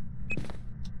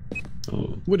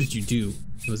 Oh, what did you do?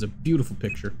 It was a beautiful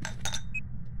picture.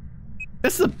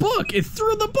 That's the book! It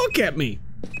threw the book at me!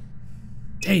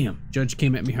 Damn, Judge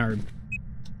came at me hard.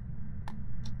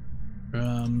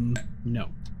 No.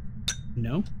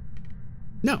 No?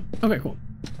 No. Okay, cool.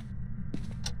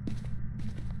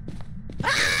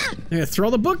 Yeah, throw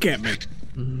the book at me.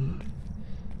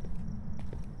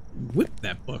 Whip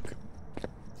that book.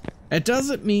 It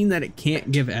doesn't mean that it can't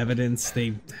give evidence.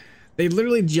 They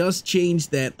literally just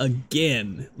changed that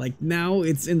again. Like now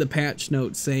it's in the patch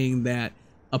notes saying that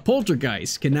a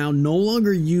poltergeist can now no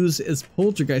longer use its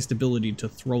poltergeist ability to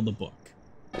throw the book.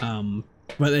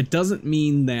 But it doesn't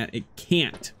mean that it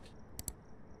can't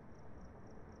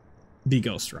be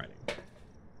ghost riding.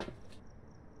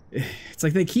 It's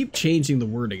like they keep changing the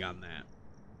wording on that.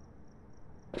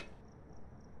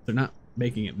 They're not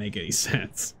making it make any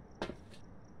sense.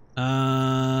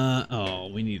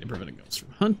 Oh, we need to prevent a ghost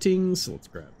from hunting, so let's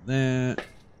grab that.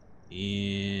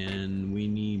 And we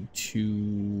need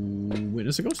to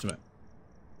witness a ghost event.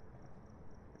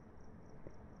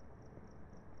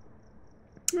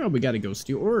 Oh, we got a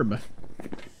ghosty orb.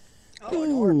 Oh,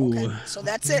 an orb. Okay. So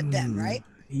that's it then, right?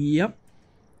 Yep.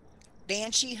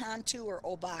 Banshee, Hantu, or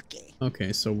Obake.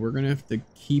 Okay, so we're gonna have to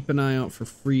keep an eye out for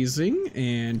freezing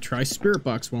and try Spirit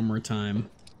Box one more time.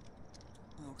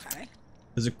 Okay.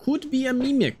 Because it could be a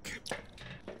mimic.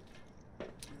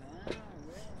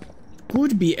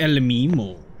 Could be El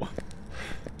Mimo.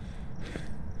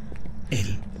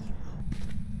 El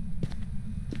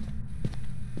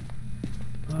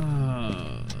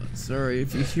Mimo. Sorry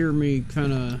if you hear me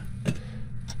kind of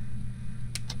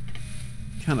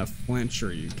flinch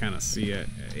or you kind of see it.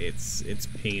 It's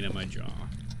pain in my jaw.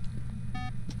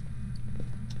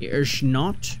 It's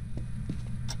not.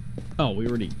 Oh, we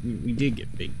did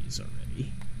get biggies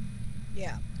already.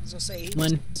 Yeah, as I say, he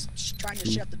One, was trying to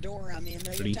shut the door on me a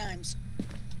million times.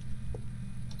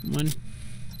 1,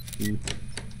 2,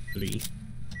 3.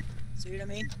 See what I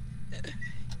mean?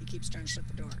 He keeps trying to shut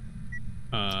the door.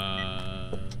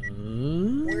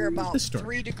 We're about this door.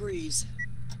 3 degrees.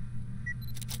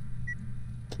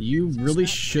 You really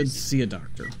should see a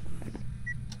doctor.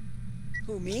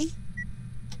 Who, me?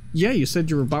 Yeah, you said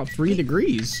you were about 3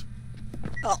 degrees.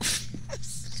 Oh.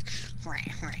 Right.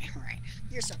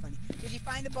 You're so funny. Did you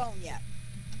find the bone yet?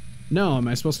 No, am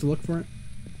I supposed to look for it?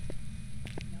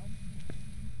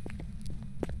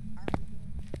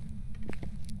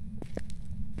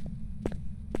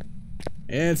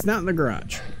 It's not in the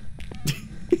garage.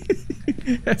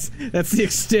 that's the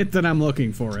extent that I'm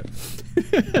looking for it.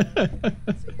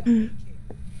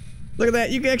 Look at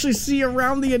that, you can actually see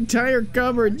around the entire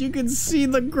cupboard. You can see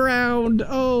the ground.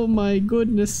 Oh my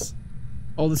goodness.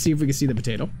 Oh, let's see if we can see the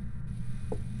potato.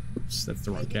 Oops, that's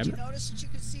the wrong cabinet. Did you notice that you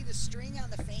could see the string on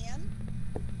the fan?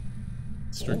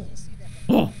 String? You see that?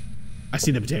 Oh, I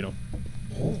see the potato.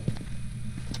 You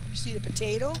see the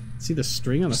potato? See the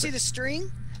string on the You see the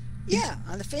string? Yeah,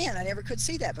 on the fan. I never could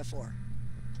see that before.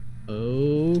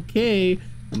 Okay,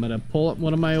 I'm gonna pull up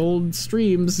one of my old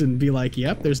streams and be like,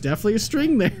 yep, there's definitely a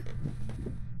string there.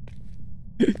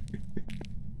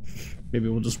 Maybe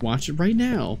we'll just watch it right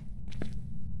now.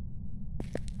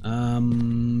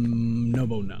 No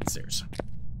bone downstairs.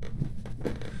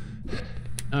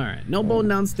 Alright, no bone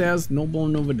downstairs, no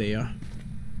bone over there.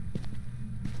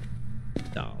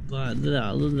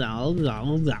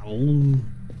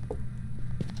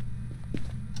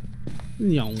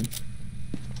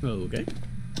 Okay.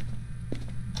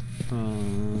 I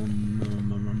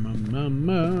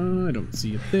don't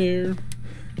see it there.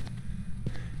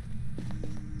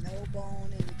 Nope. bone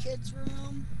in the kids'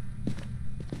 room.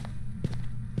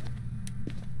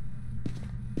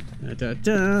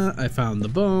 I found the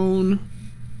bone.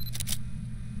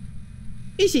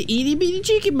 It's an itty bitty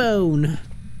chicken bone.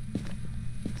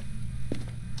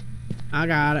 I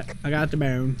got it. I got the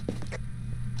bone.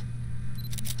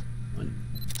 1,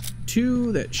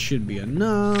 2. That should be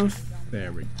enough.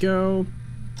 There we go.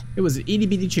 It was an itty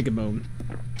bitty chicken bone.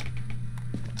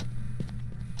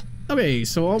 Okay,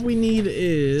 so all we need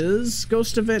is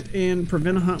ghost event and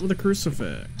prevent a hunt with a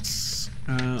crucifix.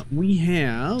 We Got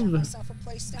have myself a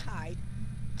place to hide.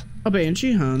 a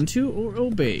banshee, huntu, or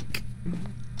obake.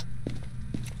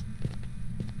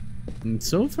 And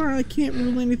so far, I can't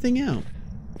rule anything out.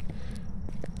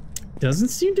 Doesn't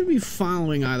seem to be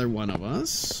following either one of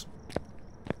us.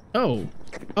 Oh,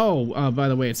 by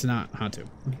the way, it's not huntu.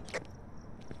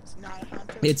 It's not a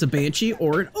hunter. It's a banshee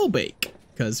or an obake,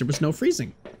 because there was no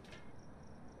freezing.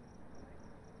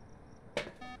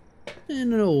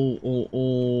 And an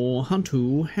old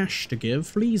huntu has to give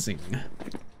freezing.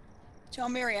 Tell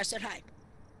Mary I said hi.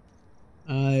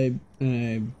 I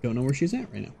don't know where she's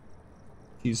at right now.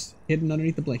 She's hidden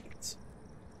underneath the blankets.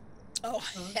 Oh,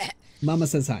 Mama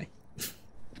says hi.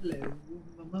 Hello,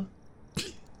 Mama.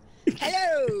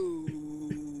 hello,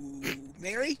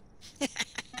 Mary.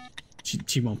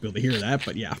 She won't be able to hear that,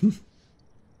 but yeah.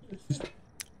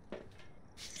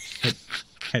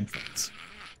 Headphones.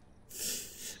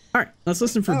 Alright, let's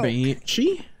listen for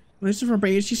Banshee. Listen for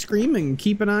Banshee screaming.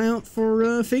 Keep an eye out for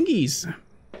fingies.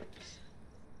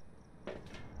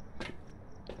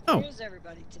 Oh, Here's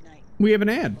everybody tonight. we have an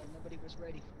ad. Well, nobody was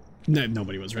ready. No,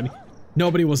 nobody was ready.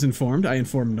 Nobody was informed. I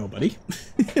informed nobody.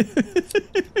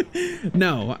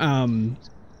 No,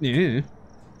 yeah.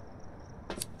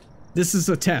 This is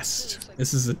a test.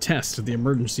 This is a test of the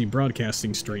emergency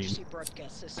broadcasting stream. Emergency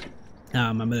broadcast system.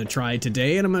 I'm gonna try it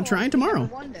today and I'm gonna try it tomorrow.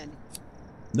 One, then.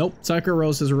 Nope, Psycho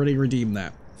Rose has already redeemed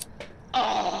that.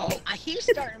 Oh, he's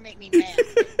starting to make me mad.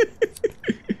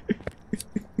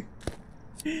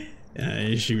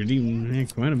 She redeemed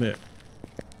that quite a bit.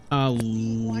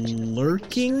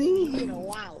 Lurking? You know,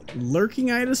 loud.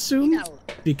 Lurking, I'd assume, No.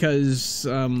 because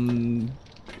I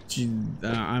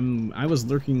was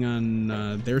lurking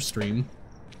on their stream.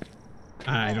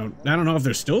 I don't know if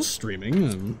they're still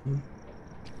streaming.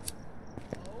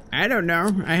 I don't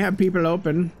know. I have people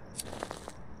open.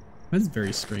 That's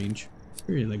very strange.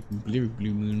 Very like blue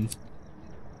moon.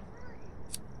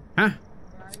 Huh?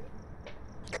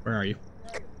 Where are you?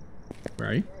 Where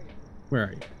are you? Where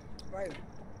are you? Right.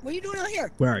 What are you doing out here?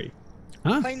 Where are you?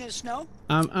 Huh? Playing in the snow?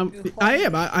 I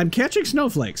am. I'm catching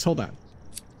snowflakes. Hold on.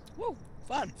 Whoa,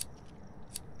 fun.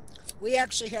 We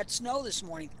actually had snow this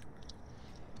morning.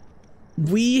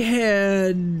 We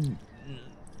had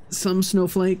some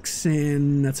snowflakes,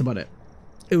 and that's about it.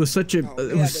 It was such a,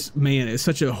 it's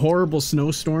such a horrible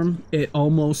snowstorm. It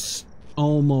almost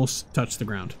touched the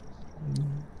ground.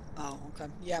 Oh, okay.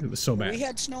 Yeah. It was so bad. We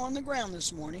had snow on the ground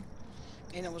this morning,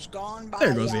 and it was gone by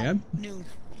There goes the ad. noon.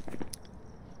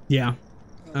 Yeah.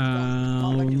 It was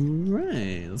gone by noon.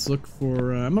 Right. Let's look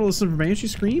for. I'm gonna listen for Banshee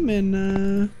Scream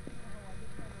and.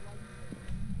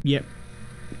 Yep.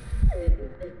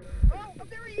 Oh,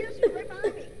 there he is, right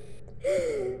behind me.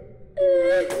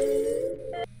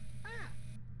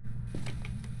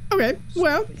 Okay.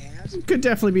 Well, could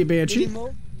definitely be a Did he Banshee.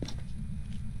 move?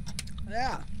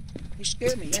 Yeah. He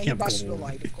scared me. Yeah, he busted the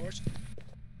light, of course.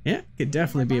 Yeah, could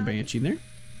definitely be a Banshee there.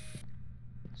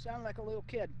 Sounded like a little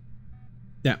kid.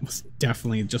 That was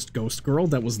definitely just Ghost Girl.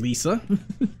 That was Lisa.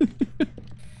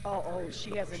 Oh,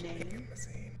 she has a name.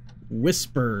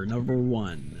 Whisper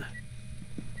 #1.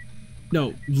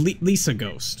 No, Lisa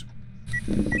Ghost.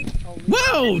 Oh,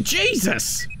 Whoa,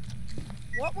 Jesus!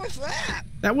 what was that?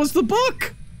 That was the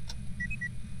book!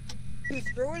 He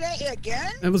threw it at you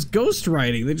again? That was ghost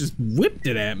writing. They just whipped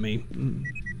it at me.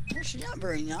 Well, she's not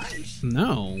very nice.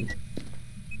 No.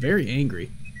 Very angry.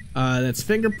 That's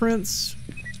fingerprints.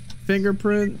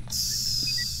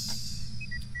 Fingerprints.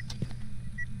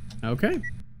 Okay.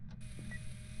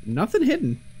 Nothing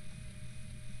hidden.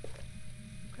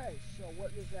 Okay, so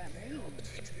what does that mean?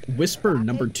 Whisper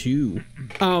 #2.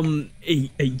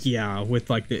 Yeah, with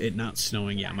like it not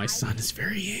snowing. Yeah, my son is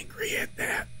very angry at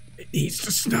that. It needs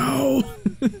to snow.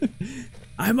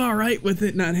 I'm all right with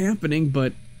it not happening,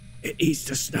 but it needs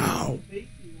to snow.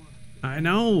 I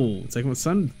know. It's like my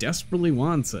son desperately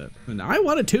wants it, and I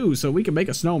want it too, so we can make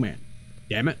a snowman.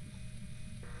 Damn it.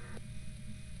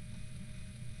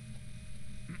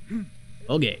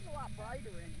 Okay. It's a lot brighter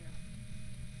in here.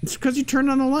 It's because you turned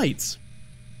on the lights.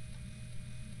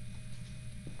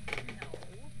 No. I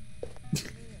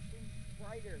mean, it seems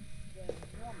brighter than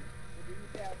normal. But do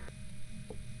you have...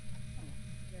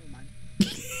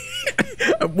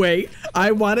 Wait,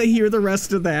 I want to hear the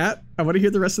rest of that. I want to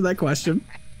hear the rest of that question.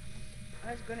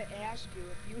 I was going to ask you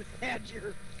if you had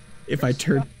your...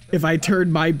 If I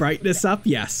turn my brightness up,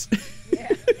 yes. Yeah,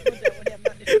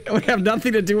 that It would have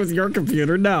nothing to do with your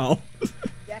computer, no.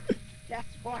 That's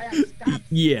why I stopped.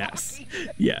 Yes. talking.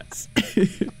 Yes.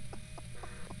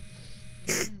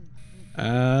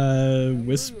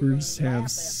 Whispers have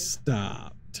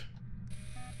stopped.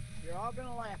 You're all going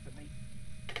to laugh at me.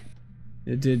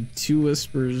 It did 2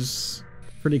 whispers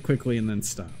pretty quickly and then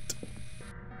stopped.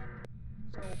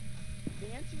 So,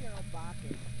 Nancy and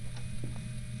Obake.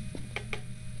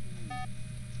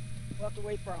 We'll have to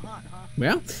wait for a hunt, huh?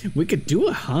 Well, we could do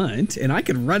a hunt, and I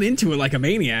could run into it like a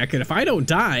maniac, and if I don't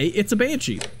die, it's a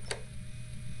banshee.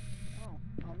 Oh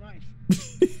nice.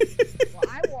 Well,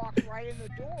 I walked right in the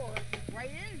door,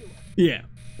 right into it. Yeah.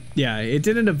 Yeah, it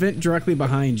did an event directly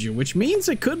behind you, which means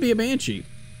it could be a banshee.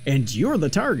 And you're the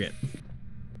target.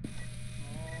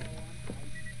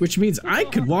 Which means I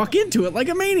could walk into it like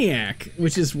a maniac,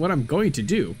 which is what I'm going to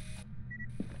do.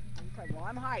 Okay, well,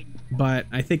 I'm hiding. But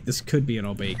I think this could be an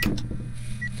obake.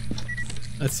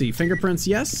 Let's see, fingerprints,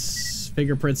 yes.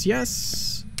 Fingerprints,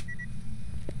 yes.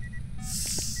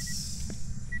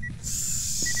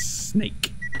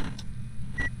 Snake.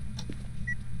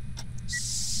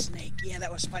 Snake. Yeah,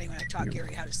 that was funny when I taught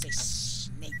Gary how to say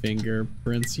snake.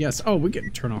 Fingerprints, yes. Oh, we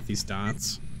can turn off these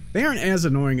dots. They aren't as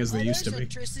annoying as they used to be.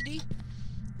 Intricity.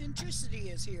 Intricity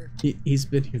is here. He's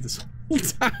been here this whole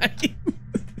time.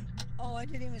 Oh, I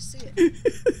didn't even see it.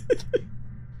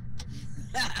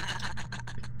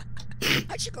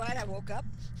 Aren't you glad I woke up?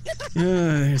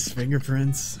 There's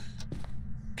fingerprints.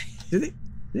 Did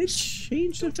they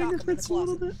change the Don't talk, I'm in the fingerprints a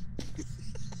little bit?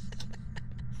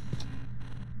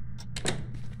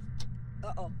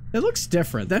 Uh-oh. It looks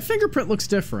different. That fingerprint looks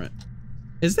different.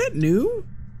 Is that new?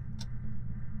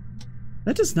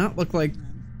 That does not look like...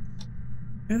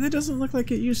 Yeah, that doesn't look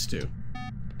like it used to.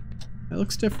 That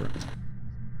looks different.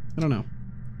 I don't know.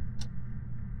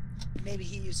 Maybe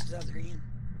he used his other hand.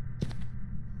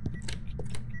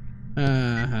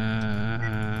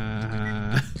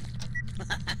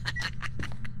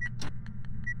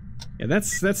 Yeah,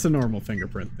 that's the normal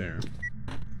fingerprint there.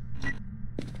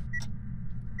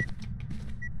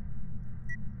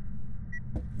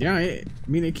 Yeah, I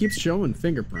mean, it keeps showing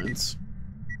fingerprints.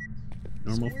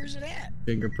 Normal So where's it at?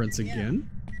 fingerprints Yeah. again.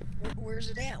 Where's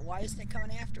it at? Why isn't it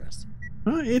coming after us?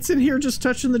 It's in here just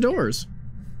touching the doors.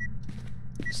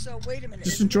 So wait a minute.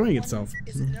 Just is it enjoying one- itself.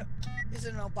 Is it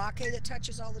an Obake that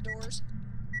touches all the doors?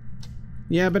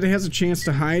 Yeah, but it has a chance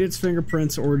to hide its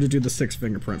fingerprints or to do the 6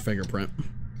 fingerprint.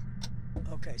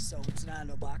 Okay, so it's not an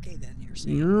Obake then, you're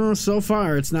saying? No, so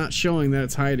far it's not showing that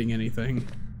it's hiding anything.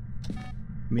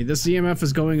 I mean, this EMF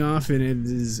is going off and it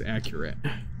is accurate.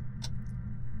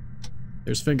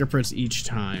 There's fingerprints each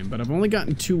time, but I've only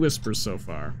gotten 2 whispers so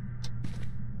far.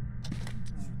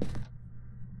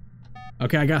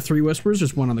 Okay, I got 3 whispers.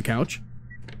 There's 1 on the couch.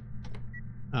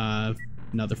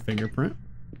 Another fingerprint.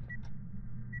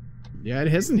 Yeah, it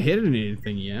hasn't hidden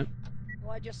anything yet.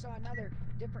 Well, I just saw another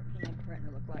different handprint,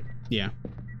 it looked like. Yeah.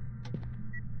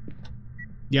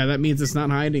 Yeah, that means it's not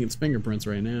hiding its fingerprints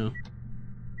right now.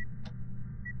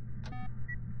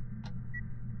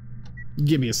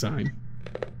 Give me a sign.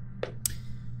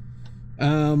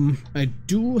 I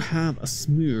do have a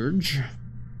smudge.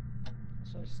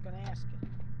 So I was just gonna ask you.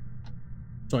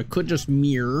 So I could just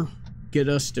mirror, get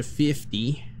us to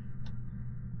 50.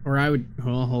 Or I would,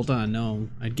 well, hold on, no.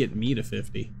 I'd get me to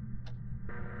 50.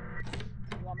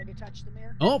 You want me to touch the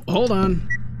mirror? Oh, hold on.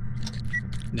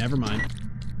 Never mind.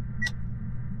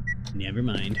 Never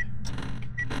mind.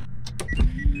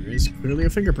 There is clearly a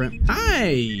fingerprint.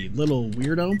 Hi, little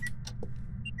weirdo.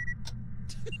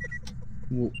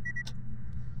 Whoa.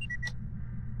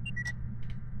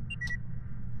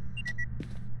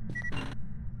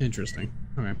 Interesting.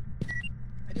 Okay.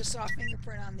 I just saw a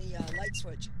fingerprint on the light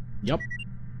switch. Yep.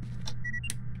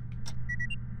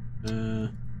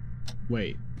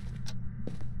 Wait.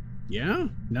 Yeah?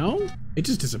 No? It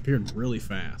just disappeared really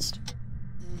fast.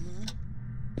 Mm-hmm.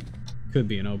 Could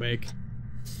be an obake.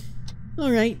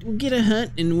 Alright, we'll get a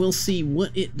hunt and we'll see what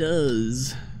it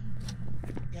does.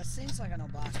 Yeah, seems like an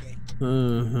Obake.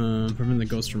 Prevent the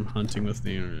ghost from hunting with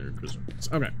the cruisers.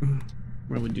 Okay.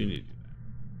 Well, we do need to do that.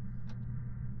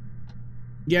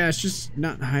 Yeah, it's just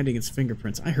not hiding its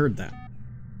fingerprints. I heard that.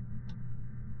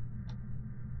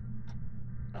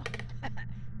 Oh,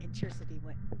 Intricity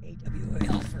went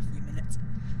AWOL for a few minutes.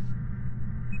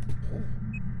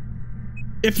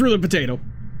 It threw the potato.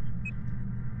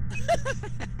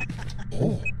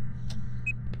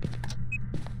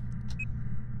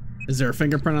 Is there a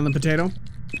fingerprint on the potato?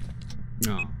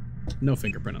 No. No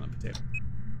fingerprint on the potato.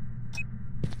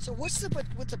 So what's the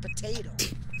with the potato?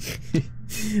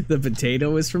 The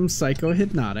potato is from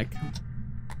Psychohypnotic.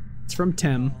 It's from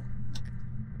Tem.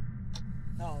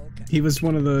 Oh, okay. He was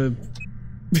one of the...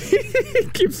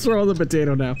 keeps throwing the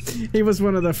potato now. He was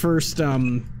one of the first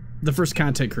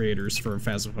content creators for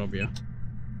Phasmophobia.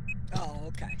 Oh,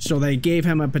 okay. So they gave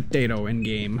him a potato in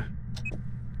game.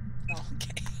 Oh,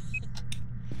 okay.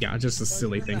 Yeah, just a So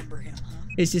silly you thing. remember him, huh?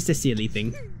 It's just a silly thing.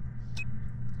 Okay.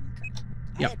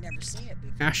 Yep. I had never seen it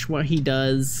before. Ash, what he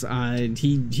does,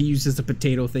 he uses a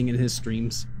potato thing in his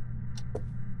streams.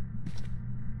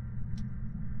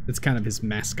 It's kind of his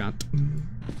mascot.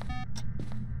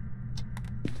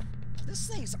 This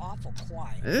thing's awful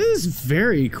quiet. It is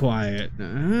very quiet.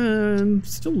 I'm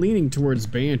still leaning towards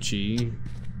Banshee.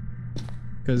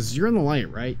 Because you're in the light,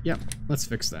 right? Yep, let's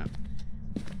fix that.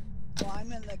 Well,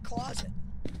 I'm in the closet.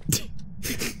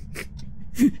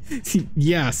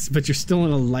 Yes, but you're still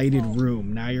in a lighted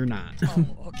room. Now you're not. Oh,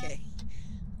 okay.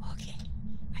 Okay.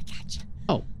 I got you.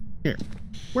 Oh, here.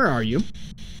 Where are you?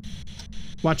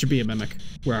 Watch it be a mimic.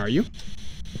 Where are you?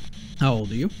 How old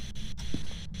are you?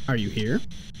 Are you here?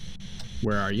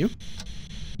 Where are you?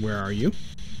 Where are you?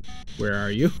 Where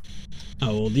are you?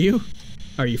 How old are you?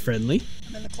 Are you friendly?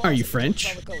 I'm in the closet. Are you That's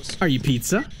French? how it goes. Are you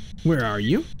pizza? Where are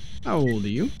you? How old are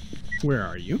you? Where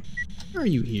are you? Are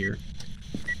you here?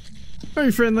 Are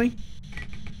you friendly?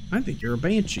 I think you're a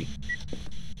banshee.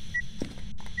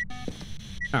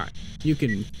 Alright, you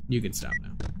can stop now.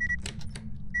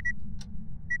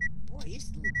 Boy,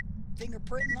 he's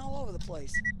fingerprinting all over the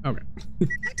place. Okay.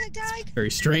 Hi. Very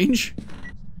strange.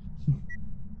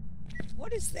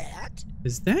 What is that?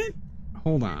 Is that?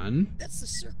 Hold on. That's the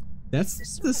circle. That's the the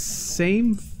circle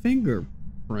same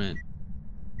fingerprint.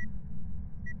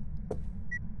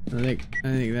 I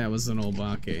think that was an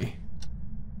Obake.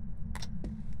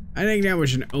 I think that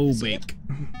was an Obake.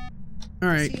 All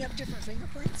right. Does he have different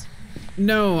fingerprints?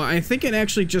 No, I think it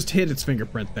actually just hit its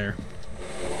fingerprint there.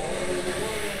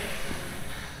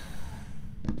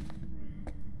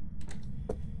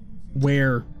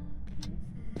 Where?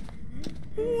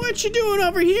 What you doing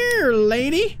over here,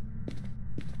 lady?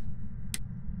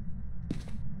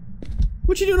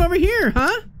 What you doing over here,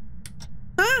 huh?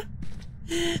 Huh?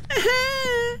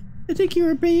 I think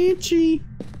you're a banshee.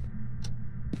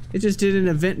 It just did an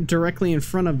event directly in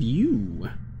front of you.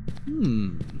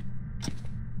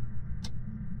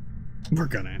 We're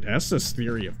gonna test this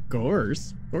theory, of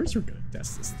course. Of course we're gonna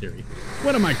test this theory.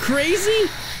 What, am I crazy?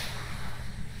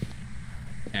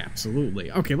 Absolutely.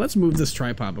 Okay, let's move this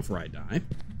tripod before I die.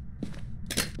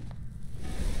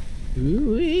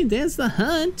 Ooh, there's the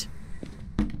hunt.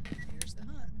 Here's the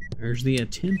hunt. There's the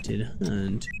attempted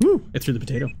hunt. Woo! It threw the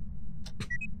potato.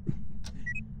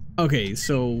 Okay,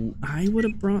 so I would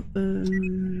have brought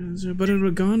the... But it would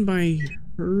have gone by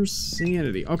her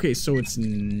sanity. Okay, so it's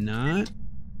not...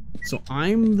 So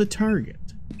I'm the target.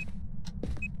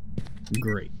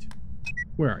 Great.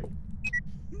 Where are you?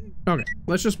 Okay,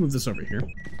 let's just move this over here.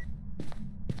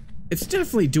 It's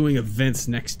definitely doing events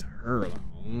next to her,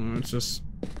 though. It's just...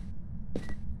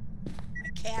 My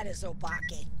cat is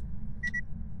Obake.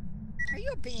 Are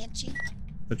you a banshee?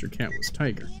 That your cat was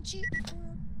Tiger. Banshee?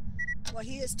 Well,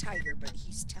 he is Tiger, but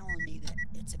he's telling me that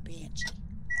it's a banshee.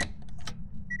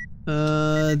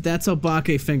 That's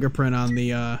Obake fingerprint on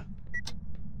the, on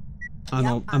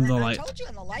the light. I told you,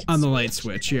 on the light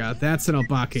switch. Yeah, that's an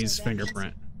Obake's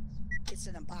fingerprint. It's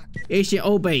an Obake. It's your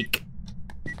Obake.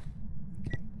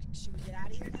 Okay. Should we get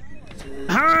out of here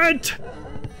now? Hunt!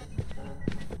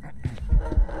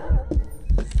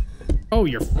 Oh,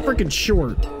 you're freaking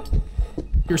short.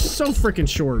 You're so freaking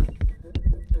short.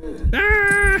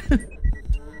 Ah!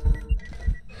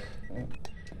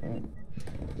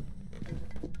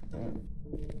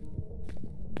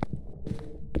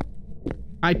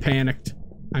 I panicked.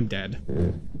 I'm dead.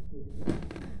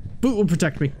 Boot will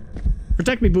protect me.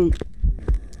 Protect me, Boot.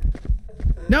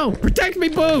 No, protect me,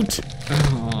 Boot!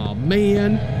 Oh,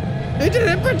 man. It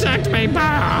didn't protect me,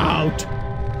 Boot!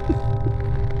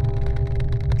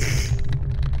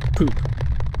 Poop.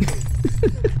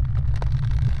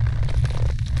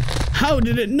 How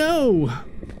did it know?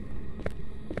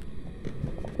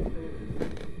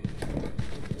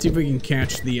 See if we can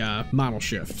catch the model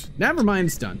shift. Never mind,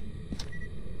 it's done.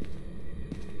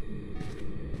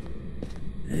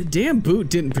 Damn Boot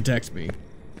didn't protect me.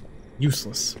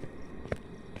 Useless.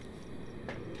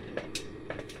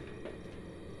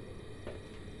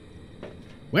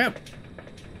 Well,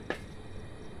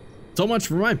 so much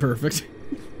for my perfect.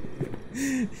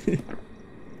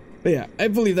 But yeah, I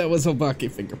believe that was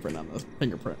Obake fingerprint on the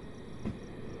fingerprint.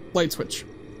 Light switch.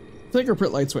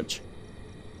 Fingerprint light switch.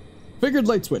 Figured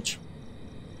light switch.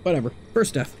 Whatever.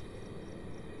 First death.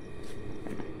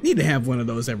 Need to have one of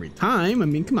those every time. I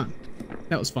mean, come on.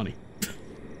 That was funny.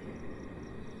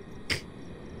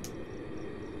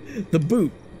 The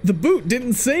boot. The boot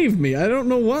didn't save me. I don't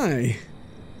know why.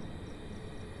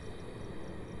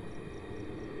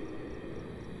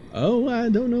 Oh, I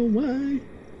don't know why.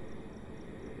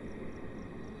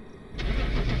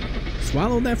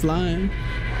 Swallow that fly.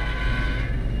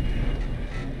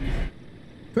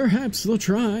 Perhaps they'll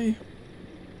try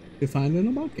to find an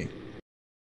unlocking.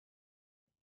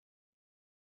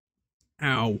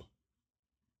 Ow.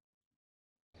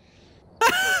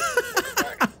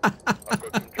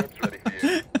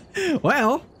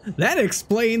 Well, that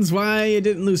explains why you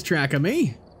didn't lose track of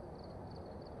me.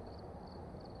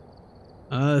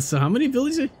 So how many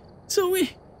villages? So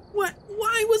what?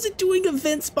 Why was it doing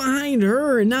events behind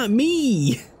her and not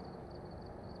me?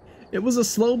 It was a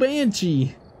slow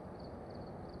banshee.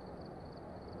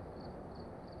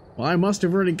 Well, I must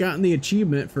have already gotten the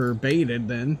achievement for baited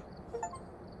then.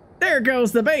 There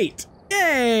goes the bait!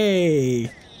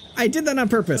 Yay! I did that on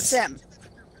purpose. What's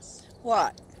that?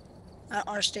 What? I don't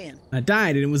understand. I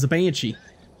died and it was a banshee.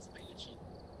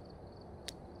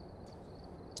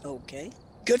 Okay.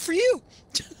 Good for you.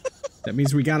 That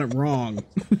means we got it wrong.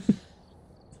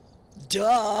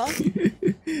 Duh.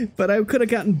 But I could have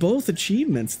gotten both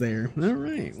achievements there.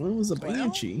 Alright, well, it was a Well,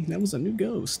 banshee. That was a new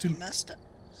ghost. You messed up.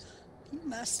 You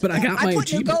messed But up. I got my put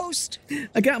achievement. New ghost.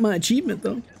 I got my achievement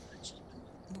though.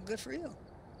 Well, good for you.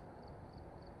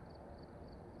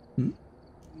 Hmm?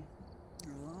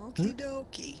 Okie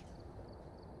dokie.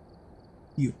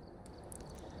 You.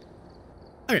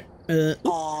 Okay.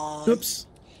 Oops.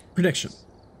 Prediction.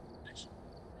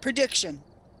 Prediction.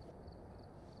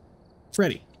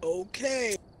 Ready.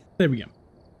 Okay. There we go.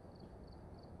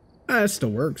 It still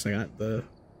works. I got the.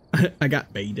 I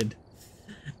got baited.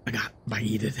 I got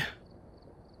baited.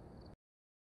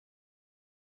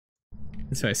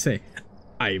 That's what I say.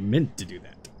 I meant to do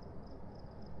that.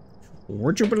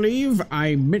 Would you believe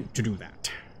I meant to do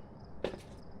that?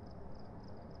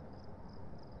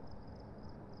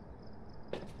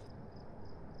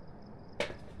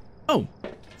 Oh,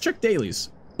 check dailies.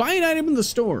 Buy an item in the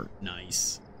store.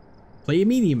 Nice. Play a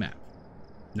media map.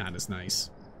 Not as nice.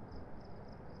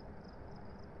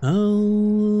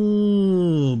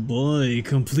 Oh boy,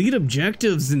 complete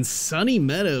objectives in Sunny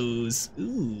Meadows.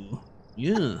 Ooh,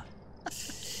 yeah.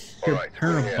 Alright,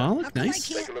 Parabolic, How come I nice.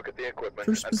 can't- take a look at the equipment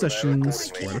First and prepare possessions,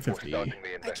 accordingly 4 to 50. before starting the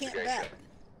I can't investigation. bet.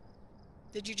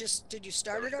 Did you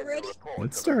start it already?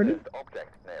 It started. Object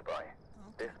nearby.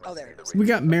 Okay. Oh, there it is. We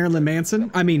got Marilyn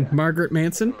Manson. I mean, Margaret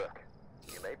Manson. Look,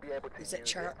 you may be able to Is that use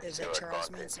Charles? this Is to that your Charles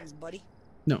advantage. Manson's buddy?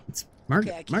 No, it's Okay,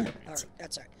 Margaret. I can't. Margaret. All right,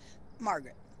 that's all right.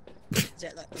 Margaret. Is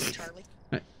that like Charlie?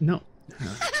 No.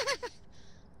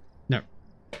 No.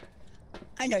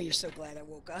 I know you're so glad I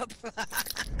woke up.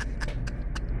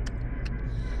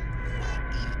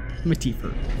 My teeth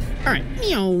hurt. All right.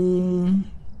 Meow.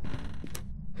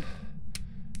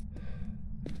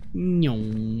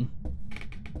 Meow.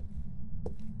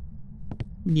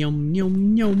 Yum,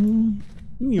 yum, yum.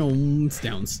 Yum. It's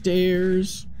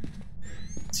downstairs.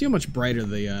 See how much brighter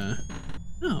the,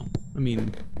 oh, I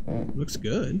mean, looks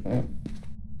good.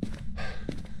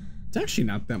 It's actually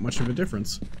not that much of a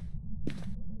difference.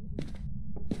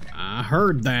 I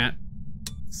heard that.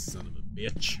 Son of a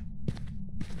bitch.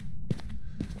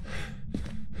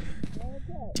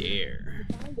 Dare.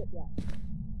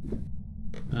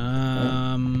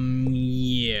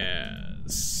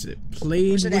 Yes. It played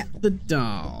Where's it with at? the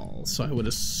doll, so I would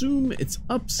assume it's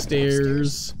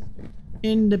upstairs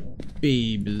in the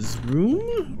baby's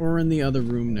room or in the other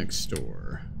room next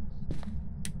door.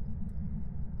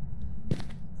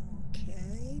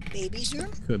 Okay, baby's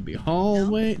room. Could be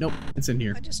hallway. Nope, it's in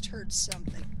here. I just heard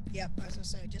something. Yep, I was gonna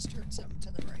say I just heard something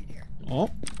to the right here. Oh,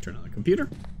 turn on the computer.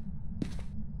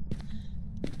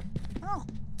 Oh,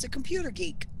 it's a computer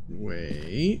geek.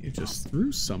 Wait, it just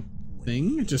threw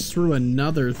something. It just threw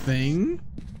another thing.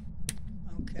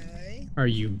 Okay. Are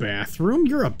you bathroom?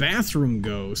 You're a bathroom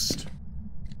ghost.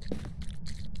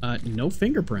 No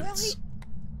fingerprints.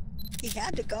 Well, he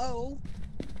had to go.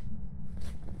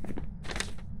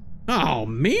 Oh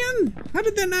man, how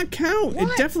did that not count? It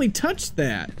What? definitely touched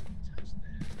that.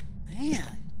 Man.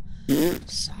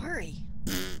 Sorry.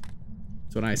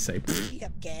 That's what I say. Do you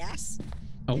have gas?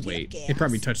 Oh Did you have wait, gas? it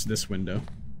probably touched this window.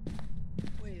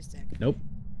 Wait a second. Nope,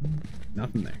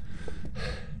 nothing there.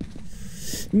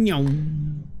 No.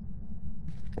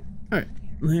 All right,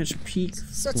 let's peek.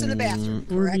 So it's in the bathroom,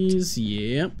 for correct? Orbeez.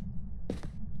 Yep.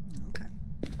 Okay.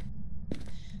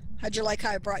 How'd you like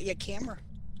how I brought you a camera?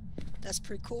 That's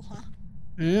pretty cool, huh?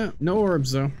 Yeah, no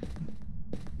orbs though.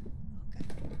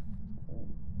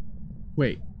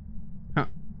 Wait. How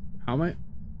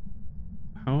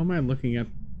am I looking at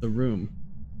the room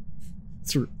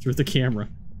through the camera?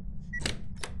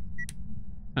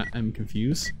 I'm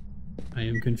confused. I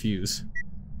am confused.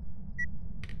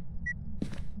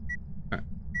 Alright.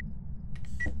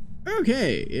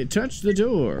 Okay, it touched the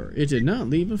door. It did not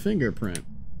leave a fingerprint.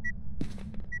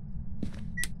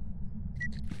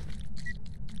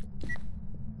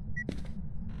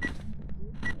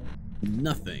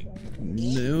 Nothing.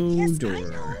 No Yes,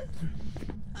 door.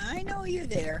 I know you're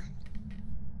there.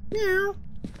 Meow.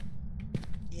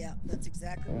 Yeah, that's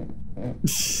exactly.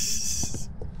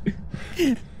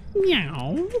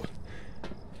 Meow.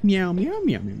 Meow, meow, meow,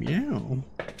 meow, meow.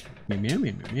 Meow, meow,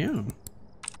 meow, meow, meow.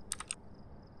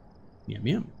 Meow,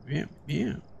 meow, meow,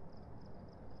 meow.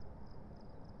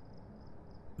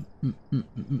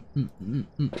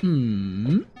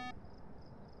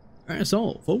 That's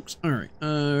all, folks. All right.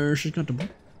 She's got the.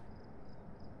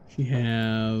 She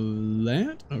have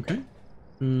that. Okay.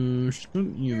 She's got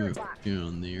you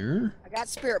down there. I got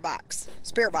spirit box.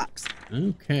 Spirit box.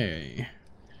 Okay.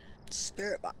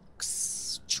 Spirit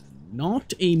box.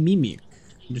 Not a mimic.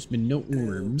 There's been no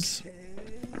orbs. Okay.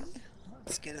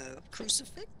 Let's get a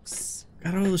crucifix.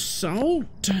 Got all the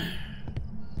salt.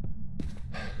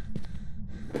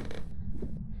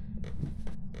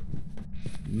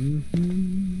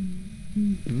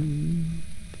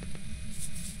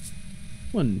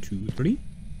 One, two, three.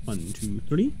 1, 2,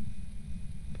 3.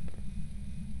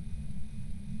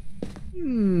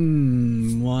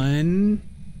 1,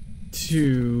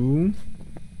 2,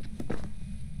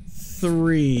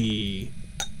 3.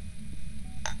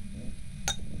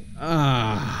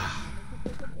 Ah.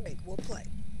 We'll play.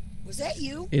 Was that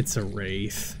you? It's a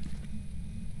wraith.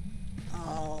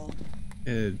 Oh.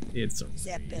 It's a Is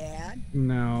that bad?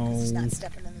 No. It's not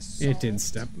stepping in the salt. It did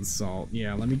step in salt.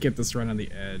 Yeah, let me get this right on the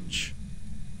edge.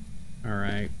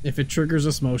 Alright. If it triggers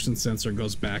this motion sensor, it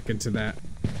goes back into that.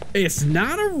 It's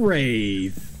not a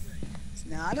wraith. It's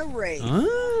not a wraith.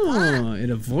 Oh,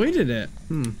 it avoided it.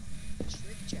 Tricked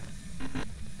ya.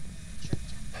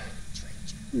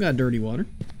 Got dirty water.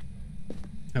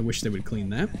 I wish they would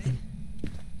clean that.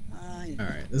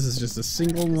 Alright, this is just a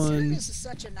single one. This is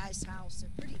such a nice house. They're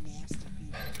pretty nasty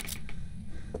people.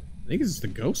 I think it's the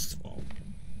ghost's fault.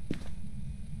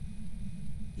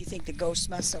 You think the ghost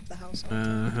messed up the house?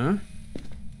 Uh-huh.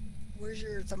 Where's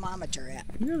your thermometer at?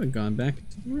 You haven't gone back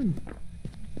into the room.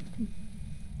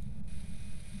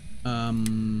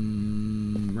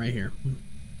 Right here.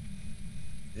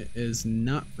 It is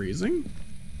not freezing,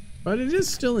 but it is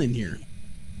still in here.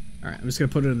 Alright, I'm just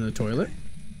gonna put it in the toilet.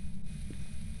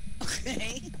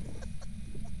 Okay.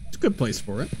 It's a good place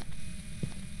for it.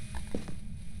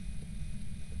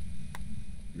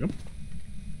 Yep.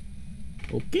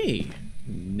 Okay.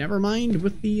 Never mind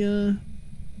with the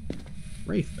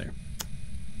wraith there.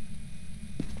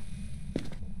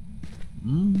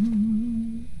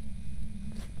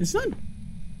 It's not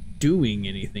doing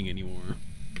anything anymore.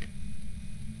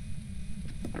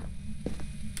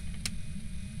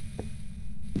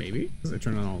 Maybe because I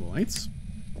turned on all the lights.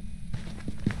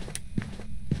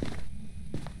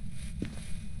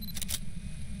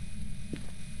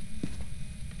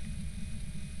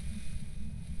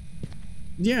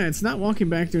 Yeah, it's not walking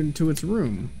back into its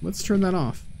room. Let's turn that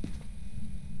off.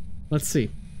 Let's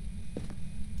see.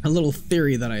 A little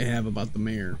theory that I have about the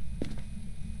mayor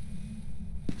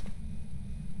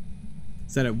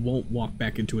is that it won't walk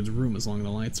back into its room as long as the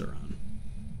lights are on.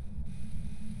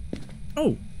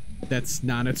 Oh, that's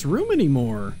not its room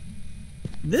anymore.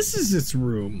 This is its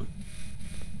room.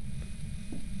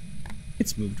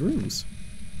 It's moved rooms.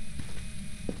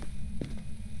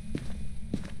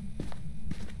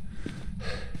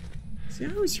 See,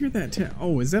 I always hear that too.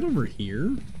 Oh, is that over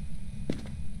here?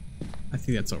 I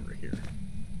think that's over here.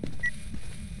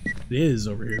 It is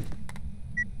over here.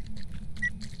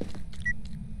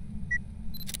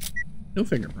 No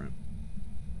fingerprint.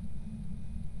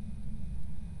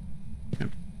 Okay.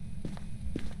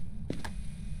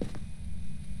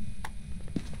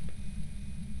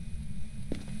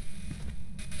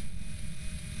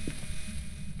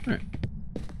 Alright.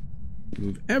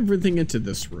 Move everything into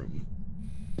this room.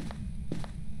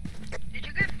 Did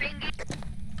you get fingy?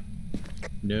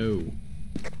 No.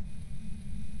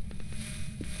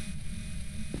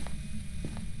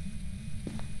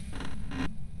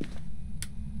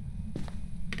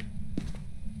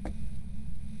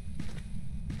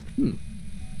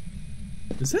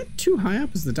 Is that too high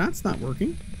up? Is the dot's not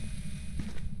working?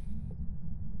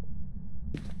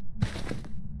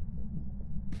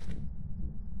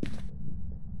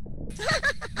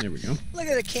 There we go. Look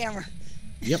at the camera.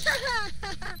 Yep.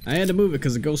 I had to move it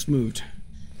because the ghost moved.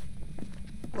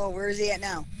 Well, where is he at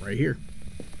now? Right here.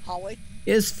 Hallway?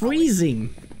 It's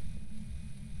freezing.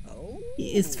 Oh.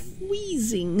 It's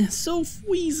freezing. So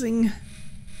freezing.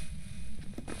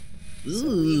 So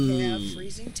we have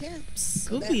freezing temps. So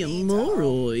Could that be a means,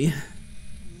 Moroi.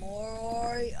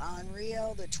 Moroi,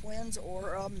 Unreal, the twins,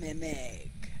 or a mimic.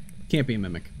 Can't be a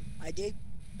mimic. I did.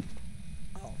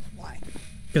 Oh, why?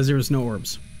 Because there was no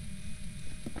orbs.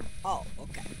 Oh,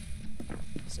 okay.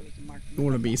 So we can mark.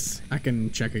 Orbies. I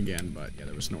can check again, but yeah,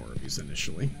 there was no Orbies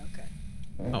initially. Okay.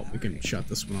 Oh, we can shut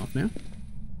this one off now.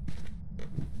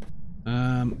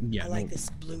 Yeah. I like this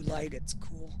blue light. It's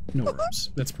cool. No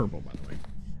orbs. That's purple, by the way.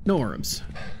 No orbs.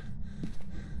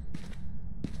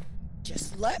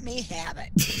 Just let me have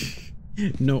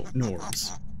it. No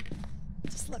orbs.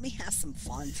 Just let me have some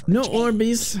fun for No a change.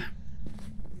 Orbies.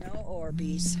 No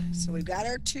Orbeez. So we've got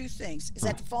our two things. Is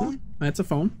that the phone? That's a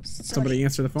phone. Somebody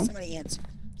answer the phone. Somebody answer.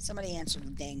 Somebody answer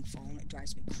the dang phone. It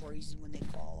drives me crazy when they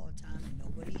call all the time and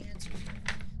nobody answers.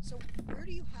 So where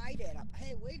do you hide it?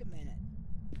 Hey, wait a minute.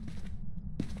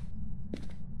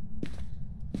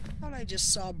 I thought I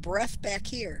just saw breath back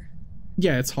here.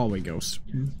 Yeah, it's hallway ghost.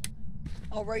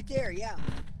 Oh, right there. Yeah.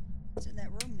 It's in that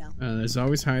room now. There's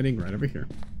always hiding right over here.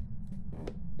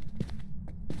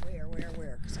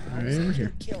 Where? Because I Right always over get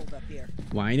here. killed up here.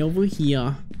 Right over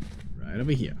here. Right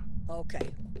over here. Okay.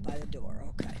 By the door.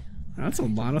 Okay. That's a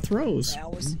lot of throws. I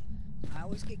always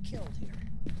get killed here.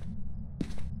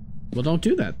 Well, don't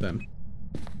do that then.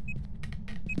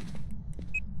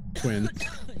 Twin.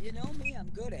 You know me, I'm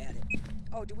good at it.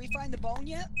 Oh, do we find the bone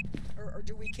yet? Or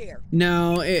do we care?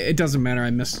 No, it doesn't matter. I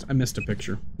missed a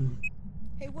picture.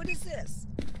 Hey, what is this?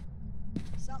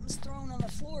 Something's thrown on the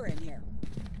floor in here.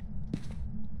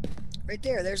 Right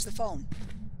there, there's the phone.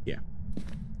 Yeah.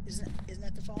 Isn't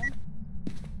that the phone?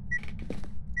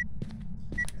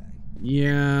 Okay.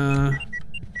 Yeah.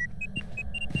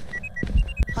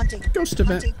 Hunting. Ghost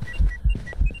event. Hunting.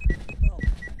 Oh,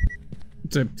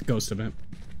 It's a ghost event.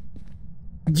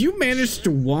 You managed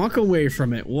to walk away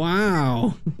from it.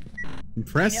 Wow.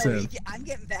 Impressive. I'm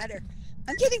getting better.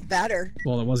 I'm getting better.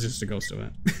 Well, it was just a ghost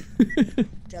event.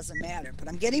 Doesn't matter, but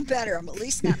I'm getting better. I'm at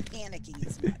least not panicking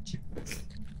as much.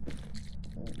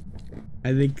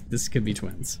 I think this could be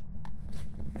twins.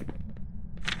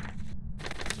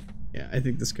 Yeah, I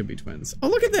think this could be twins. Oh,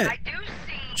 look at that. I do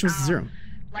see. Shows 0.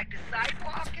 Like the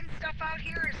sidewalk and stuff out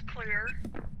here is clear.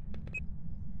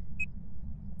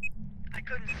 I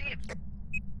couldn't see it.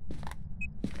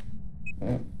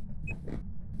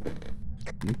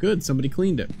 Good, somebody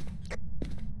cleaned it.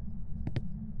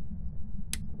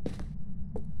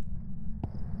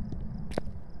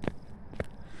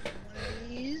 One of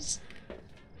these.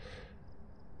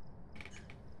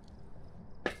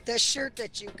 The shirt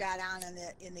that you got on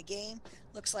in the game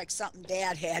looks like something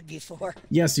Dad had before.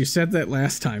 Yes, you said that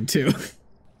last time too.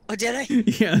 Oh, did I?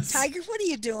 Yes. Tiger, what are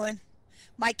you doing?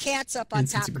 My cat's up on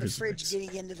top of the Crucifix. fridge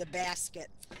getting into the basket.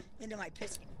 Into my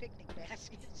picnic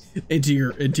basket.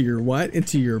 Into your what?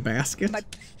 Into your basket? My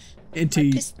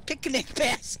picnic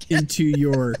basket. Into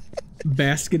your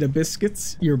basket of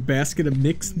biscuits? Your basket of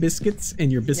mixed biscuits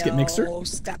and your biscuit mixer? No,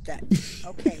 stop that.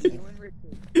 Okay, you and Richard.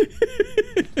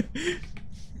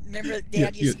 Remember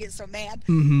Dad used to get so mad?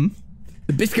 Mm-hmm.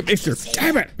 The biscuit mixer.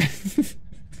 Damn it!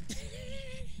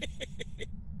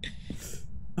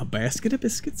 A basket of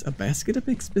biscuits, a basket of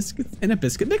mixed biscuits, and a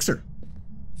biscuit mixer.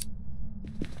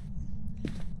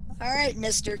 All right,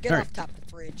 mister. Get All off right. top of the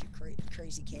fridge, you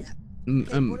crazy cat.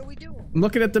 Mm, Hey, what are we doing? I'm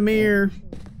looking at the mirror.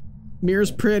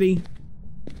 Mirror's pretty.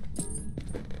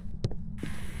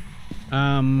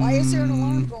 Why is there an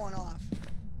alarm going off?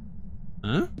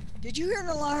 Huh? Did you hear an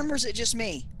alarm or is it just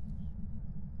me?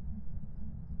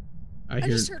 I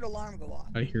just heard an alarm go off.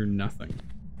 I hear nothing.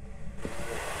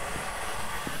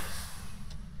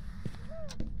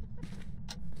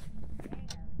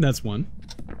 That's one.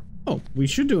 Oh, we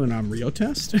should do an Onryo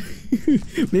test.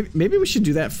 maybe we should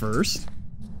do that first.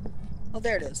 Oh,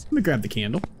 there it is. Let me grab the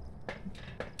candle.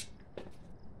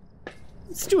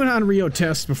 Let's do an Onryo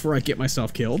test before I get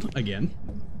myself killed again.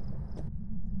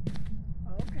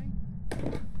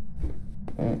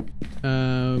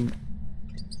 Okay.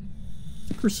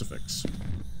 Crucifix.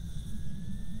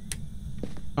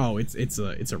 Oh, it's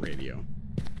a radio.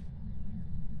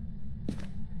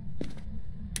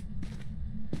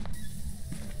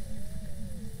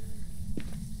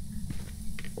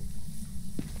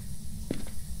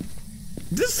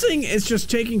 This thing is just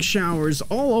taking showers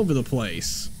all over the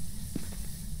place.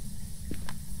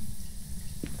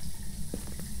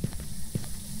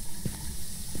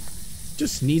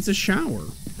 Just needs a shower.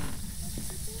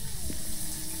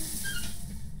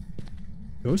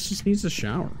 Ghost just needs a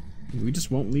shower. We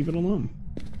just won't leave it alone.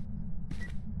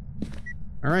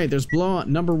 All right, there's blowout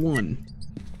number 1.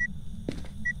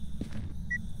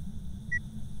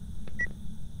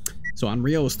 So on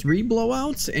Rio is 3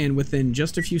 blowouts, and within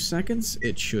just a few seconds,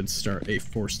 it should start a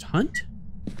forced hunt.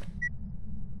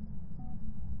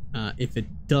 If it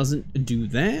doesn't do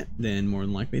that, then more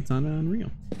than likely it's not an on-Rio.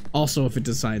 Also, if it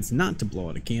decides not to blow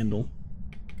out a candle,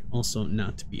 also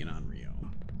not to be an on-Rio.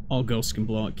 All ghosts can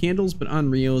blow out candles, but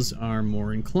on-Rios are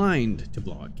more inclined to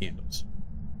blow out candles.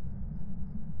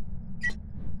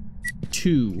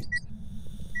 2.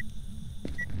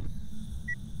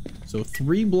 So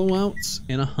 3 blowouts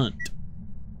and a hunt.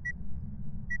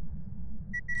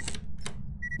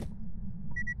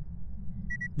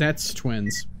 That's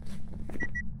twins.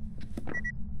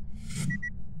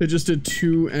 They just did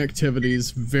 2 activities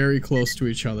very close to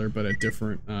each other, but at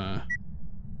different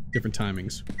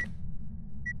timings.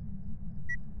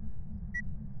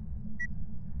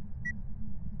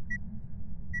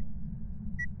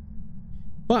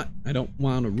 But I don't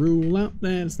want to rule out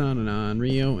that it's not an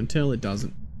on-Rio until it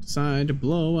doesn't decide to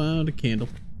blow out a candle.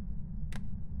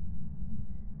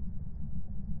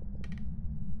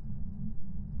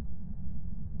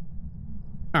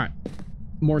 Alright.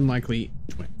 More than likely,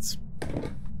 twins.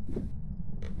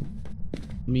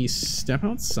 Let me step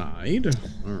outside.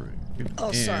 Alright.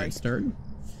 Oh, sorry. Started.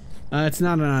 It's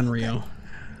not an on-Rio.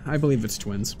 I believe it's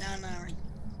twins. No.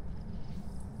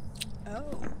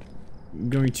 Oh. I'm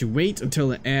going to wait until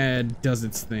the ad does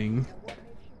its thing. What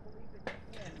makes you believe it's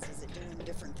twins? Is it doing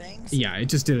different things? Yeah, it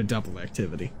just did a double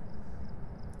activity.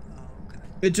 Oh, okay.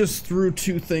 It just threw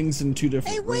 2 things in 2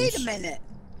 different Hey, wait rooms. a minute.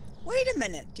 Wait a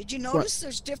minute. Did you notice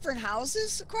there's different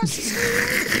houses across the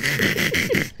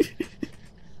street?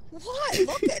 What?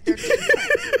 Look at they're different.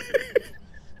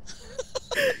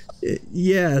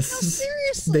 Yes. No,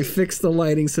 seriously. They fixed the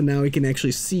lighting so now we can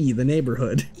actually see the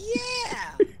neighborhood.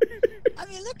 Yeah. I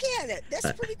mean, look at it.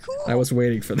 That's pretty cool. I was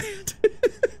waiting for that.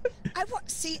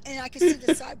 See, and I can see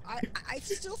the side. I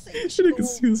still think we should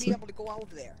be able to go out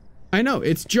there. I know,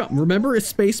 it's jump. Remember, it's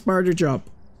space bar to jump.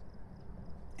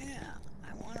 Yeah,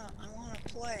 I wanna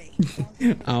play.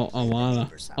 I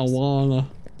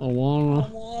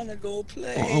wanna go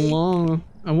play.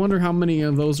 I wonder how many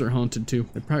of those are haunted too.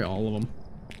 They're probably all of them.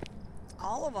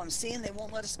 All of them. Seeing they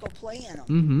won't let us go play in them.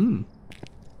 Mm-hmm.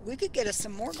 We could get us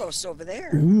some more ghosts over there.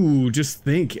 Ooh, just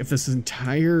think if this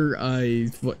entire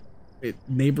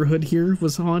neighborhood here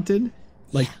was haunted,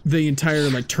 like the entire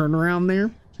turnaround there,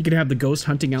 you could have the ghost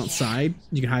hunting outside.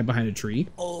 You can hide behind a tree.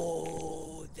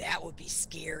 Oh, that would be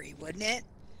scary, wouldn't it?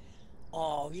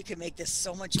 Oh, you could make this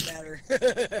so much better.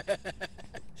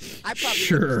 I probably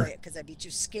wouldn't play it because I'd be too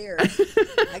scared.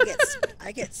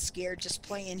 I get scared just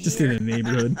playing here. Just in a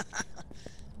neighborhood.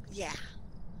 Yeah.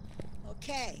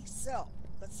 Okay, so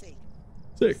let's see.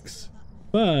 6,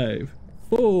 5,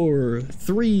 4,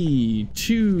 3,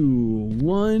 2,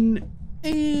 1,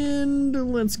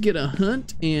 and let's get a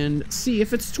hunt and see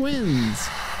if it's twins.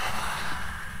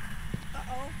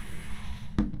 Uh-oh.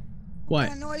 What? What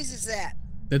kind of noise is that?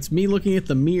 That's me looking at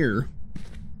the mirror.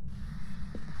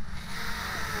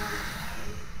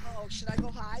 Uh-oh, should I go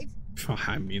hide?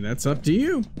 I mean, that's up to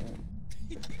you.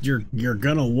 You're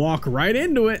gonna walk right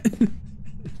into it.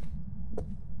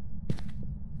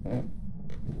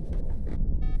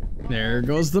 There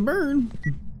goes the burn.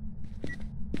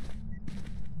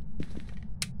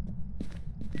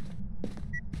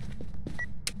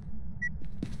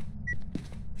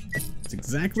 It's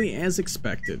exactly as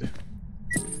expected.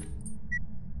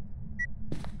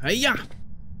 Hiya!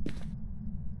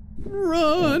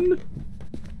 Run!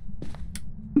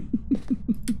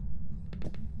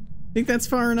 Think that's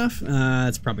far enough?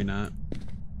 It's probably not.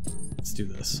 Let's do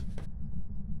this.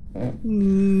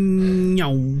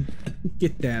 No.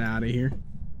 Get that out of here.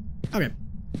 Okay.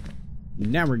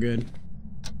 Now we're good.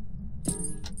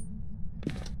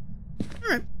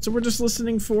 Alright, so we're just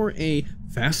listening for a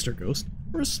faster ghost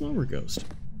or a slower ghost.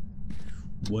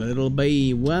 What'll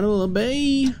be? What'll it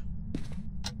be?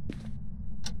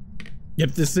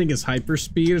 Yep, this thing is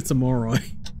hyperspeed. It's a Moroi.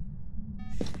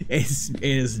 It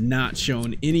is not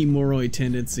shown any Moroi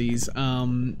tendencies.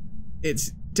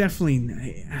 It's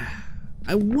definitely...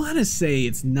 I want to say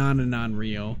it's not a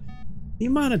non-Rio. The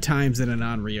amount of times that a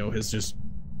non-Rio has just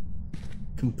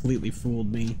completely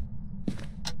fooled me.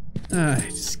 I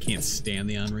just can't stand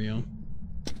the on-Rio.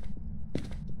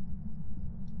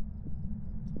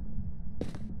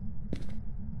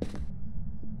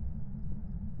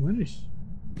 What is...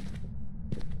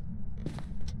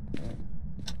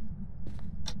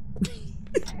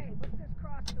 Hey, what's this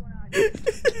cross doing on here?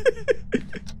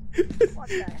 What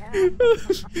the hell?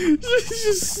 She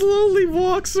just slowly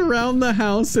walks around the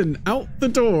house and out the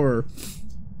door.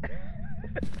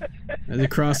 As it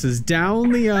crosses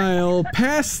down the aisle,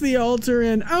 past the altar,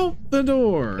 and out the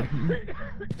door.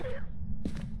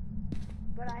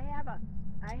 But I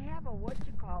have a what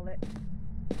you call it?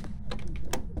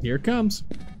 Here it comes.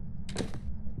 Here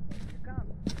it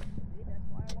comes. See, that's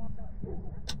why I walked up.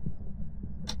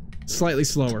 Slightly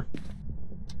slower.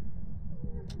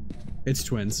 It's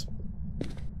twins.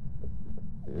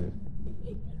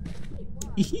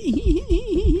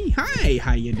 Hi,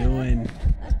 how you doing?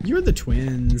 You're the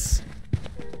twins.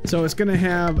 So it's gonna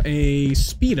have a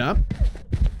speed up.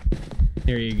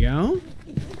 There you go.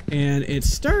 And it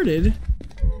started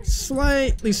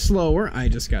slightly slower. I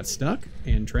just got stuck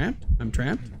and trapped. I'm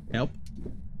trapped. Help.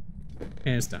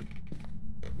 And it's done.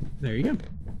 There you go.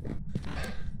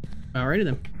 Alrighty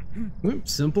then. Whoop,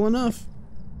 simple enough.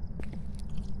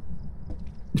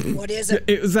 What is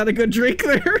it? Was that a good drink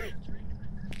there?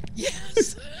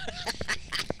 Yes.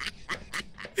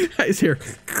 He's here.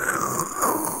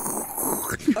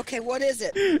 Okay, what is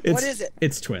it? What is it?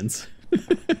 It's twins.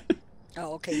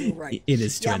 Oh, okay, you're right. It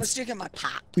is twins. Yeah, I was drinking my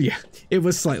pop. Yeah, it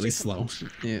was slightly slow.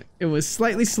 Yeah, it was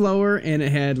slightly slower, and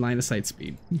it had line of sight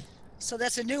speed. So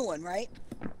that's a new one, right?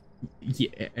 Yeah,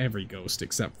 every ghost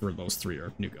except for those 3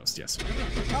 are new ghosts. Yes.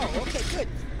 Oh, okay, good.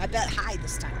 I bet high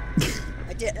this time.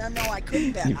 I did. No, I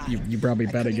couldn't bet high. You probably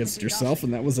I bet couldn't against even do yourself,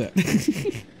 nothing. and that was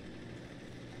it.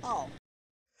 Oh.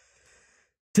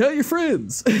 Tell your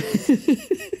friends.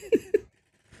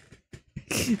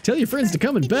 Tell your friends to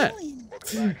come and bet.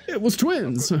 It was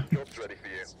twins. Job's ready for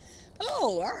you.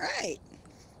 Oh, all right.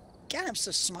 God, I'm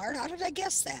so smart. How did I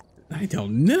guess that? I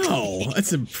don't know.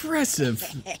 That's impressive.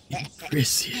 I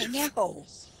Impressive. know.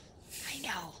 I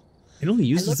know. It only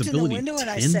used I its looked in the ability window and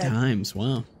I 10 said- times.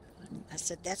 Wow. I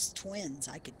said, that's twins.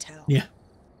 I could tell. Yeah.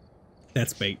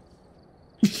 That's bait.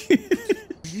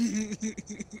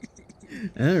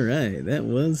 Alright, that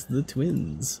was the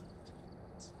twins.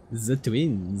 The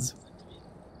twins.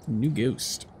 New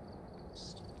ghost.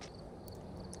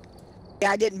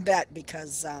 Yeah, I didn't bet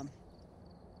because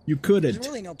You there's couldn't.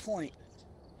 really no point.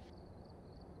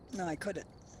 No, I couldn't.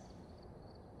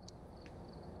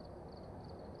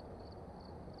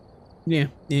 Yeah.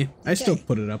 I still Okay.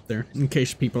 put it up there in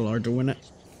case people are doing it.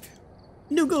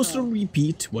 New ghost will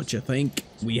repeat. What you think?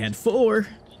 We had 4.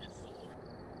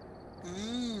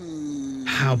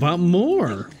 How about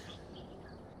more?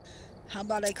 How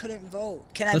about I couldn't vote?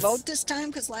 Can I Let's- vote this time?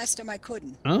 Because last time I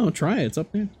couldn't. Oh, try it. It's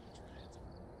up there.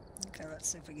 Okay, let's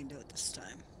see if we can do it this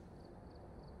time.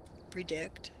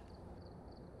 Predict.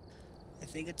 I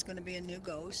think it's going to be a new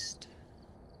ghost.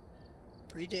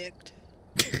 Predict.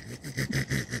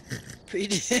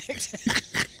 Predict.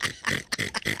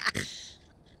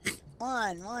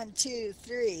 One, two,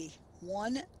 three.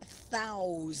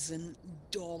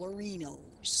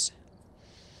 $1,000.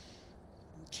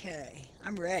 Okay,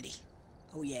 I'm ready.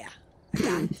 Oh yeah, I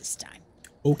got it this time.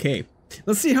 Okay.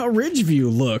 Let's see how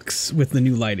Ridgeview looks with the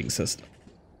new lighting system.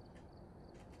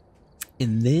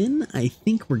 And then I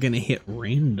think we're going to hit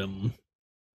random.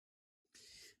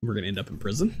 We're going to end up in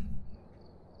prison.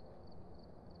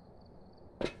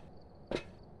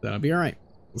 That'll be alright.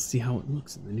 Let's see how it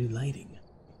looks in the new lighting.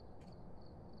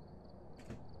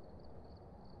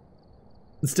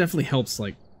 This definitely helps,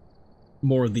 like,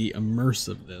 more the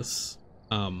immersiveness.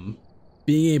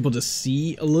 Being able to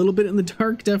see a little bit in the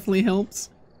dark definitely helps.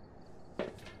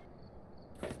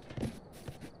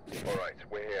 Alright,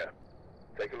 we're here.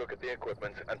 Take a look at the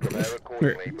equipment and prepare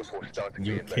accordingly before starting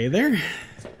You the okay investigation. there?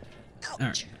 Ouch.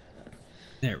 Alright.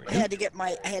 There we I go. had to get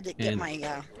my And- my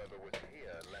Whoever was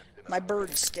here left in my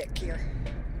bird stick here.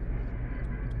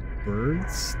 Bird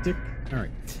stick. All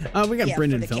right. We got Yeah,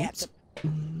 Brendan for the cat Phelps.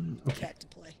 to, cat to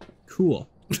play. Cool.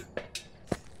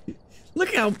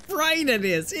 Look how bright it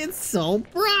is. It's so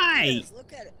bright.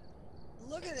 Look at it.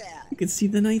 Look at that. You can see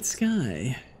the night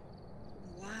sky.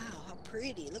 Wow, how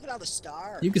pretty. Look at all the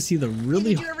stars. You can see the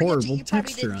really Did you ever get to- horrible you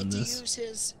probably texture didn't on get to this. use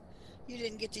his, you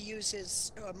didn't get to use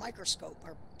his microscope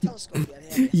or telescope yet,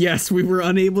 have you? Yes, we were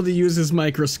unable to use his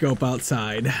microscope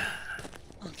outside.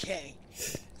 Okay.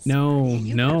 No,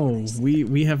 You no, got this.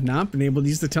 we have not been able to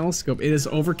use the telescope. It is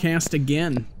overcast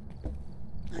again.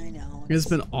 I know. It's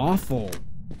been awful.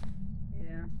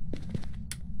 Yeah.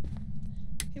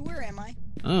 Hey, where am I?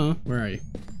 Oh, where are you?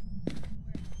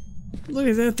 Look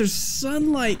at that, there's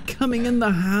sunlight coming in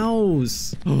the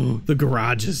house. Oh, the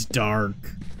garage is dark.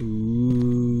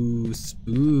 Ooh,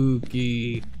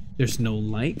 spooky. There's no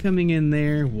light coming in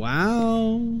there.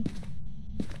 Wow.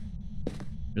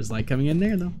 There's light coming in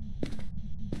there, though.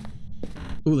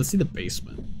 Ooh, let's see the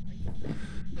basement.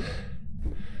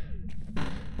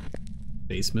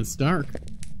 Basement's dark.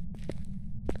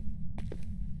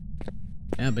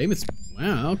 Yeah, basement's,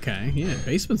 wow, okay. Yeah,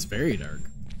 basement's very dark.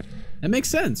 That makes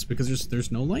sense because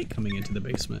there's no light coming into the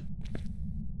basement.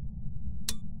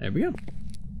 There we go.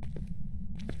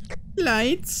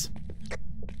 Lights.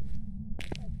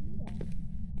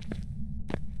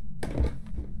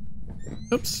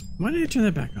 Oops, why did I turn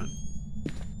that back on?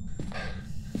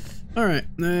 Alright,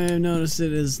 I noticed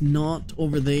it is not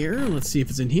over there. Let's see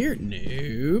if it's in here.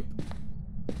 Nope.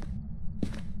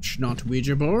 It's not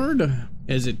Ouija board.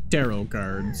 Is it tarot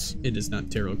cards? It is not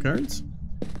tarot cards.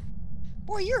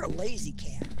 Boy, you're a lazy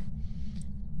cat.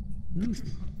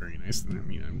 Very nice. I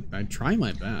mean, I try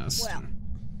my best. Well,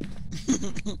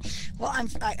 well,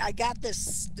 I got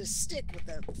this stick with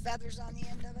the feathers on the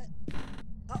end of it.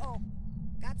 Uh-oh,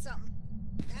 got something.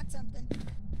 Got something.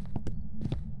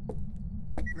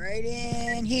 Right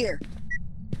in here.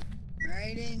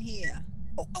 Right in here.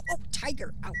 Oh,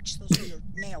 tiger. Ouch, those are your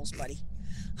nails, buddy.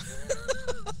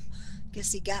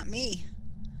 Guess he got me.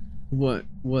 What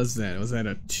was that? Was that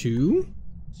a 2?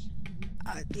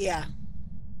 Yeah.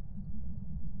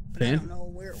 But I don't know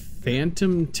where.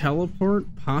 Phantom teleport,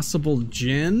 possible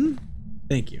Jinn.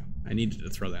 Thank you. I needed to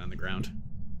throw that on the ground.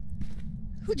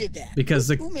 Who did that? Because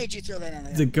who made you throw that on the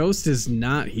ground? The ghost is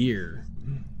not here.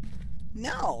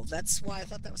 No, that's why I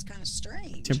thought that was kind of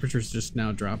strange. Temperature's just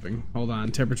now dropping. Hold on,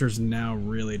 temperature's now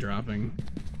really dropping.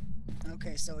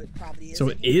 Okay, so it probably is. So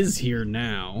it is here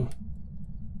now.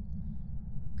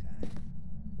 Okay.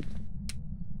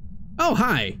 Oh,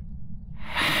 hi.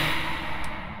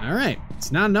 All right,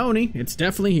 it's not Noni. It's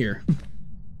definitely here.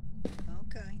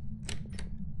 Okay.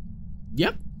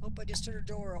 Yep. Hope I just heard a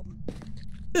door open.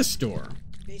 This door.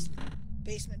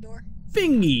 Basement door?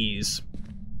 Fingies.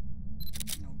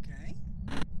 Okay.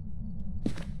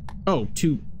 Oh,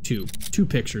 two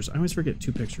pictures. I always forget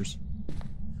 2 pictures.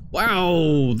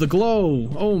 Wow, the glow.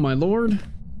 Oh my lord.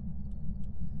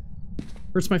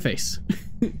 Hurts my face.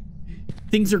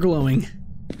 Things are glowing.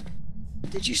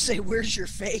 Did you say, where's your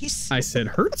face? I said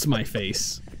hurts my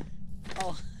face.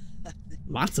 Oh.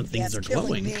 Lots of things are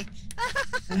glowing. Me.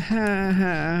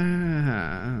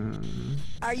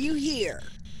 Are you here?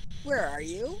 Where are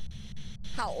you?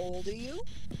 How old are you?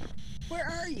 Where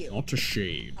are you? Not a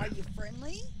shade. Are you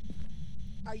friendly?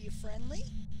 Are you friendly?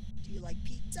 Do you like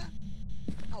pizza?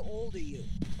 How old are you?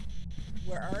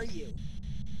 Where are you?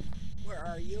 Where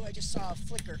are you? I just saw a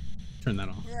flicker. Turn that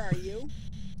off. Where are you?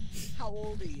 How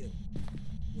old are you?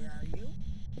 Where are you?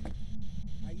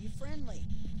 Are you friendly?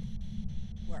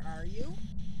 Where are you?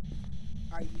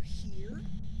 Are you here?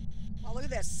 Oh, look at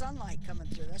that sunlight coming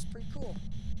through. That's pretty cool.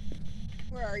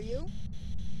 Where are you?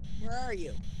 Where are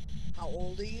you? How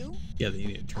old are you? Yeah, you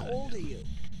need to turn How that old down. are you?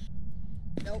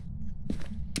 Nope.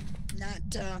 Not,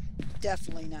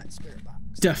 definitely not spirit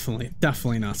box.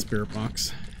 Definitely not spirit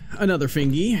box. Another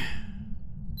fingy.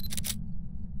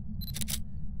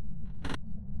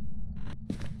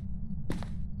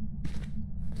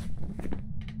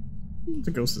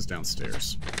 The ghost is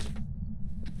downstairs.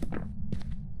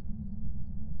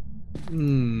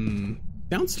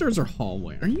 Downstairs or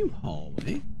hallway? Are you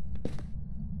hallway?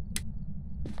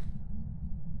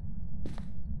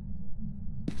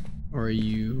 Or are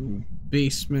you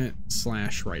basement /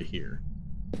 right here?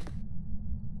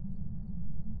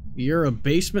 You're a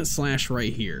basement /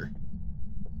 right here.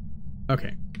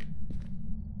 Okay.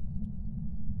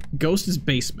 Ghost is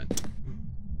basement.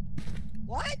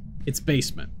 What? It's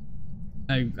basement.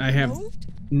 I have Moved?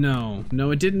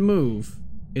 No, it didn't move.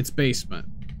 It's basement.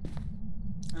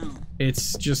 Oh.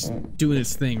 It's just doing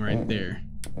its thing right there.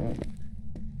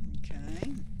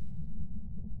 Okay.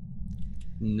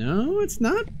 No, it's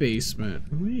not basement.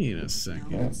 Wait a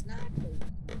second. No, it's not.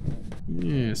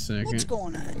 Yeah, a second. What's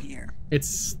going on here?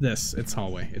 It's this. It's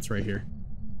hallway. It's right here.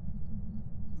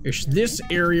 It's this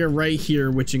area right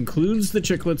here, which includes the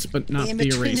chiclets, but not In the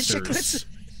between the erasers. chiclets?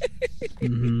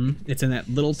 It's in that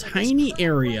little So tiny this crap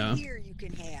area. Right here you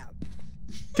can have.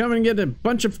 Come and get a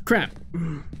bunch of crap.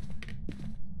 I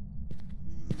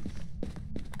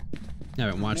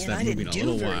haven't watched that movie in a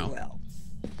little while. Well.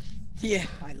 Yeah,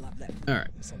 I love that movie. All right.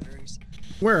 It's hilarious.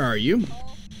 Where are you?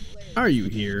 Oh, Are you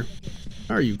here?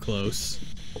 Are you close?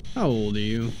 How old are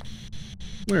you?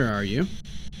 Where are you?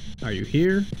 Are you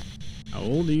here? How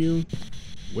old are you?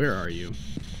 Where are you?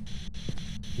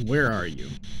 Where are you?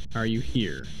 Are you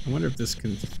here? I wonder if this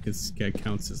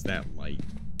counts as that light.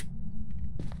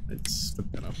 Let's flip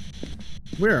that up.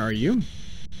 Where are you?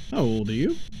 How old are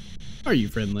you? Are you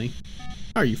friendly?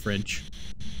 Are you French?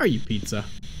 Are you pizza?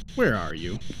 Where are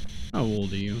you? How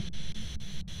old are you?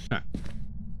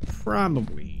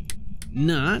 Probably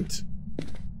not.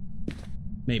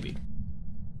 Maybe.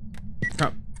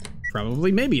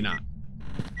 Probably maybe not.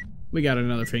 We got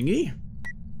another thingy.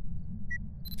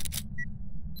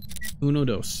 Uno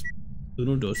dos.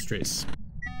 Uno dos tres.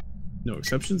 No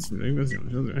exceptions. Oh,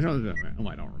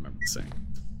 I don't remember the saying.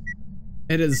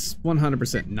 It is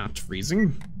 100% not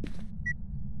freezing.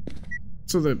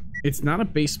 So it's not a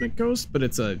basement ghost, but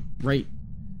it's a right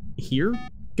here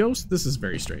ghost. This is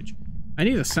very strange. I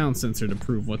need a sound sensor to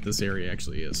prove what this area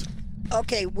actually is.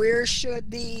 Okay, where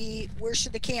should the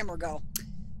camera go?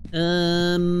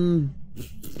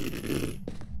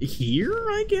 Here,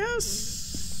 I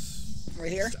guess.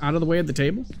 Right here? Just out of the way of the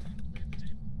table.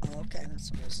 Okay,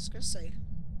 that's what I was just gonna say.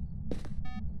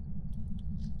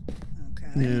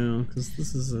 Okay. No, because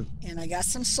this is a And I got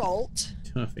some salt.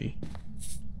 toughie.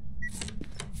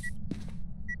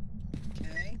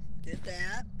 Okay, did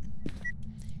that.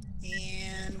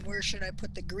 And where should I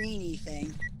put the greeny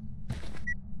thing?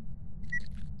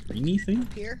 Greeny thing?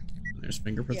 Up here? There's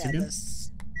fingerprints Yeah, again.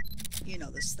 this. You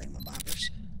know this thing, the bobbers.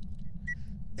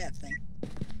 That thing.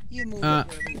 You move it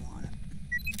wherever you want it.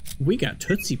 We got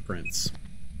Tootsie prints.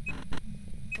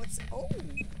 What's?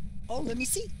 Oh, let me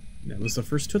see. That was the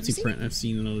first Tootsie see. print I've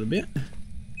seen in a little bit.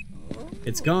 Oh,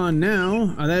 It's gone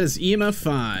now. Oh, that is EMF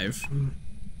 5.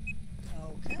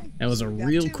 okay. That was a So we got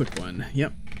real 2. quick one.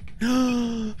 Yep.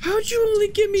 How'd you only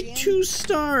give me Jen? 2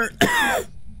 star?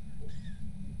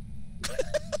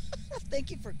 Thank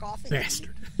you for coughing.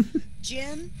 Bastard.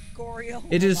 Jin, Goryo.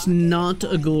 It is Olake, not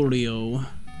a Mike. Goryo. Not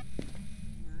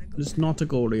a It's Goryo. not a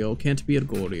Goryo. Can't be a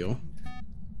Goryo.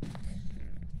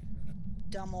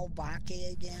 Dumb old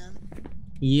Bake again.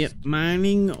 Yep.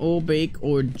 Mining, Obake,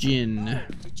 or Jin. Oh,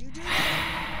 did you do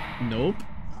that? Nope.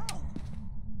 Oh,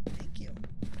 thank you.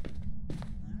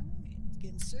 Alright, it's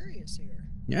getting serious here.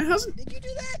 Yeah, it hasn't. Did you do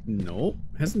that? Nope.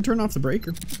 Hasn't turned off the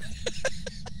breaker.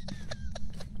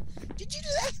 Did you do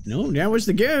that? No, that was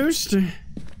the ghost. Okay,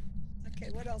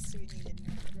 what else do we need in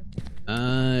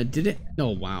here? Did it? Oh,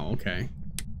 wow, okay.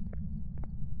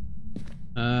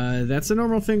 That's a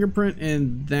normal fingerprint,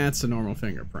 and that's a normal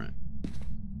fingerprint.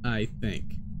 I think.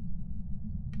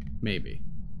 Maybe.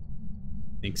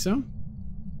 Think so?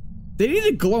 They need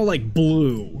to glow like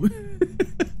blue.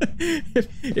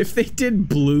 if they did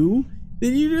blue,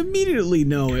 then you'd immediately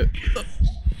know it.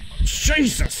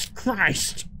 Jesus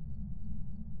Christ!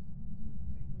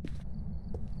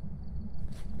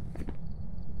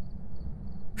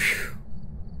 Phew.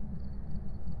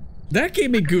 That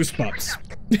gave me goosebumps.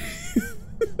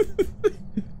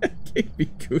 That gave me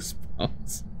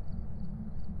goosebumps.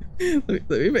 Let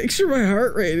me make sure my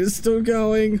heart rate is still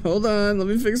going. Hold on, let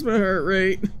me fix my heart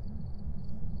rate.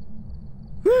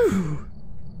 Whew.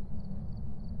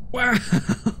 Wow.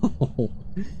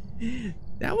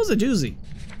 That was a doozy.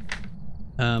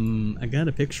 I got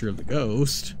a picture of the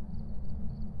ghost.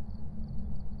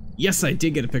 Yes, I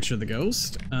did get a picture of the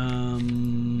ghost.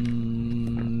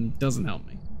 Doesn't help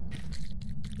me.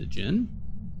 The Jin?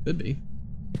 Could be.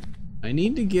 I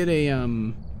need to get a,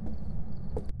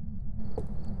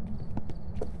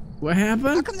 What How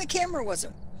happened? come the camera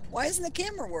wasn't? Why isn't the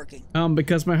camera working?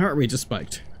 Because my heart rate just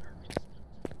spiked.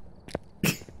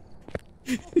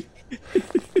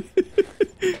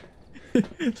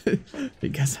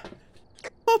 Because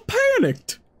I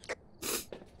panicked.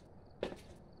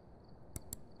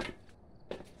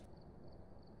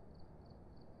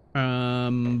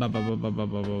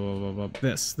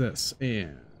 This,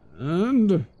 and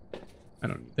I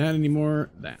don't need that anymore.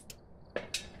 That.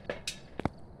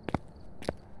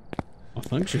 I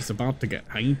think she's about to get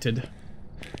haunted.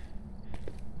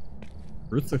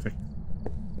 Crucifix.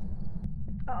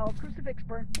 Uh-oh, crucifix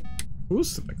burn.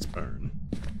 Crucifix burn.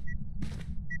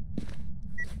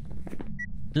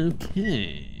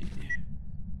 Okay.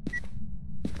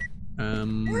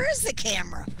 Where is the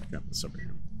camera? Got this over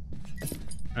here.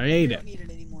 I ate You it. don't need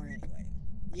it anymore anyway.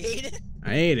 You ate it?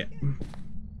 I ate it.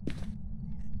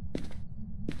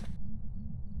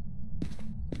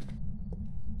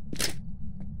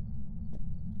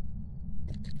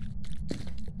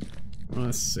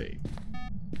 Let's see.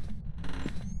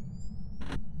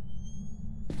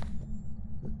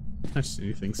 Touched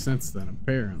anything since then,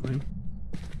 apparently.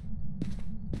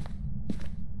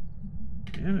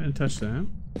 Yeah, I didn't touch that.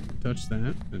 Didn't touch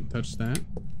that. Didn't touch that.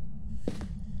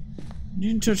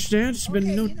 Didn't touch that. It's been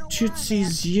Okay, no you know where I'm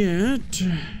tootsies yet.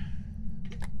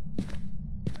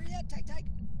 Where you at, Tyke Tyke?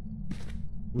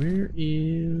 Where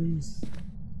is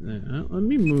that? Let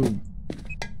me move.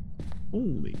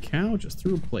 Holy cow, just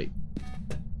threw a plate.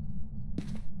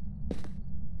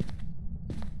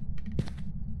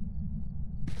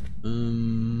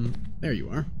 There you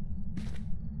are.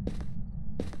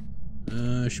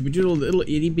 Should we do a little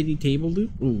itty bitty table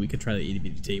loop? Oh, we could try the itty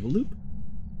bitty table loop.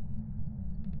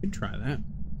 Could try that.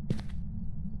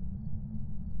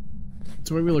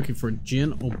 So what are we looking for?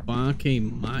 Jin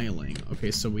Obake Myling.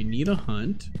 Okay, so we need a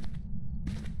hunt.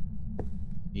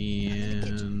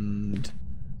 And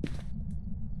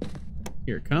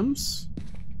here it comes.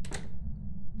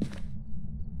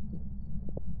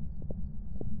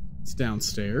 It's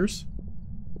downstairs.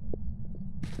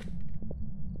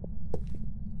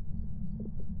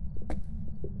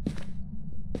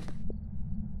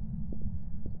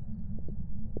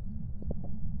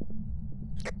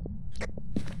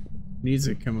 Needs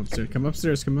to come upstairs. Come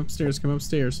upstairs. Come upstairs. Come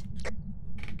upstairs.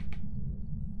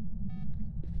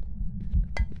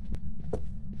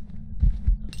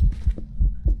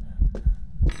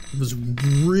 It was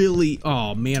really...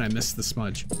 Oh, man, I missed the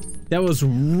smudge. That was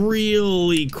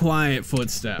really quiet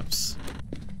footsteps.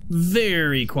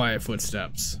 Very quiet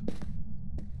footsteps.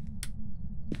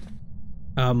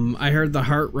 I heard the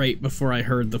heart rate before I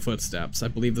heard the footsteps. I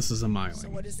believe this is a Myling. So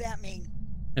what does that mean?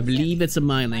 I believe it's a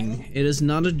Myling. It is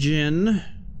not a Jinn.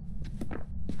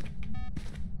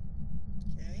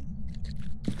 Okay.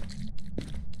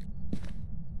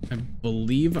 I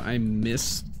believe I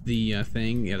missed the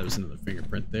thing. Yeah, there was another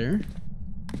fingerprint there.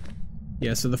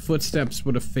 Yeah, so the footsteps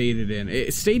would have faded in.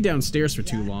 It stayed downstairs for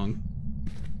too long.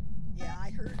 Yeah,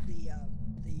 I heard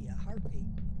the heartbeat.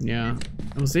 Yeah.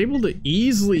 I was able to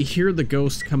easily hear the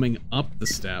ghost coming up the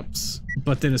steps,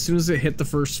 but then as soon as it hit the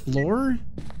first floor,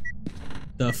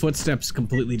 the footsteps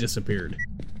completely disappeared.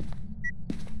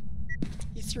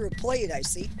 You threw a plate, I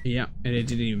see. Yeah, and it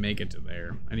didn't even make it to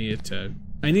there. I needed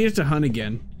to hunt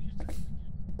again.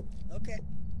 Okay.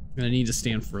 And I need to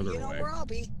stand further You know away. where I'll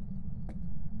be.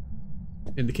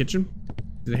 In the kitchen?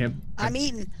 Do they have... I'm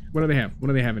eating. What do they have? What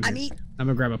do they have in here? I'm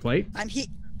gonna grab a plate. I'm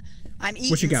eating.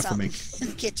 What you got for me? In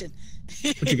the kitchen.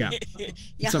 What you got?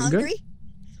 You Something hungry?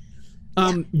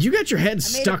 good? You got your head made a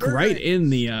stuck burger. right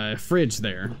in the fridge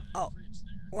there. Oh,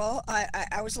 well,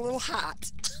 I was a little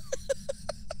hot.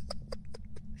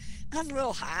 I was a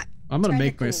little hot. I'm gonna Trying to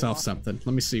make cool myself off. something.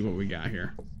 Let me see what we got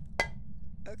here.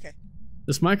 Okay.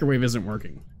 This microwave isn't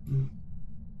working. I'm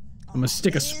gonna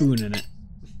stick a man. spoon in it.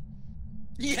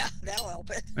 Yeah, that'll help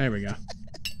it. There we go.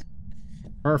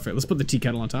 Perfect. Let's put the tea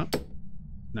kettle on top.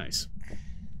 Nice.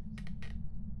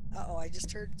 Uh-oh, I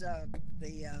just heard the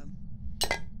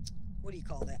what do you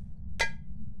call that?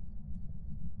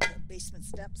 The basement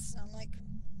steps sound like?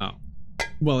 Oh.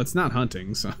 Well, it's not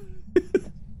hunting, so...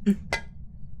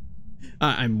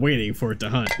 I'm waiting for it to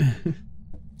hunt.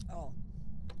 Oh.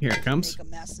 Here it comes. Make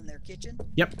a mess in their kitchen?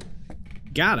 Yep.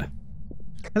 Gotta.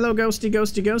 Hello, ghosty,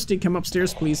 ghosty, ghosty. Come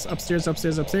upstairs, please. Upstairs,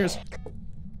 upstairs, upstairs.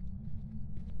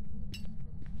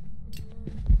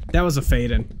 That was a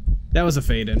fade in. That was a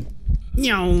fade in.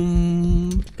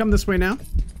 Nyom. Come this way now.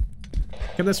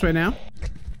 Come this way now.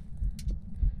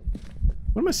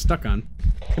 What am I stuck on?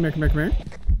 Come here, come here, come here.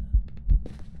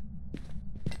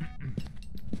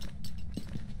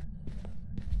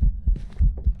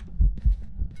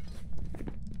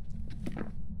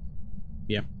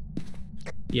 Yeah.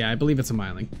 Yeah, I believe it's a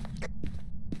Myling.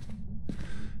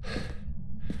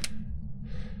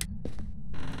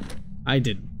 I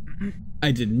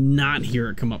did not hear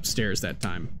it come upstairs that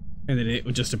time. And then it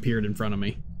just appeared in front of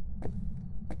me.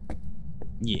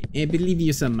 Yeah, I believe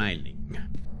it's a Myling.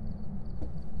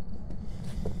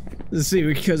 Let's see,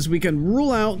 because we can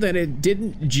rule out that it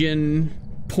didn't Jinn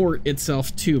port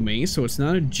itself to me, so it's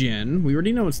not a Jinn. We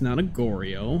already know it's not a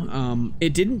Goryo.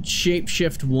 It didn't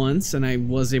shapeshift once, and I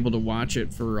was able to watch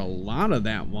it for a lot of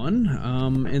that one.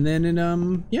 And then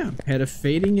it, yeah, had a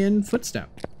fading in footstep.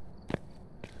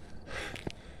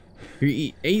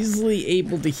 You're easily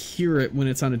able to hear it when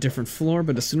it's on a different floor,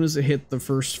 but as soon as it hit the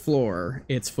first floor,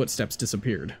 its footsteps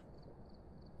disappeared.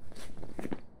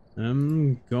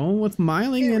 I'm going with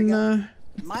Myling and,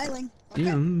 Myling. Okay.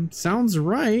 yeah, sounds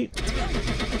right.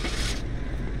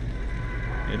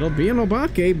 It'll be an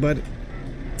Obake, but it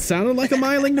sounded like a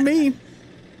Myling to me.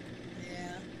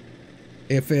 Yeah.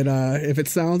 If it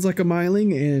sounds like a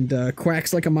Myling and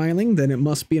quacks like a Myling, then it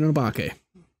must be an Obake. It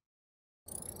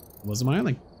was a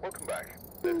Myling. Welcome back.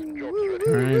 There's some jobs ready.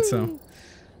 Alright, so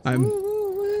I'm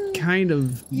kind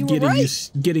of You were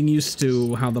getting used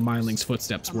to how the Myling's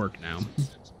footsteps work now.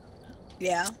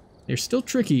 Yeah. They're still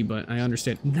tricky, but I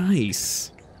understand.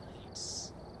 Nice.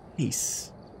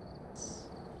 Nice.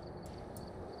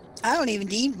 I don't even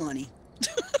need money.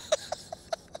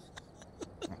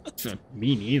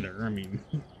 Me neither. I mean,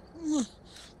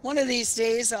 One of these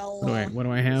days I'll what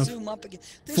do I have? zoom up again.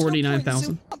 There's no point in 49,000.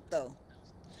 zoom up though.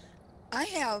 I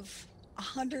have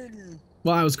 100 and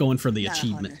Well, I was going for the not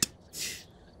achievement.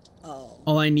 100. Oh.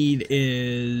 All I need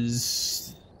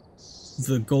is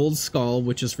the gold skull,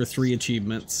 which is for 3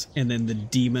 achievements, and then the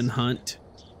demon hunt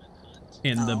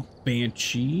And the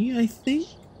Banshee, I think?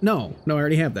 No, I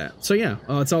already have that. So yeah,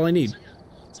 that's all I need.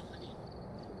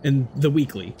 And the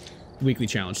weekly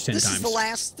challenge 10 times. This is the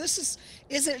last.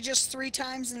 Isn't it just 3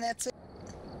 times and that's it?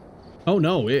 Oh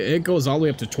no, it goes all the way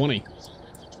up to 20.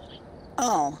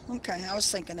 Oh, okay. I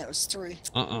was thinking it was 3.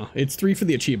 It's 3 for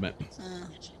the achievement.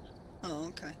 Oh,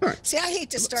 okay. All right. See, I hate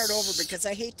to start over because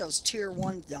I hate those tier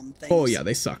 1 dumb things. Oh yeah,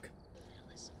 they suck.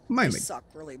 They suck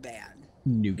really bad.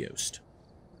 New ghost.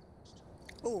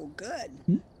 Oh, good.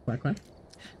 Quack, quack.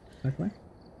 Quack, quack.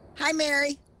 Hi,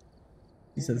 Mary.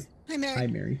 He says, hi, Mary. Hi,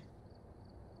 Mary.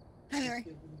 Hi, Mary.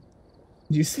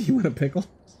 Did you see you want a pickle?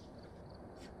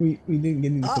 We didn't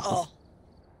get any pickles.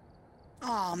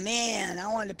 Oh, man. I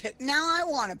wanted to pick. Now I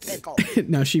want a pickle.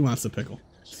 Now she wants the pickle.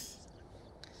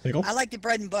 Pickle? I like the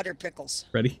bread and butter pickles.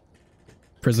 Ready?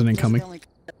 Prison incoming.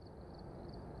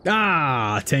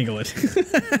 Ah, tangle it.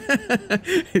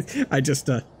 I just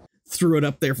threw it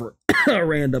up there for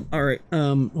random. All right.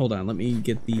 Hold on. Let me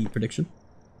get the prediction.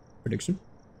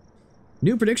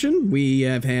 New prediction. We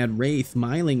have had Wraith,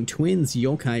 Myling, Twins,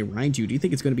 Yokai, Raiju. Do you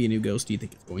think it's going to be a new ghost? Do you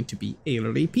think it's going to be a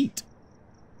repeat?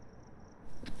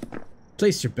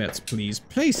 Place your bets, please.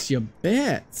 Place your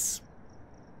bets.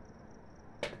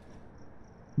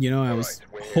 You know, I was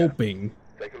hoping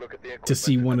to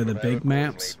see one of the big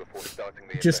maps,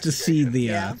 just to see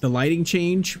the lighting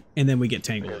change, and then we get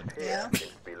tangled. Yeah.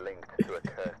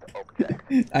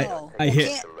 I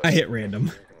hit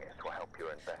random.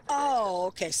 Oh,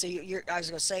 okay. So I was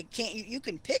gonna say, can't you? You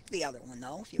can pick the other one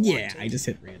though if you want to. Yeah, I just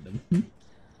hit random.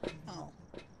 Oh.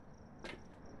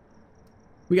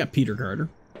 We got Peter Carter.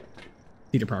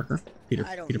 Peter Parker. Peter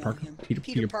Parker.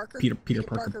 Peter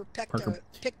Parker.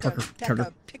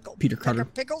 Peter Carter.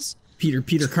 Pickles.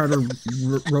 Peter Carter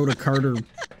wrote a Carter,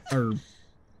 or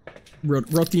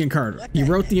wrote the Encarta. He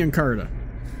wrote the Encarta.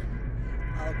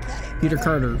 Okay. Peter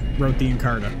Carter wrote the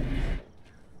Encarta.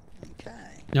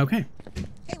 Okay.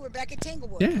 Hey, we're back at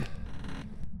Tanglewood. Yeah.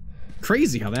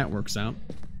 Crazy how that works out.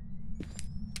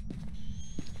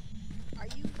 Are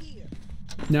you here?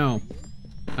 No,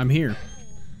 I'm here.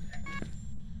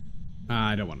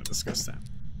 I don't want to discuss that.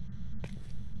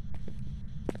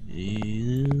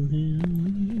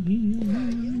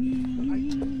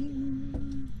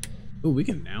 Oh, we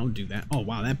can now do that. Oh,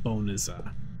 wow, that bone is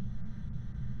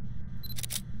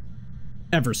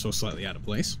ever so slightly out of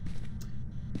place.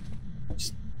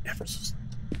 Just ever so slightly.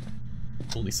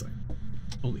 Only slightly.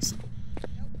 Only slightly.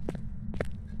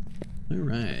 All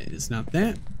right, it's not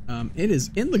that. It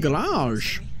is in the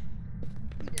garage. You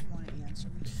didn't want to answer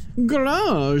me.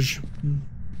 Garage.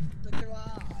 The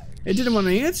garage. It didn't want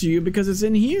to answer you because it's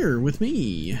in here with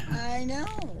me. I know.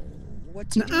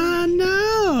 What's it doing? I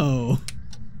know.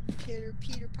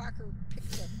 Peter Parker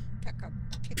picked up.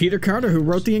 Peter Carter, who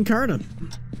wrote the Encarta.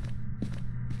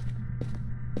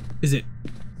 Is it?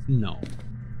 No.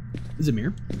 Is it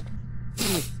Mirror?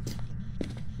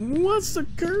 What's the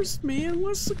cursed, man?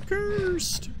 What's the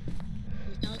cursed?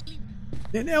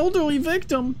 An elderly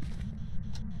victim.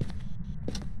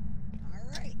 All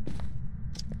right.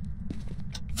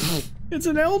 It's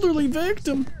an elderly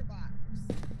victim.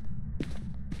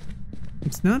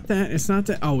 It's not that. It's not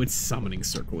that. Oh, it's summoning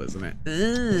circle, isn't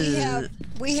it?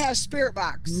 We have spirit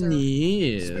box. Sir.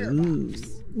 Yes. Spirit box.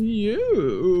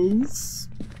 Yes.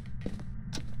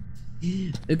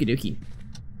 Okie dokie.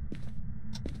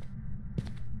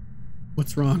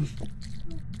 What's wrong?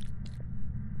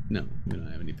 No, we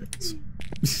don't have any pickles.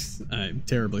 I'm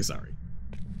terribly sorry.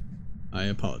 I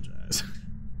apologize.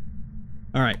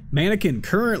 All right, mannequin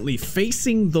currently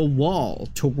facing the wall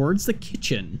towards the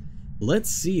kitchen. Let's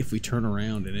see if we turn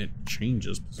around and it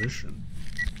changes position.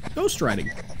 Ghost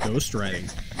riding. Ghost riding.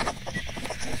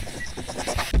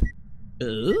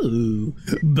 Oh,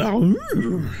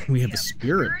 we have a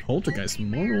spirit poltergeist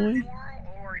Moroi.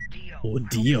 Oh,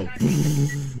 Dio.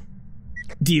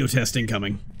 Dio testing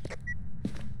coming.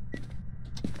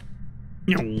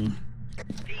 The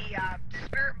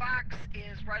spirit box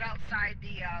is right outside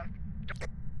the door.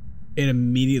 It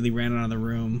immediately ran out of the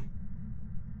room.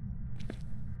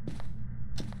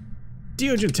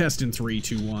 Diogen test in 3,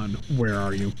 2, 1. Where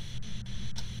are you?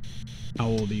 How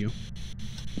old are you?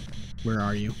 Where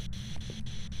are you?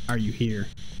 Are you here?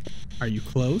 Are you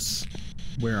close?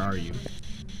 Where are you?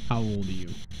 How old are you?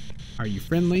 Are you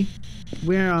friendly?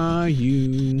 Where are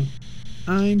you?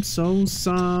 I'm so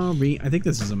sorry. I think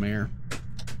this is a mare.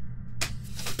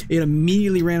 It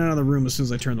immediately ran out of the room as soon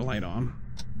as I turned the light on.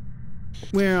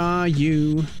 Where are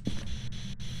you?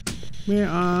 Where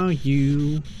are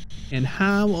you? And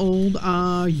how old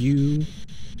are you?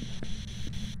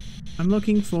 I'm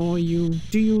looking for you.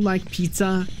 Do you like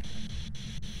pizza?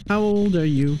 How old are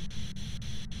you?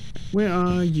 Where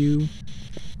are you?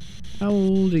 How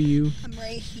old are you? I'm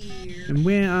right here. And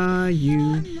where are you?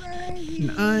 I'm right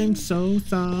here. And I'm so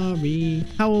sorry.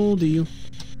 How old are you?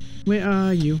 Where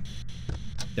are you?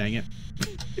 Dang it.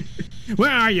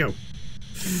 Where are you?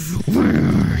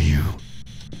 Where are you?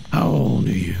 How old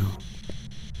are you?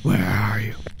 Where are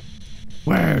you?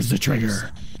 Where's the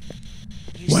trigger?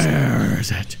 Where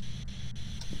is it?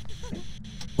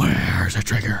 Where's the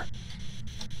trigger?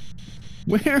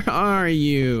 Where are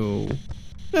you?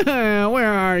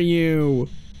 Where are you?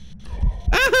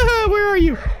 Where are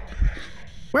you?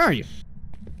 Where are you?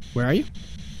 Where are you?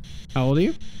 How old are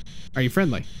you? Are you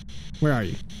friendly? Where are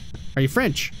you? Are you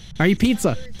French? Are you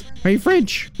pizza? Are you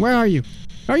French? Where are you?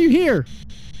 Are you here?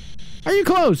 Are you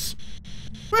close?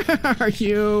 Where are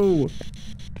you?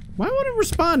 Why won't it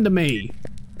respond to me?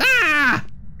 Ah!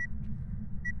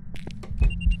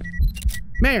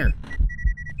 Mayor.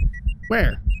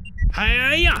 Where?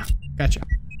 Hiya! Gotcha.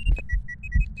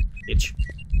 Bitch.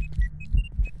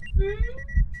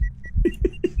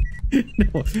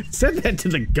 No, send that to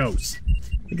the ghost.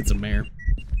 I think it's a mare.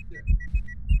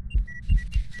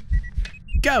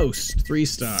 Ghost,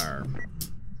 3-star.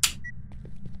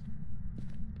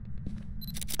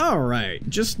 Alright,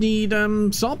 just need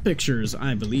salt pictures.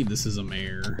 I believe this is a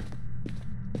mare.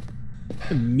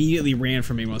 Immediately ran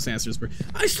from me most answers.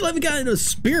 I still haven't gotten a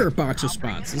spirit box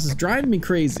response. This is driving me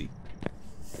crazy.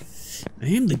 I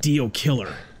am the Dio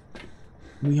killer.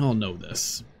 We all know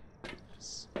this.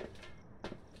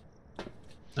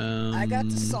 I got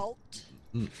the salt.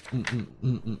 It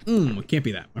can't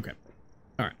be that. Okay.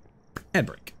 Alright. Ad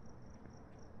break.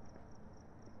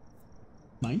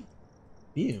 Mine?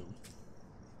 Ew.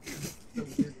 I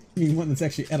mean one that's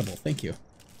actually edible. Thank you.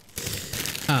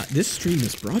 This stream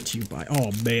is brought to you by...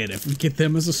 Oh man, if we get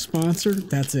them as a sponsor,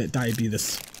 that's it.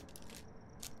 Diabetes.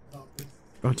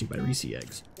 Brought to you by Reese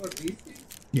Eggs. What, Reese?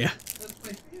 Yeah. That's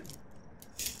my family.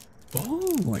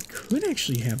 Oh, I could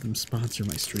actually have them sponsor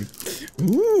my stream.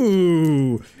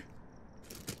 Ooh.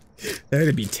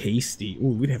 That'd be tasty. Ooh,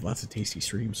 we'd have lots of tasty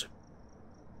streams.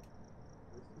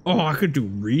 Oh, I could do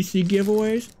Reese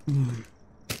giveaways?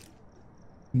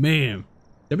 Man,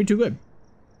 that'd be too good.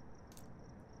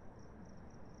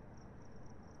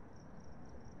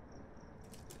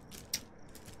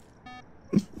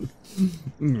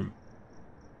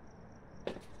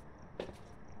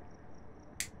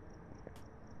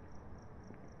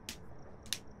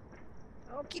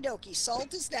 Okie dokie,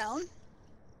 salt is down.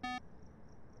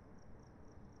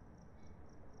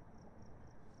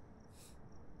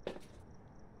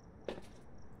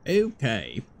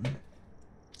 Okay.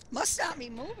 Must not be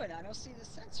moving. I don't see the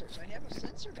sensors. I have a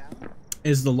sensor down.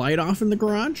 Is the light off in the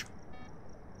garage?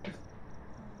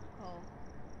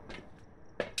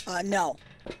 Oh. No.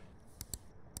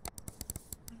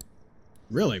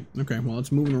 Really? Okay, well,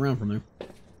 it's moving around from there.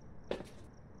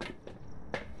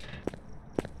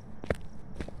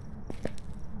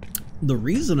 The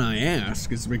reason I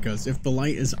ask is because if the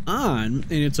light is on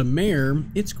and it's a mare,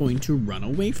 it's going to run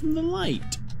away from the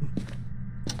light.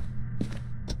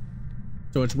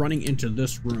 So it's running into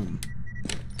this room.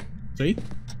 See?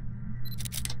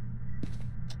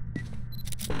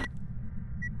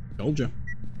 Told you.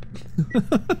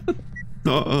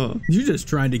 You just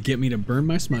tried to get me to burn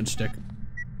my smudge stick.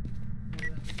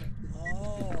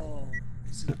 Oh.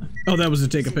 Oh, that was to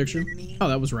take a picture? Oh,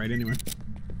 that was right anyway.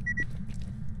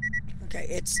 Okay,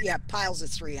 it's, yeah, piles of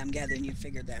 3. I'm gathering you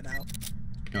figured that out.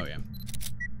 Oh, yeah.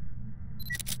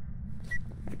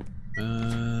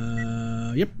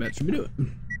 Yep, that should do it.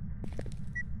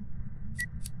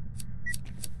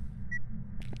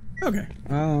 Okay,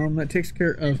 that takes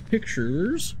care of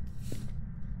pictures.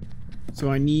 So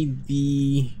I need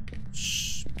the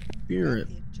spirit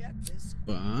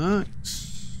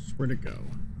box. Where'd it go?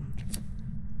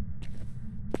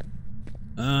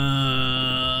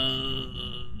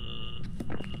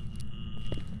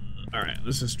 Alright,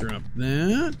 let's just drop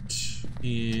that,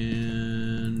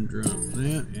 and drop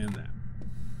that, and that.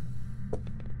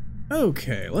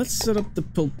 Okay, let's set up the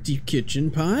Pulty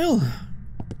kitchen pile.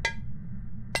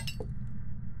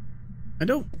 I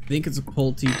don't think it's a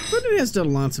Pulty, but it has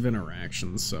done lots of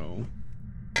interactions, so...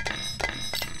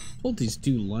 Pulties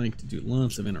do like to do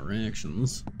lots of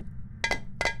interactions.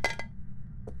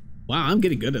 Wow, I'm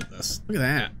getting good at this. Look at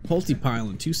that. Pulty pile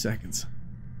in 2 seconds.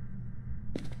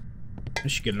 I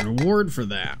should get an award for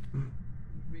that.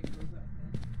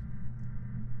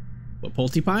 What,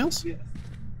 Pulty piles? Yes.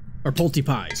 Or Pulty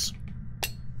pies?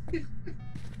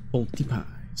 Pulty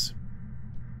pies.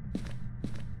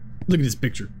 Look at this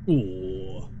picture.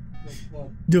 Oh,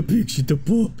 the picture, the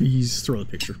puppies. Throw the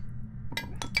picture.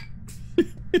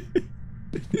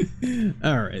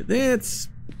 All right, that's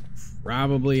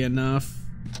probably enough.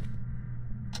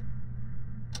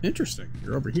 Interesting.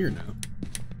 You're over here now.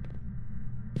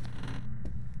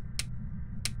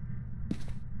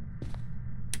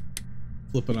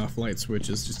 Flipping off light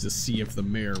switches just to see if the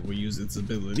mayor will use its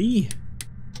ability.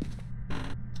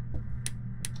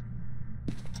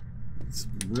 It's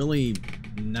really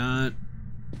not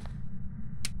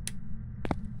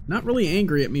really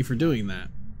angry at me for doing that.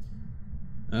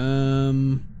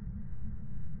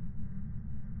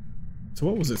 So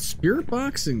what was it? Spirit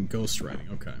box and ghost writing.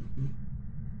 Okay.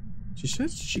 She said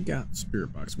she got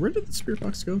spirit box. Where did the spirit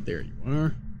box go? There you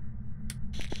are.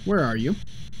 Where are you?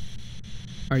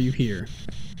 Are you here?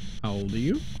 How old are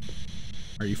you?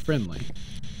 Are you friendly?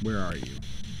 Where are you?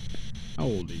 How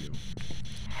old are you?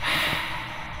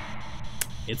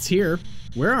 It's here.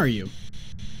 Where are you?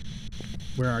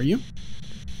 Where are you?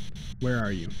 Where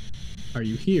are you? Are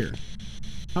you here?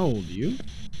 How old are you?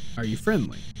 Are you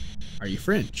friendly? Are you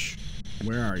French?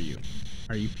 Where are you?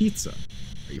 Are you pizza?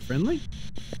 Are you friendly?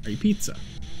 Are you pizza?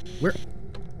 Where?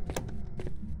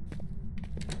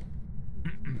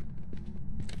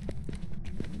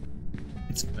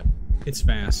 It's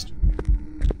fast.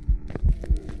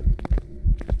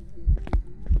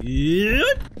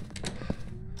 Yep.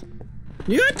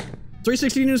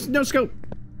 360 no scope.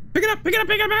 Pick it up, pick it up,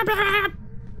 pick it up, pick it up,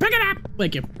 pick it up.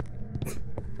 Thank you.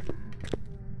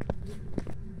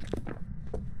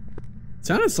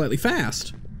 Sounded slightly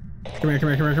fast. Come here, come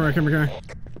here, come here, come here, come here, come here.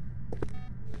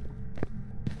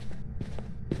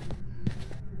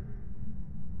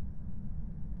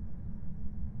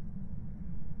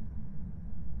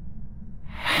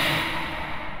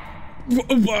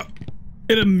 What?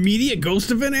 An immediate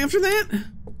ghost event after that?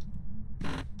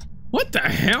 What the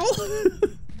hell?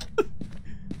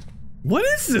 What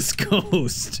is this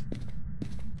ghost?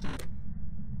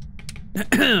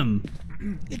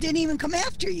 It didn't even come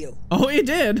after you. Oh, it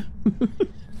did.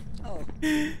 Oh.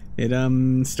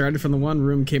 It started from the one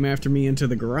room, came after me into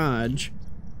the garage.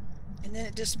 And then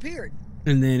it disappeared.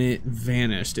 And then it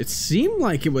vanished. It seemed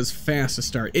like it was fast to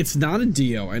start. It's not a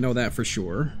Dio, I know that for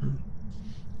sure.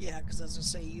 Yeah, because I was gonna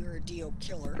say you're a Dio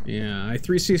killer. Yeah, I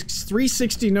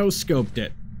 360 no scoped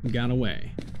it, got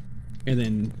away, and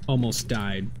then almost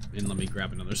died. And let me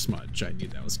grab another smudge. I knew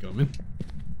that was coming.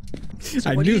 So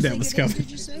I knew that was coming.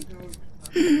 Did you say?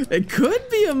 It could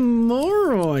be a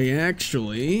Moroi,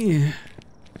 actually.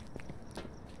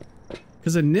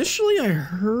 Because initially I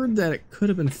heard that it could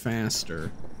have been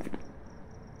faster.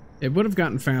 It would have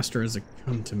gotten faster as it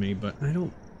come to me, but I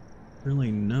don't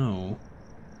really know.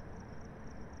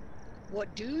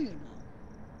 What do you know?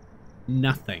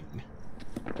 Nothing.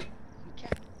 Okay.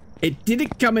 It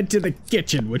didn't come into the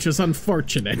kitchen, which is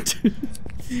unfortunate.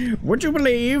 Would you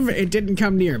believe it didn't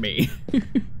come near me?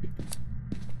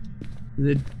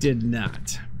 It did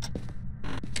not.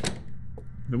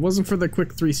 If it wasn't for the quick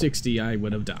 360, I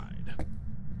would have died.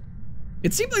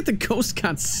 It seemed like the ghost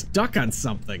got stuck on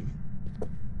something.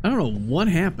 I don't know what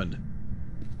happened.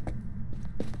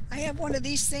 I have one of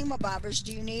these thingamabobbers.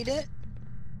 Do you need it?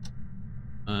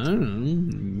 I don't know.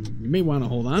 You may want to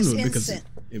hold on to it because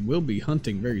it will be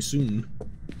hunting very soon.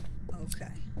 Okay.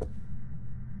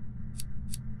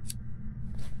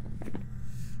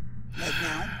 Like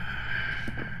now?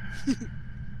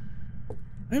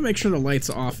 I make sure the light's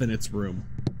off in its room.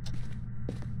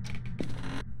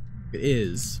 It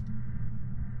is.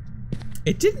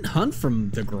 It didn't hunt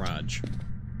from the garage.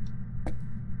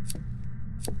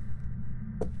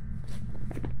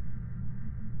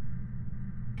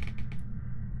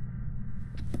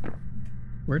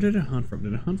 Where did it hunt from?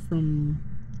 Did it hunt from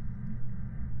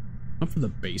the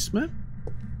basement?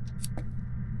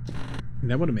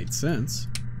 That would have made sense.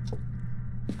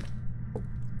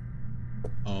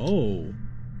 Oh.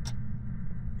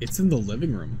 It's in the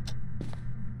living room.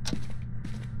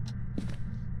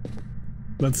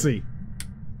 Let's see.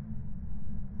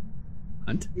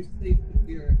 Hunt?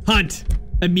 Hunt!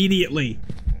 Immediately!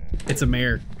 It's a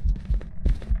mare.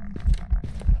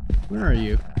 Where are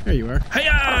you? There you are.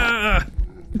 Hiya!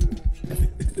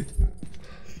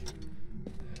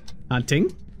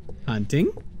 Hunting.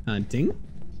 Hunting. Hunting.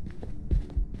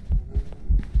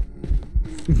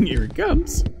 Here it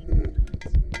comes.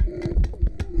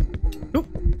 Oh.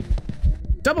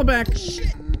 Double back.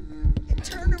 Shit! It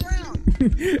turned around.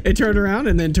 It turned around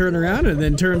and then turned around and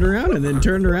then turned around and then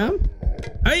turned around.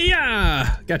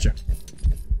 Hiya! Gotcha.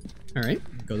 Alright,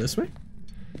 go this way.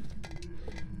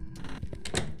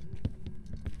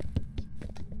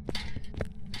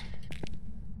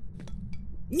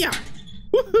 Yeah.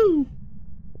 Woohoo!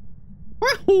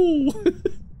 Wahoo!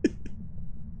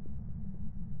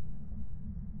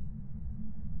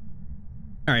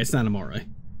 Alright, it's not a Moroi.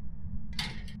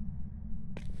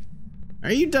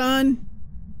 Are you done?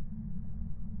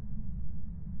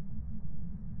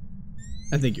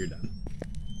 I think you're done.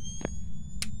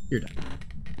 You're done.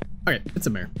 Okay, it's a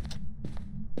mare.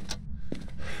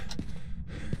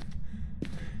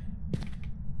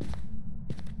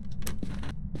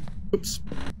 Oops.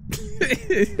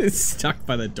 It's stuck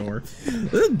by the door.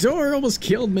 The door almost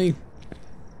killed me.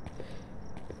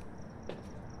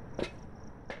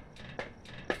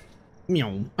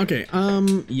 Okay,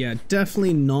 yeah,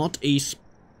 definitely not a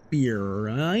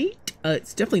spirit.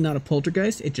 It's definitely not a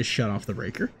poltergeist. It just shut off the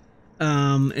breaker.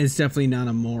 It's definitely not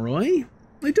a moroi.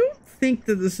 I don't think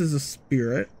that this is a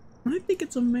spirit. I think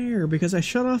it's a mare because I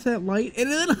shut off that light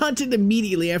and then hunted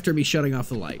immediately after me shutting off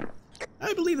the light.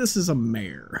 I believe this is a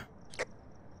mare.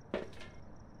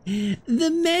 The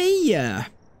mayor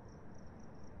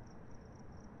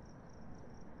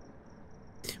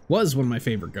was one of my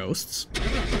favorite ghosts.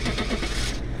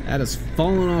 That has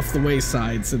fallen off the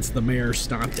wayside since the mayor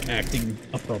stopped acting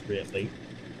appropriately.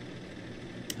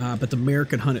 But the mayor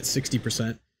could hunt at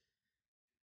 60%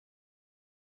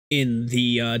 in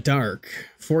the dark,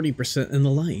 40% in the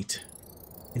light,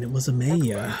 and it was a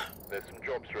mayor. There's some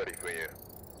jobs ready for you.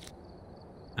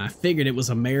 I figured it was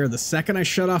a mare. The second I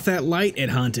shut off that light, it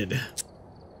hunted.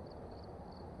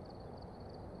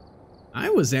 I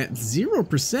was at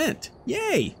 0%.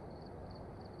 Yay!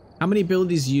 How many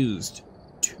abilities used?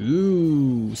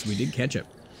 2. So we did catch it.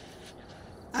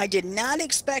 I did not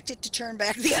expect it to turn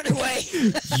back the other way.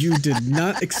 You did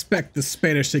not expect the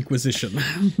Spanish Inquisition.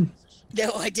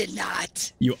 No, I did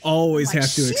not. You always Like,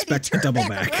 have to shit, expect he a double turned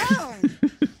back. around.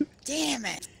 Damn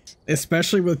it.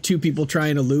 Especially with 2 people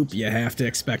trying to loop, you have to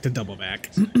expect a double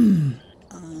back.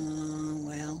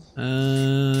 Well.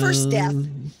 First death.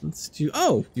 Let's do.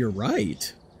 Oh, you're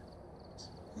right.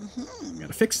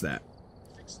 Gotta fix that.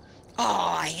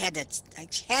 Oh, I had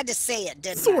to say it,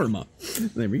 didn't Thorma.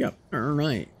 There we go. All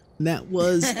right. That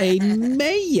was a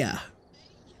Maya.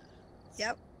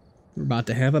 Yep. We're about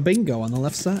to have a bingo on the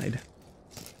left side.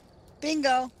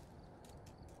 Bingo.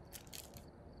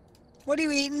 What are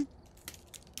you eating?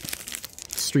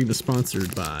 Stream is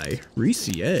sponsored by Reese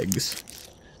Eggs.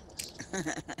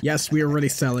 Yes, we are already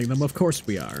selling them. Of course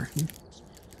we are.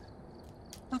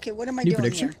 Okay, what am I New doing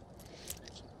prediction? here?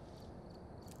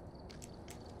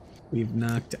 We've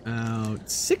knocked out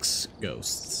 6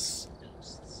 ghosts.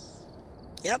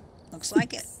 Yep, looks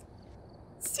like it.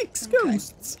 6 Okay.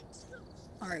 ghosts.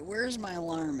 All right, where's my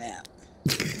alarm at?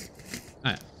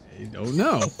 I don't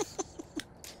know.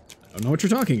 I don't know what you're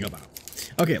talking about.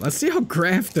 Okay, let's see how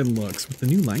Grafton looks with the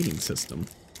new lighting system.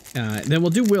 Then we'll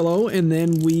do Willow, and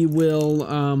then we will,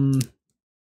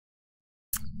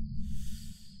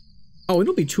 oh,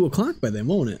 it'll be 2 o'clock by then,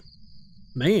 won't it?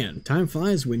 Man, time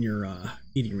flies when you're,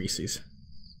 eating Reese's.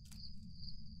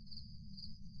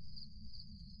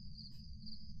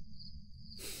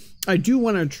 I do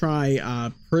want to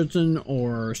try, Prison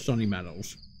or Sunny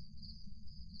Meadows.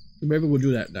 Maybe we'll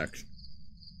do that next.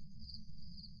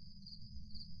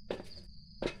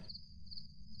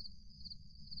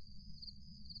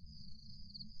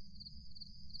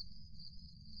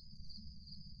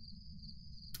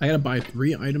 I gotta buy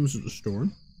 3 items at the store,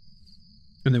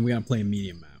 and then we gotta play a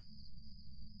medium map.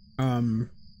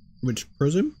 Which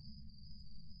prison?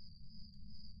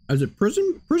 Is it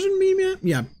prison? Prison medium map?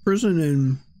 Yeah, prison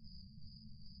and...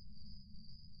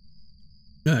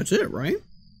 Yeah, that's it, right?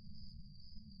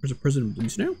 There's a prison in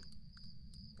Bleasdale?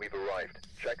 We've arrived.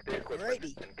 Check the equipment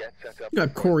Alrighty. and get set up. You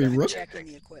got Corey Rook. Checking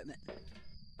the equipment.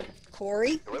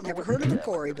 Corey? Never heard of a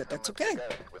Corey, but that's okay.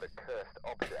 With a cursed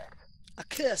object. A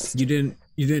kiss. You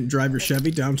didn't drive your Chevy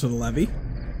down to the levee?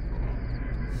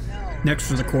 No. Next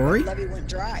to the quarry? Levee went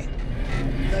dry.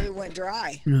 Levee went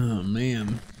dry. Oh,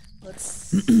 man.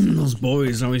 Let's... Those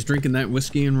boys always drinking that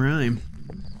whiskey and rye.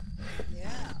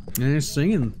 Yeah. And they're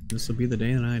singing, "This will be the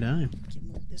day that I die."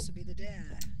 This will be the day.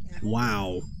 Yeah,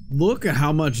 Wow. Look at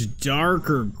how much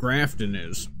darker Grafton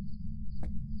is.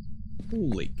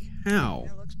 Holy cow.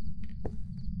 that looks...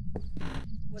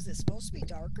 Was it supposed to be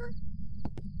darker?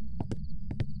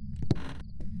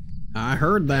 I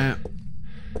heard that.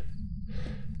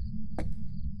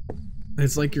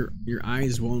 It's like your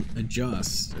eyes won't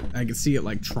adjust. I can see it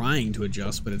like trying to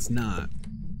adjust, but it's not.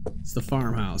 It's the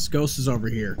farmhouse. Ghost is over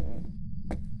here.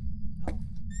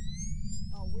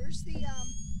 Oh, where's the,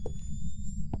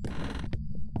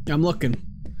 I'm looking.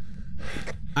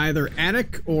 Either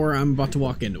attic or I'm about to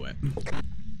walk into it.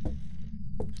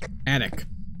 Attic.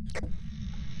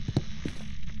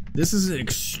 This is an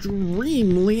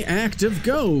extremely active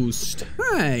ghost.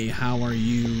 Hi, how are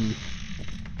you?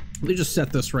 Let me just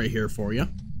set this right here for you.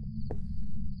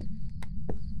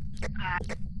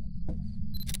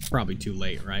 probably too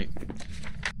late, right?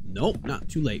 Nope, not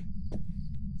too late.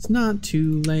 It's not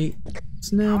too late.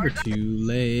 It's never too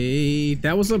late.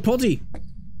 That was a Pulte.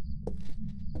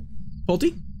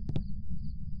 Pulte?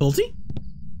 Pulte?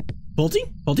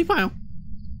 Pulte? Pulte pile.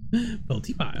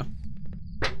 Pulte pile.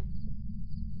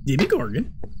 Diddy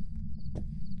Gorgon.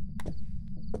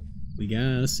 We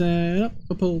gotta set up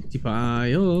a Pulte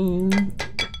pile.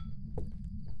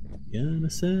 Gotta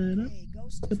set up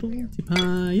the Pulte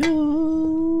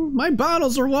pile. My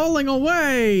bottles are rolling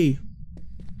away.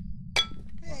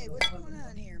 Hey, what's going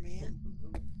on here, man?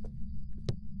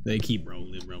 They keep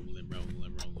rolling. It's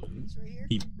right here?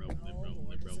 Keep rolling.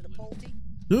 Is it a Pulte?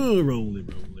 Oh, rolling.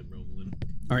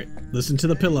 All right, listen to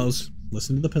the pillows.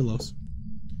 Listen to the pillows.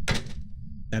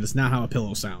 That is not how a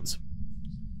pillow sounds.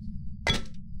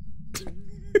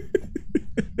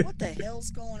 What the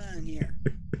hell's going on here?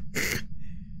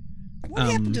 What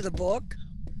happened to the book?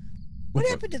 What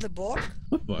happened to the book?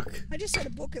 What book? I just had a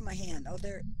book in my hand. Oh,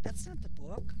 there. That's not the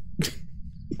book.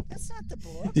 That's not the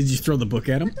book. Did you throw the book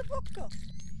at him? Where'd the book go?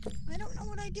 I don't know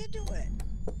what I did to it.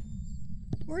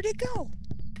 Where'd it go?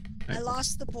 I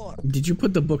lost the book. Did you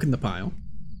put the book in the pile?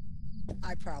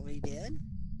 I probably did.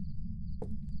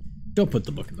 Don't put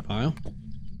the book in the pile.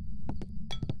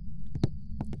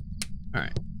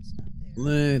 Alright. It's not there.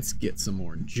 Let's get some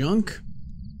more junk.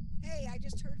 Hey, I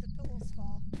just heard the pillows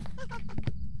fall.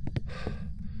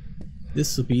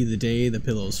 This will be the day the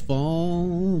pillows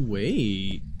fall.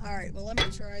 Wait. Alright, well, let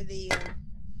me try the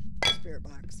spirit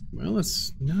box. Well,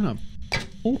 it's not a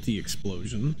Pulte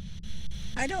explosion.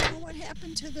 I don't know what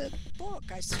happened to the book.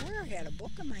 I swear I had a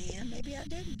book in my hand. Maybe I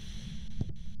didn't.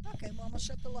 Okay, well, I'm gonna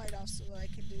shut the light off so that I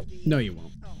can do the... No, you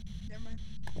won't. Oh, never mind.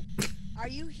 Are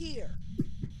you here?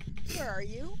 Where are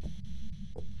you?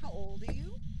 How old are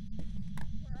you?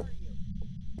 Where are you?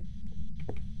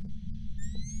 Are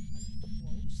you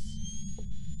close?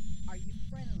 Are you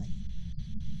friendly?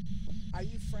 Are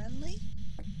you friendly?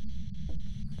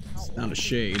 How It's not old a are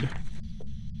shade. you?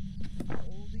 How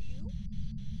old are you?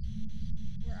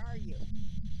 Where are you?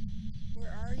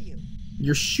 Where are you?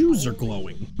 Your shoes are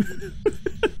glowing.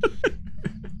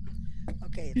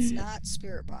 Okay, it's not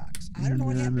spirit box. I don't know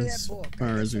what happened to that book. As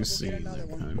far as we've we'll get seen another that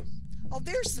one. time. Oh,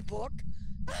 there's the book.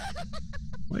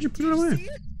 Why'd you put Do it you away? see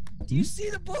it? Do you see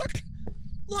the book?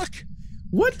 Look.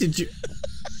 What did you...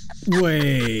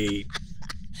 Wait.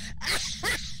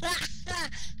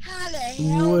 How the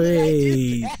hell did I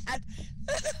do that?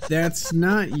 That's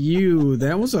not you.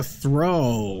 That was a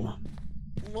throw.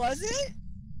 Was it?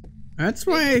 That's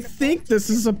why I think this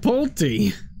is a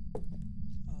Pulte.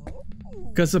 Oh.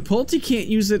 Because a Pulte can't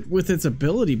use it with its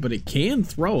ability, but it can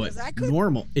throw it. 'Cause I couldn't-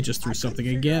 Normal. It just threw I something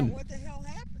couldn't figure out again. What the hell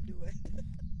happened to it?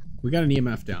 We got an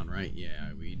EMF down, right?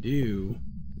 Yeah, we do.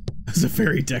 That was a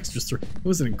very dexterous throw. It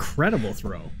was an incredible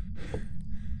throw.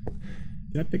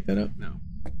 Did I pick that up? No.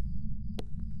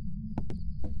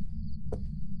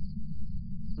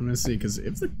 I'm gonna see, because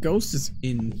if the ghost is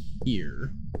in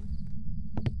here...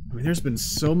 I mean, there's been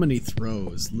so many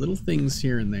throws. Little things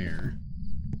here and there.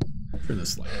 Turn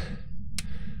this light on.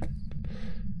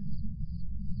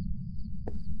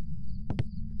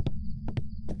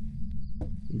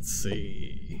 Let's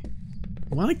see.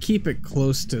 I want to keep it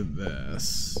close to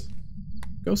this.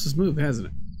 Ghost has moved, hasn't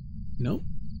it? Nope.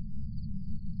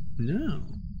 No.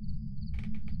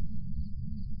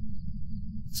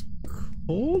 It's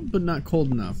cold, but not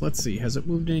cold enough. Let's see. Has it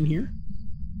moved in here?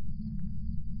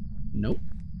 Nope.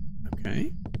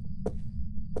 Okay.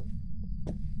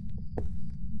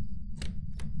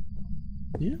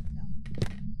 Yeah.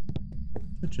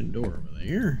 Kitchen door over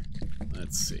there.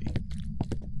 Let's see.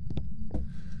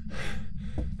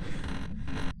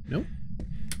 Nope.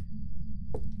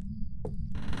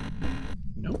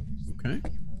 Nope. Okay.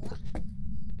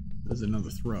 There's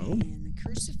another throw. And the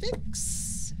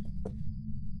crucifix.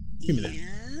 Give me that.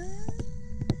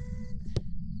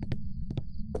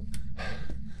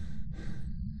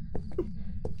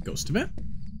 Ghost event.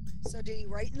 So did he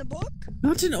write in the book?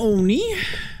 Not an Oni.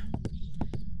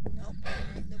 Nope,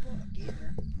 not in the book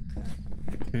either.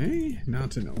 Okay. Okay,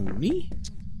 not an Oni.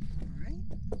 Alright.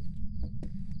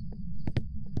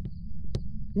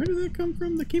 Where did that come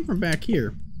from? That came from back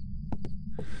here.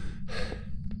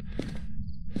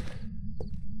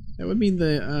 That would mean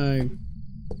the,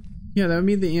 yeah, that would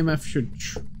mean the EMF should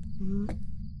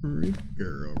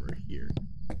trigger over here.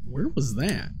 Where was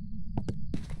that?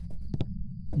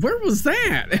 Where was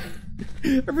that?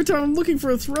 Every time I'm looking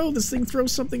for a throw, this thing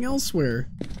throws something elsewhere.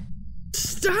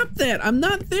 Stop that! I'm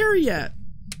not there yet!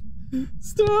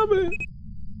 Stop it!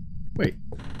 Wait.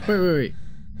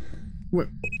 What?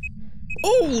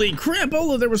 Holy crap,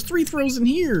 Ola, there was 3 throws in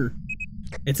here!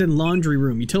 It's in laundry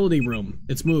room, utility room.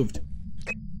 It's moved.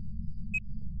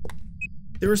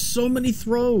 There are so many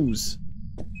throws.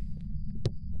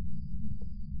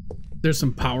 There's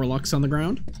some power lux on the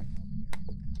ground.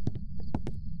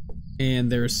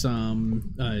 And there's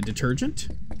some detergent.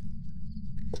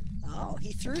 Oh,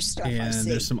 he threw stuff, I And see.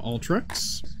 there's some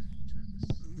Ultrix.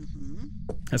 Mm-hmm.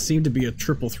 That seemed to be a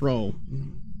triple throw.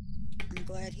 I'm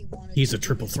glad he wanted He's to a do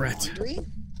triple his threat. laundry.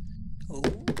 Oh,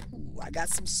 I got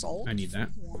some salt. I need that.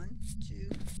 1, 2,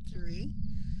 3.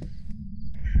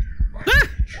 Ah!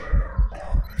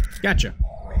 Gotcha.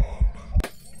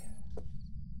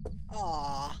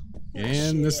 Aw.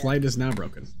 And this shit. light is now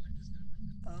broken.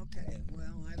 Okay,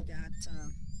 well, I've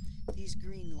got these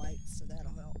green lights, so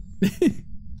that'll help.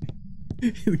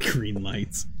 Green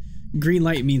lights. Green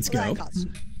light means Well, go. that costs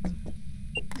you.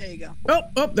 There you go.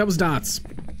 Oh, that was dots.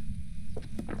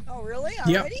 Oh, really?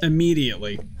 Yep, Already?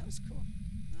 immediately. That was cool.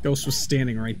 Ghost was Okay.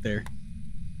 standing right there.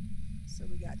 So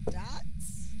we got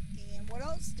dots. And what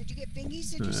else? Did you get fingies,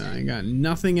 did you say? I got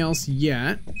nothing else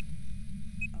yet.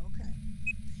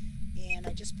 Okay. And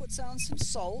I just put on some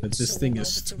salt. But this so thing we'll know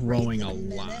is if it's throwing wraith a in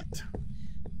minute. lot.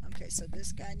 Okay, so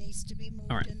this guy needs to be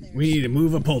moved Alright, in there. we need to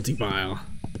move a Pulte pile.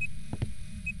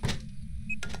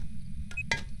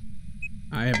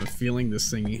 I have a feeling this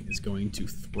thing is going to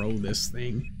throw this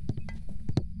thing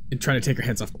and try to take our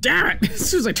heads off. Damn it! As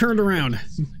soon as I turned around.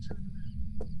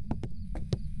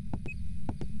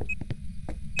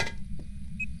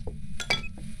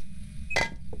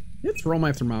 Let's roll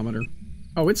my thermometer.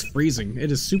 Oh, it's freezing.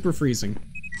 It is super freezing.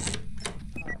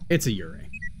 It's a Ure.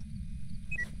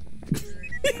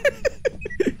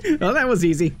 Oh, that was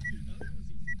easy.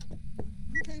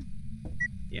 Okay.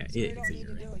 Yeah, So we it's don't a need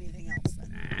to Ure. do anything else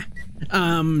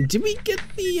then. Did we get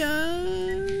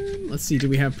the, let's see, do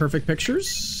we have perfect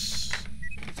pictures?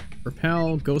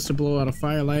 Repel, ghost to blow out a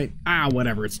firelight. Ah,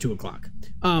 whatever, it's 2 o'clock.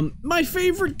 My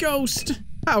favorite ghost!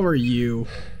 How are you?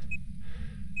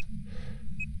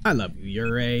 I love you,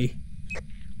 Ure.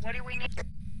 What do we need?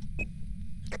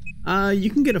 You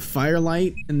can get a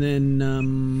firelight, and then,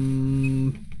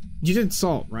 you did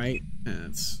salt, right?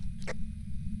 That's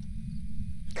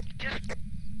Just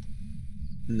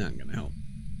not gonna help.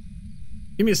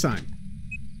 Give me a sign.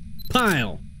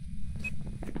 Pile!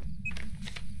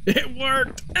 It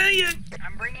worked! Dang it!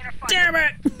 I'm bringing a fire. Damn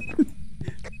it!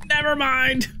 Never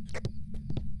mind.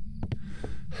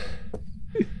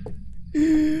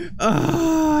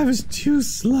 Oh, I was too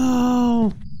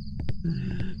slow.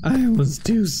 I was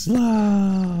too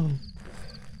slow.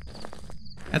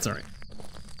 That's alright.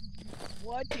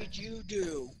 What did you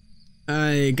do?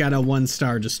 I got a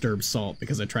 1-star disturbed salt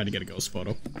because I tried to get a ghost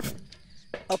photo.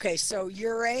 Okay, so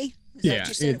Ure? Is that Yeah, what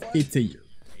you said it was? it's a Ure.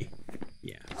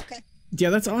 Yeah. Okay, Yeah,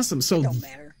 that's awesome. So don't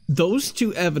matter. those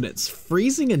two evidence,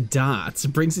 freezing and dots,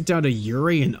 brings it down to Ure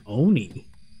and Oni.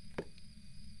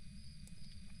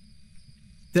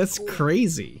 That's Cool.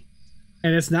 crazy.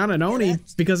 And it's not an Oni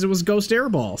that's- because it was Ghost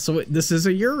Airball, so this is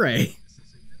a Ure.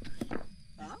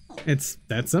 Oh, It's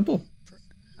that simple.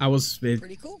 It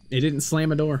pretty cool. didn't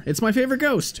slam a door. It's my favorite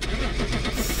ghost.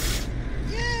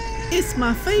 Yay! It's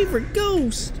my favorite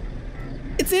ghost.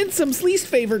 It's Ensome's least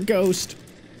favorite ghost.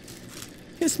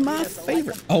 It's my doesn't like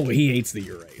favorite. them? Oh, he hates the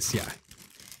Ures, yeah.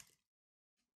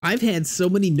 I've had so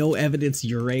many no evidence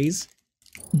Ures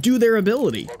do their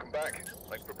ability. Welcome back.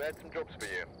 I've prepared some jobs for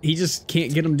you. He just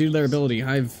can't get them to do their ability.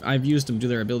 I've used them do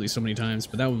their ability so many times,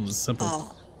 but that one was simple.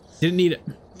 Oh, Didn't need it.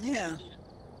 yeah.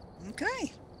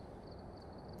 Okay.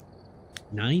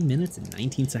 9 minutes and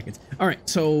 19 seconds. All right,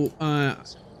 so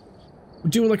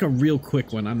do like a real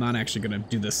quick one. I'm not actually gonna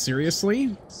do this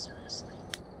seriously.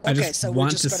 I Okay, just so we're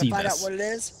want just to gonna see find out this. what it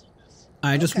is?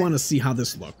 I just okay. want to see how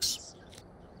this looks.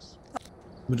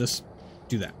 We'll just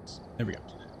do that. There we go.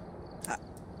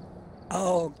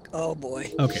 Oh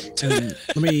boy. Okay, and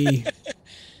let me.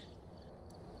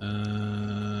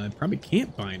 I probably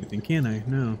can't buy anything, can I?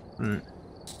 No. All right.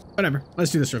 Whatever.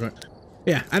 Let's do this real quick.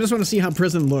 Yeah, I just want to see how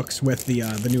prison looks with the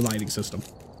new lighting system.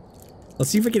 Let's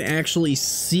see if we can actually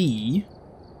see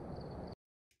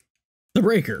the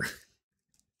breaker.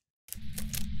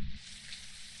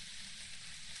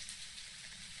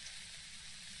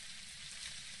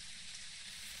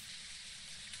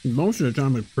 Most of the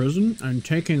time in prison, I'm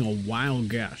taking a wild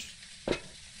guess.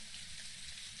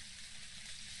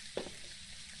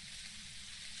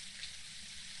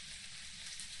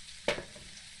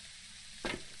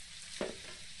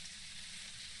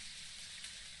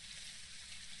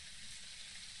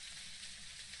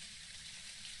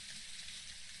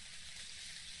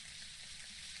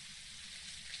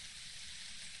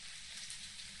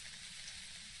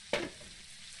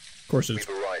 Of course, it's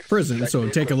We've arrived. prison, so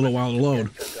it'll take a little while to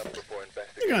load. Get set up before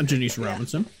investigating got Janice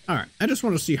Robinson. All right, I just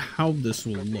want to see how this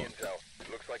will look.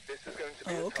 Looks like this is going to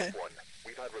be Oh, a okay. tough one.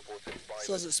 We've had reports of violence.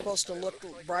 So is it supposed to look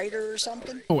brighter or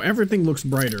something? Oh, everything looks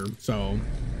brighter, so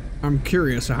I'm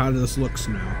curious how this looks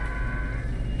now.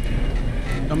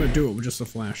 I'm gonna do it with just a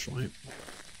flashlight.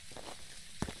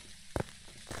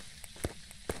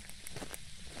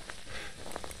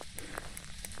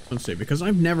 Let's see, because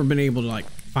I've never been able to like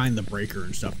find the breaker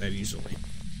and stuff that easily.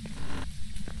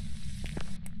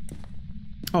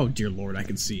 Oh dear Lord, I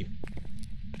can see.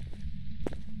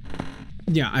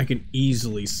 Yeah, I can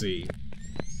easily see.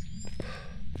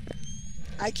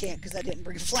 I can't because I didn't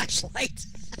bring a flashlight.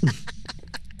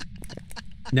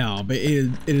 No, but it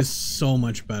is so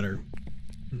much better.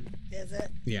 Is it?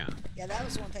 Yeah. Yeah, that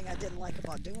was one thing I didn't like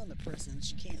about doing the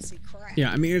prisons. You can't see crap.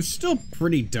 Yeah, I mean, it's still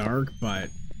pretty dark, but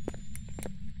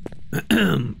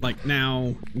like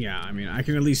now, yeah, I mean, I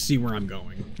can at least see where I'm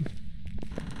going.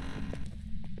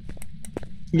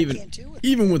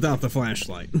 Even without the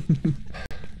flashlight.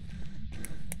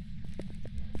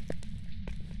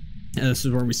 And this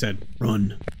is where we said,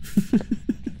 run.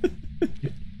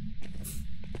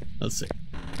 Let's see.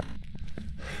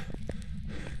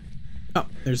 Oh,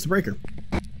 there's the breaker.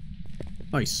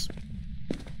 Nice.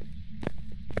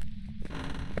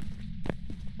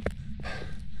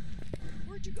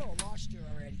 Where'd you go? I lost you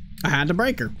already. I had the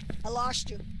breaker. I lost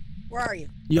you. Where are you?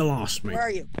 You lost me. Where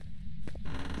are you?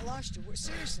 I lost you.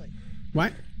 Seriously.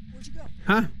 What? Where'd you go?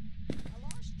 Huh? I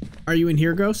lost you. Are you in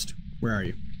here, Ghost? Where are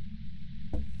you?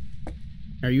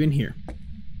 Are you in here?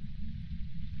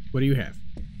 What do you have?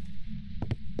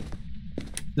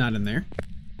 Not in there.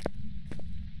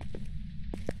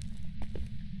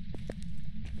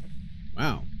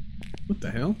 Wow. What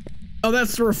the hell? Oh,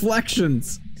 that's the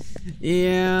reflections.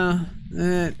 Yeah,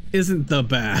 that isn't the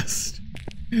best.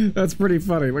 That's pretty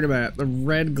funny. Look at that. The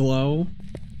red glow.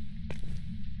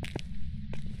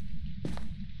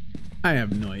 I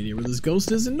have no idea where this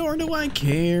ghost is, and nor do I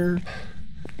care.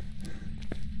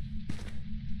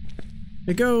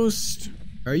 Hey, Ghost.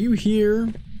 Are you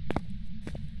here?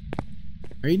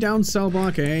 Are you down cell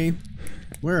block A?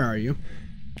 Where are you?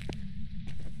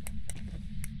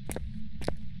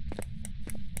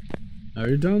 Are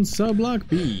you down cell block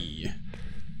B?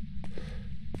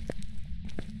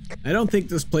 I don't think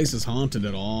this place is haunted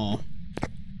at all.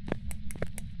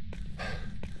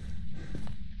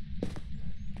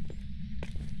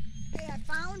 Hey, I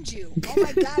found you. Oh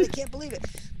my god, I can't believe it.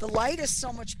 The light is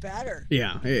so much better.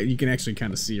 Yeah, you can actually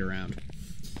kind of see around.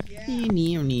 Yeah.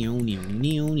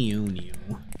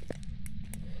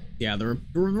 Yeah, the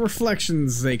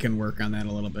reflections, they can work on that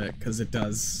a little bit, because it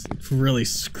really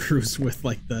screws with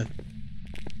like the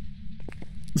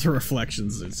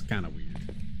reflections. It's kind of weird.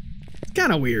 It's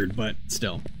kind of weird, but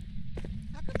still.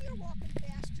 How come you're walking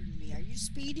faster than me? Are you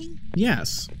speeding?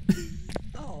 Yes.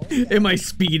 Oh, okay. Am I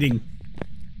speeding?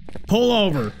 Pull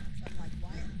over. I'm like,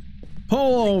 why?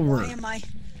 Pull over. Why am I?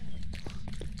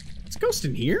 Is Ghost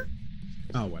in here?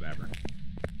 Oh, whatever.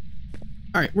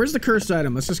 Alright, where's the cursed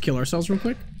item? Let's just kill ourselves real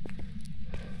quick.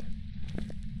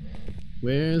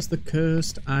 Where's the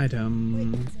cursed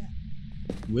item? Wait, what's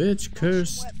that? Which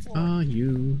curse are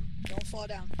you? Don't fall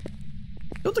down.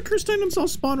 Don't the cursed items all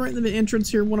spawn right in the entrance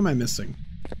here? What am I missing?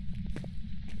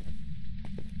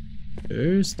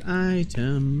 Cursed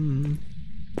item.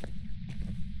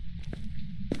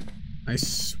 I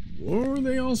swore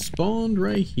they all spawned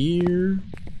right here.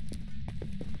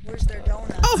 Where's their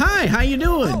donuts? Oh, hi! How you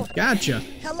doing? Oh. Gotcha.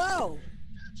 Hello.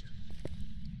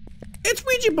 It's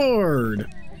Ouija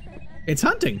board. It's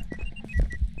hunting.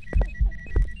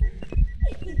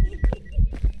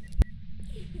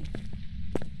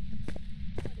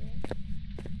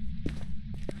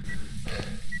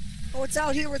 Oh, it's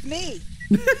out here with me.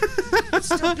 It's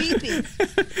still beeping.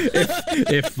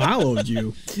 It followed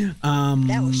you.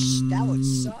 That would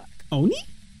suck. Oni?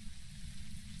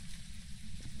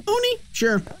 Oni?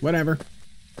 Sure, whatever.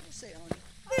 We'll say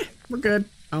Oni. We're good.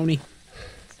 Oni.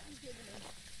 Sounds good to me.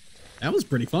 That was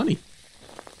pretty funny.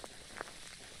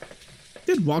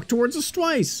 Did walk towards us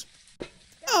twice.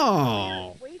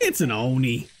 Oh, it's an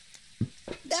Oni.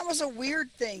 That was a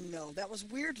weird thing, though. That was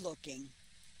weird looking.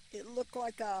 It looked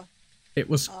like a. It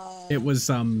was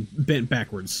bent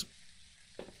backwards.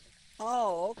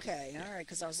 Oh, okay, all right.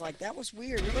 Because I was like, that was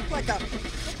weird. It looked like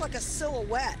a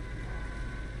silhouette.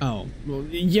 Oh, well,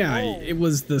 yeah, Oh. it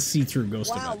was the see-through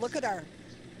ghost Wow, event. look at our.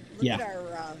 Yeah. Look at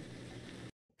our.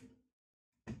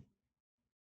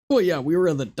 Well, yeah, we were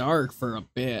in the dark for a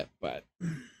bit, but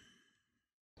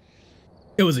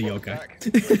it was a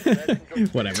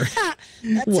yokai. Whatever.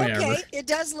 That's Whatever. okay. It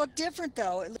does look different,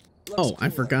 though. It looks Oh, I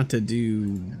cooler. forgot to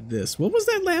do this. What was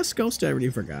that last ghost? I already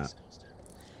forgot.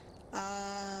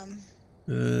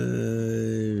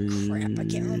 Crap, I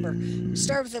can't remember.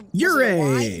 Start with a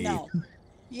Uri! No.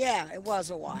 Yeah, it was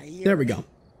a Y. Uri. There we go.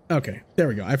 Okay, there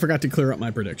we go. I forgot to clear up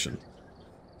my prediction.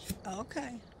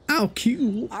 Okay. Oh,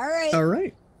 cool. All right. All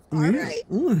right. All right.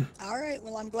 Mm. All right.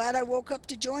 Well, I'm glad I woke up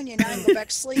to join you. Now I can go back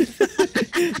to sleep.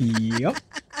 Yep.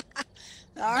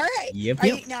 All right.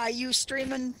 Yep. Now, are you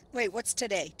streaming? Wait, what's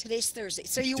today? Today's Thursday.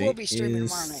 So you will be streaming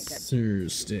tomorrow night then.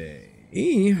 Thursday.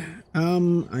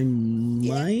 I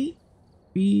might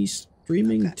be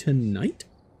streaming tonight.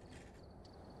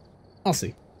 I'll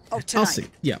see. Oh, tonight. I'll see.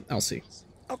 Yeah, I'll see.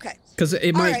 Okay. Because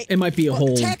it might be a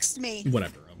whole text me.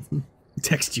 Whatever.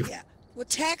 Text you. Yeah. Well,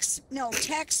 text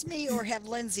me or have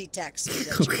Lindsay text me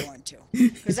that you're going to.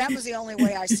 Because that was the only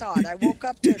way I saw it. I woke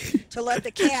up to let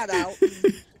the cat out.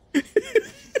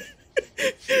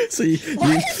 So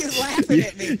why are you laughing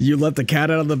at me? You let the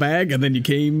cat out of the bag and then you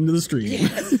came to the stream.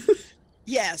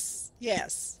 Yes.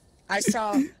 Yes. I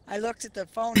looked at the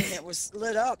phone and it was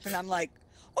lit up and I'm like,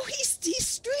 oh, he's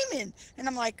streaming. And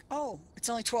I'm like, oh, it's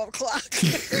only 12 o'clock.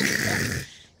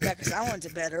 Yeah, because I went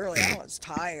to bed early. I was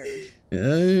tired.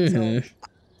 So,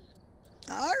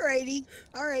 all righty.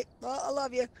 All right. Well, I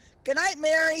love you. Good night,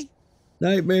 Mary.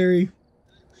 Night, Mary.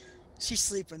 She's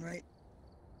sleeping, right?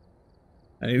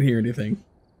 I didn't hear anything.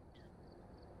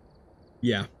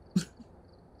 Yeah.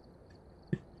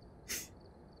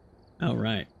 All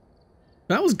right.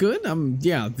 That was good.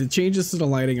 Yeah, the changes to the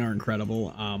lighting are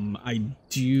incredible. I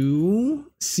do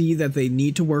see that they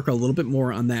need to work a little bit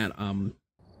more on that,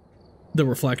 the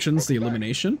reflections, the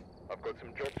illumination. I've got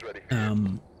some jobs ready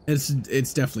for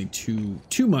it's definitely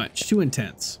too much, too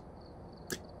intense.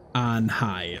 On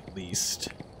high, at least.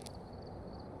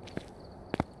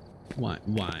 Why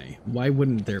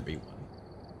wouldn't there be one?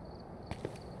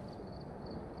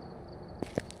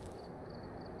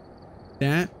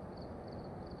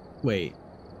 Wait,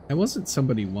 that wasn't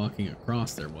somebody walking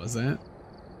across there, was that?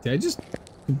 Did I just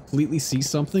completely see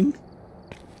something?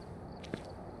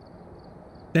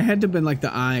 That had to have been like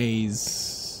the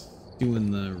eyes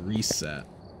doing the reset.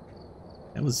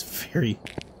 That was very...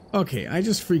 Okay, I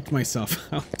just freaked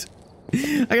myself out.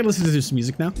 I gotta listen to this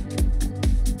music now.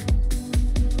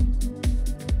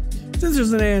 Since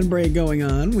there's an ad break going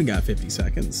on, we got 50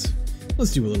 seconds.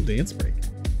 Let's do a little dance break.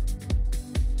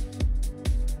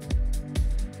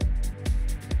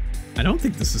 I don't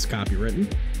think this is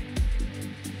copywritten.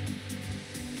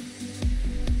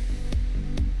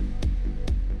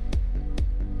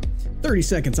 "30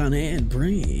 seconds on ad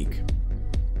break."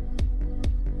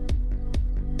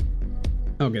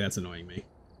 Okay, that's annoying me.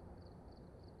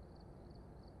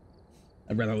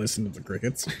 I'd rather listen to the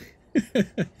crickets.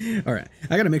 Alright,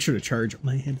 I gotta make sure to charge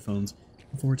my headphones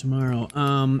before tomorrow.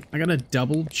 I gotta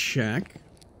double check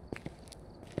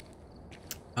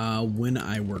when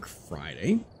I work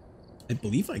Friday. I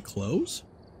believe I close.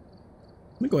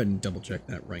 Let me go ahead and double check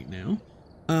that right now.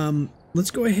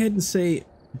 Let's go ahead and say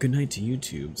goodnight to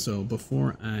YouTube. So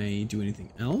before I do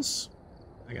anything else,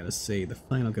 I gotta say the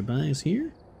final goodbyes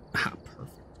here. Ah,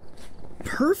 perfect.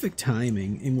 Perfect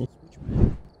timing, and we'll switch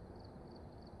back.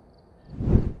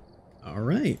 All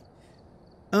right.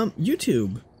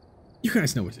 YouTube, you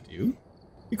guys know what to do.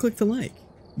 You click the like.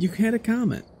 You add a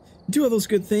comment. Do all those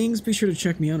good things. Be sure to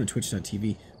check me out on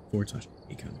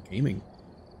twitch.tv/acondongaming.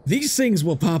 These things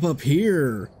will pop up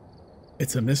here.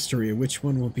 It's a mystery of which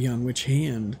one will be on which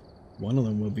hand. One of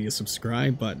them will be a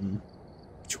subscribe button.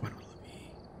 Which one will it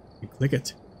be? You click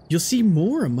it. You'll see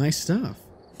more of my stuff.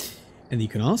 And you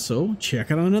can also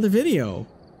check out another video.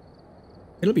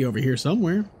 It'll be over here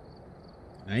somewhere.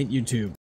 Good night, YouTube.